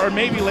thing. Or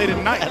maybe late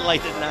at night.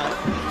 Late at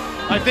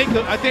night. I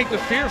think the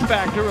fear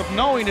factor of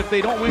knowing if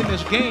they don't win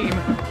this game,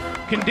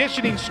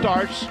 conditioning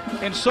starts,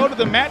 and so do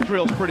the mat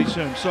drills pretty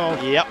soon. So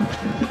yep,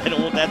 they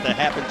don't want that to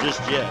happen just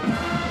yet.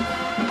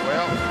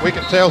 Well, we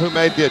can tell who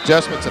made the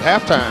adjustments at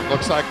halftime.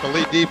 Looks like the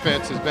lead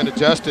defense has been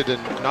adjusted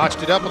and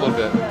notched it up a little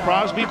bit.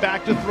 Crosby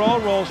back to throw,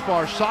 rolls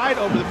far side,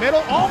 over the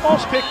middle,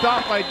 almost picked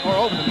off by, or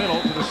over the middle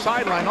to the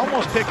sideline,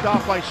 almost picked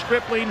off by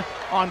Stripling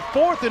on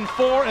 4th and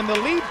 4, and the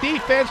lead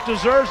defense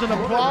deserves an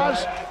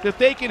applause that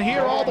they can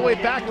hear all the way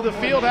back to the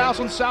field house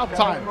in South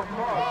Time.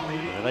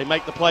 Yeah, they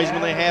make the plays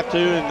when they have to,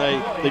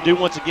 and they do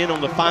once again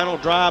on the final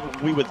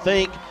drive. We would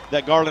think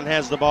that Garland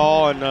has the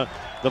ball, and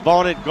the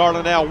vaunted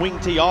Garland Owl wing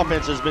T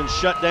offense has been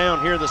shut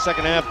down here in the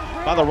second half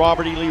by the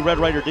Robert E. Lee Red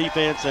Raider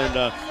defense, and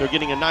they're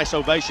getting a nice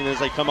ovation as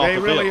they come off the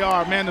field. They really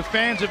are, man. The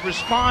fans have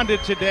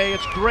responded today.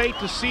 It's great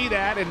to see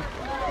that, and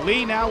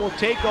Lee now will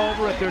take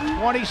over at their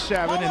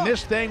 27, and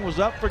this thing was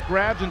up for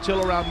grabs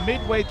until around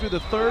midway through the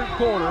third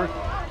quarter,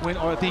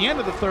 or at the end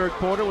of the third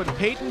quarter, when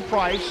Peyton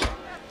Price,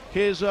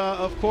 his,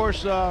 of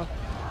course,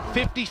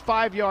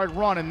 55-yard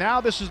run, and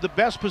now this is the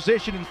best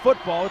position in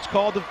football. It's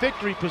called the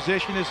victory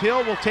position, as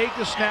Hill will take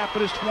the snap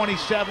at his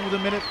 27 with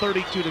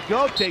 1:32 to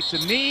go, takes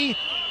a knee.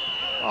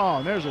 Oh,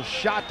 and there's a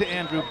shot to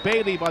Andrew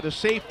Bailey by the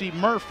safety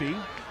Murphy,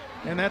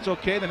 and that's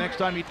okay. The next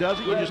time he does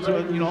it, you just do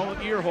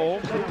an ear hole.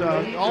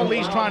 But, all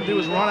Lee's trying to do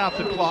is run out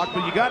the clock,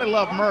 but you got to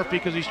love Murphy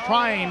because he's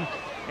trying,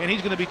 and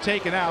he's going to be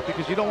taken out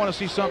because you don't want to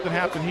see something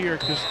happen here,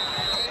 because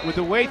with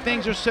the way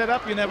things are set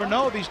up, you never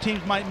know. These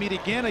teams might meet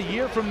again a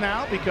year from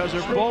now because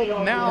they're both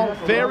now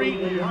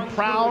very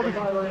proud.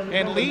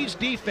 And Lee's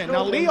defense.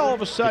 Now Lee, all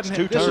of a sudden,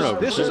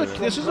 this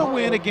is a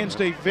win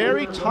against a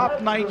very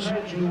top-notch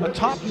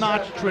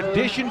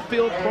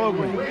tradition-filled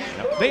program.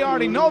 They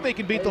already know they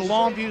can beat the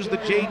Longviews, the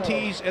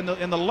JTs, and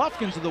the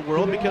Lufkins of the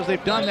world because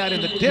they've done that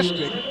in the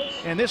district.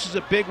 And this is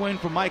a big win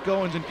for Mike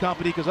Owens and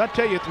company, because I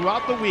tell you,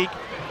 throughout the week,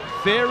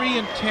 very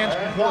intense,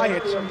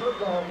 quiet,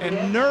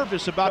 and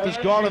nervous about this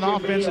Garland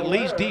offense and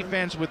Lee's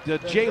defense with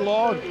Jay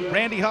Law,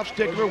 Randy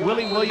Huffstickler,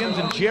 Willie Williams,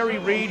 and Jerry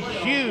Reed,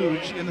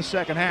 huge in the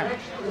second half.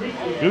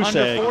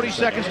 Under 40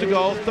 seconds to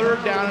go,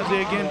 third down as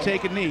they again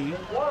take a knee.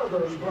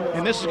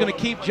 And this is going to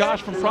keep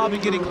Josh from probably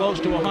getting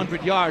close to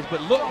 100 yards. But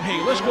look, hey,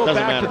 let's go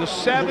back to the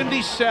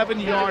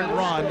 77-yard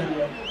run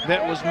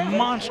that was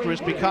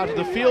monstrous because of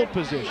the field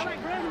position.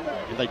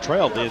 And they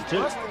trailed then,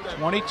 too.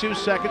 22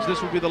 seconds.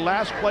 This will be the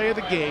last play of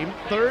the game.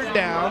 Third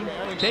down,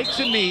 takes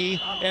a knee,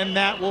 and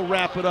that will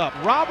wrap it up.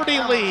 Robert E.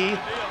 Lee,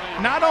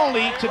 not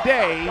only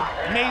today,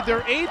 made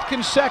their 8th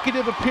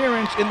consecutive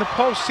appearance in the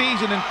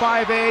postseason in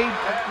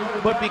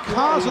 5A, but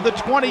because of the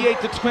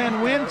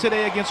 28-10 win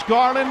today against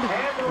Garland,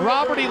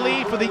 Robert E.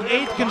 Lee, for the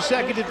 8th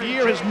consecutive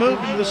year, has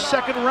moved into the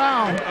second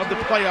round of the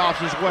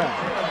playoffs as well.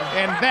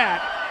 And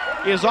that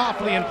is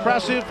awfully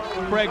impressive.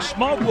 Craig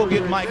Smoke will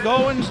get Mike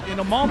Owens in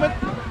a moment.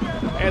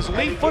 As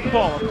Lee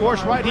football, of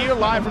course, right here,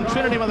 live from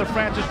Trinity Mother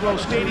Frances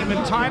Rose Stadium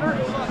in Tyler.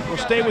 We'll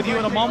stay with you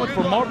in a moment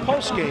for more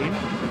post-game.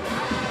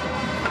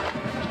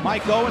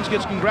 Mike Owens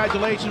gets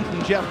congratulations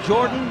from Jeff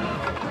Jordan,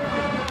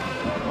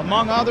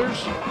 among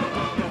others,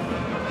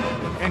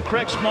 and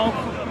Craig Smoke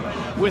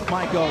with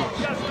Mike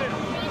Owens.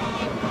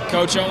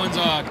 Coach Owens,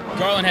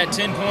 Garland had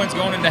 10 points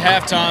going into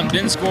halftime,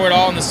 didn't score at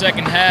all in the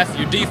second half.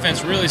 Your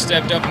defense really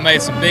stepped up and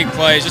made some big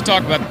plays. Just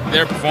talk about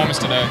their performance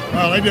today.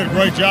 Well, they did a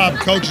great job.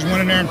 Coaches went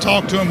in there and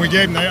talked to them. We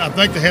gave them, I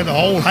think they had the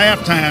whole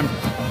halftime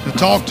to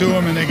talk to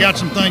them, and they got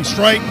some things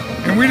straight.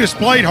 And we just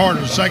played hard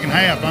in the second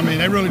half. I mean,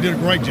 they really did a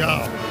great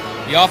job.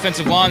 The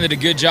offensive line did a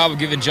good job of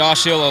giving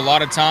Josh Hill a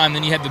lot of time.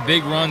 Then you had the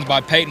big runs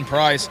by Peyton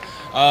Price.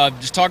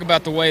 Just talk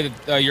about the way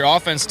that your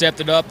offense stepped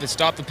it up, that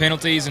stopped the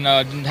penalties, and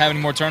didn't have any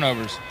more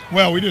turnovers.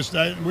 Well, we did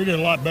a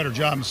lot better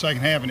job in the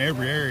second half in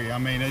every area. I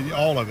mean,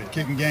 all of it,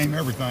 kicking game,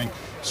 everything.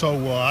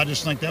 So I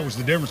just think that was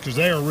the difference, because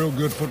they are a real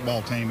good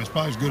football team. It's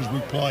probably as good as we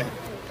played.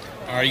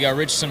 All right, you got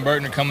Richardson,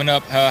 Burton coming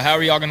up. How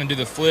are y'all going to do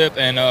the flip,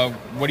 and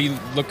what do you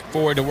look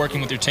forward to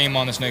working with your team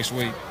on this next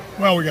week?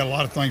 Well, we got a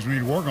lot of things we need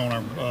to work on.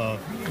 Our,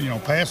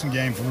 passing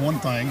game for one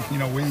thing.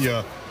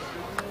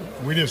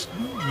 We just,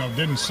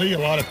 didn't see a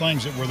lot of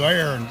things that were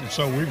there, and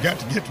so we've got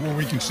to get to where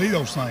we can see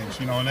those things.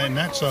 And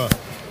that's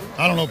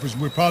I don't know if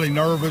we're probably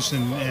nervous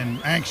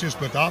and anxious,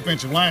 but the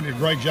offensive line did a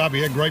great job.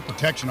 He had great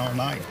protection all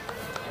night.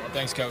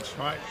 Thanks, Coach.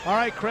 All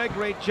right, Craig,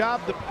 great job.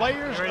 The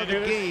players of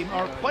the game,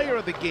 our player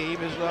of the game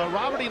is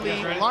Robert E.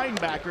 Lee,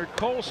 linebacker,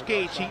 Cole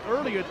Skates. He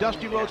earlier,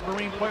 Dusty Rhodes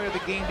Marine player of the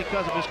game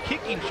because of his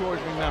kicking chores,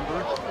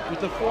 remember,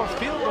 with the 4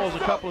 field goals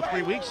a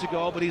 3 weeks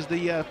ago, but he's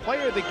the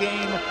player of the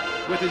game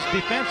with his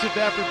defensive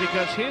effort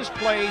because his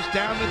plays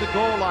down to the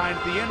goal line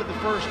at the end of the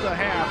first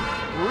half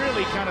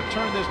really kind of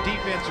turned this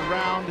defense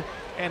around.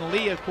 And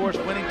Lee, of course,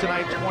 winning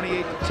tonight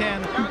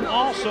 28-10.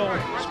 Also,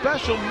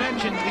 special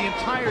mention to the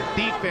entire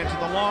defense in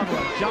the long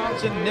run.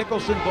 Johnson,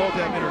 Nicholson both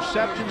have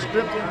interceptions,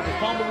 Stripling with the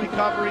fumble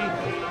recovery.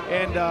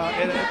 And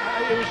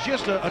it was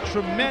just a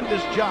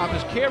tremendous job.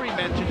 As Kerry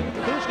mentioned,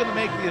 who's going to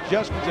make the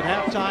adjustments at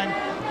halftime?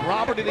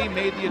 Robert E. Lee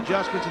made the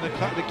adjustments, and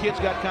the kids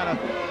got kind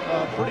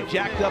of pretty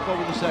jacked up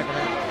over the second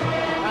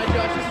half. All right,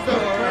 Josh, this is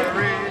over.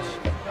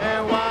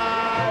 And wide.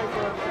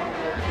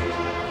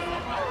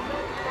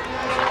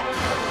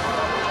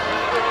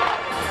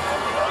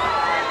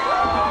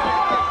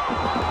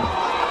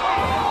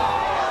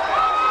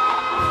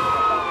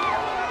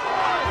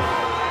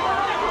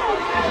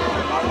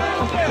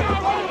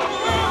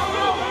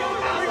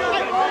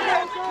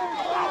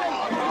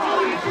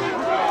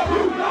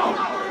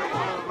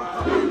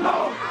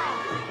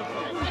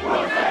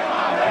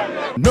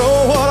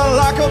 Know what I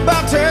like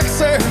about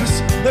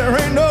Texas? There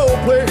ain't no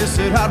place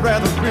that I'd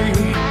rather be.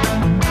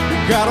 We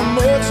got a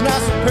much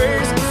nicer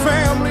pace. The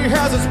family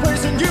has its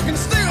place, and you can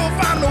still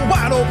find a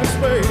wide open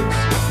space.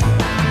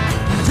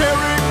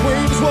 Dairy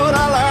Queen's what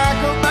I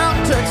like about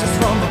Texas.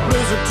 From the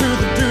blizzard to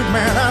the dude,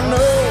 man, I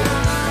know.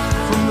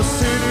 From the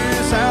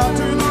cities out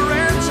to the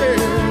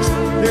ranches,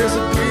 there's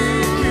a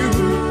DQ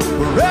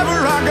wherever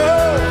I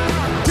go.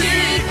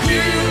 DQ,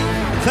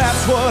 that's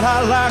what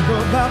I like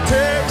about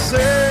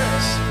Texas.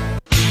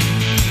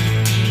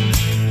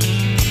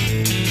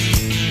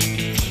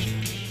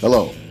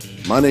 Hello,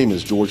 my name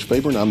is George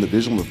Faber, and I'm the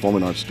Visual and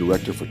Performing Arts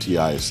Director for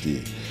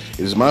TISD. It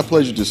is my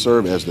pleasure to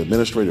serve as the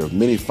administrator of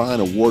many fine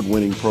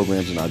award-winning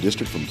programs in our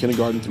district from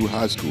kindergarten through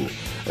high school,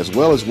 as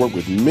well as work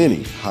with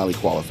many highly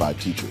qualified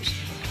teachers.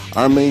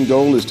 Our main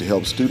goal is to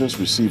help students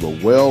receive a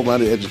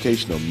well-rounded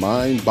education of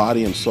mind,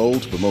 body, and soul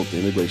to promote the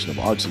integration of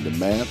arts into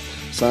math,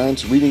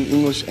 science, reading,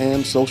 English,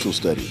 and social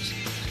studies.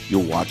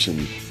 You're watching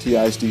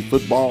TISD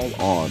football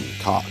on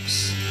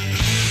Cox.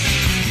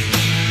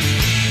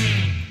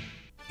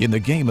 In the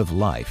game of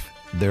life,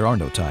 there are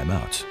no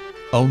timeouts,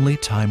 only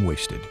time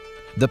wasted.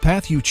 The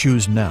path you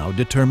choose now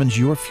determines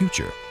your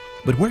future.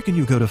 But where can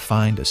you go to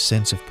find a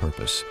sense of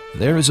purpose?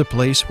 There is a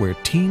place where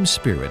team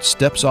spirit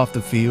steps off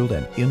the field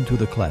and into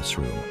the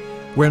classroom,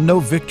 where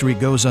no victory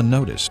goes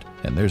unnoticed,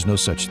 and there's no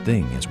such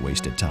thing as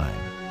wasted time.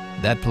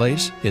 That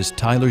place is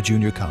Tyler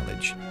Junior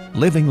College,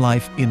 living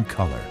life in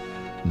color,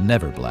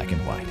 never black and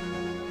white.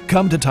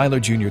 Come to Tyler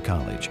Junior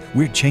College.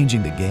 We're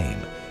changing the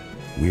game.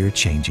 We're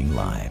changing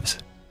lives.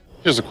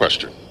 Here's a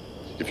question.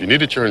 If you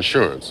needed your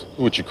insurance,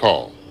 who would you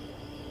call?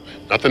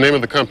 Not the name of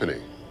the company,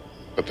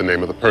 but the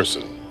name of the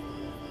person.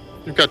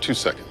 You've got 2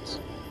 seconds.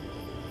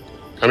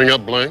 Coming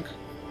up blank,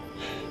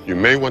 you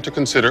may want to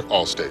consider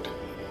Allstate.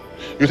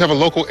 You'd have a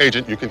local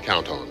agent you can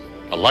count on,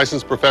 a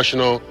licensed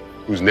professional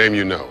whose name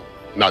you know,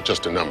 not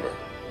just a number.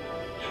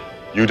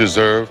 You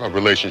deserve a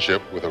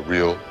relationship with a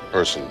real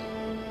person.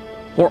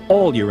 For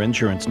all your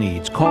insurance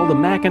needs, call the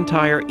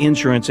McIntyre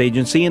Insurance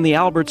Agency in the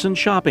Albertson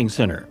Shopping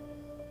Center.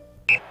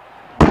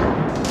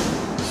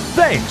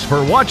 Thanks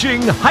for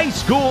watching High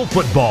School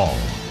Football,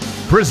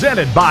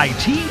 presented by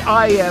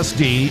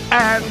TISD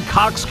and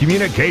Cox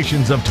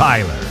Communications of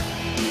Tyler.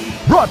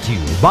 Brought to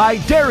you by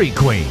Dairy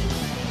Queen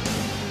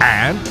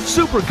and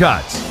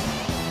Supercuts.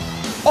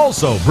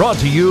 Also brought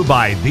to you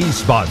by these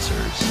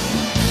sponsors.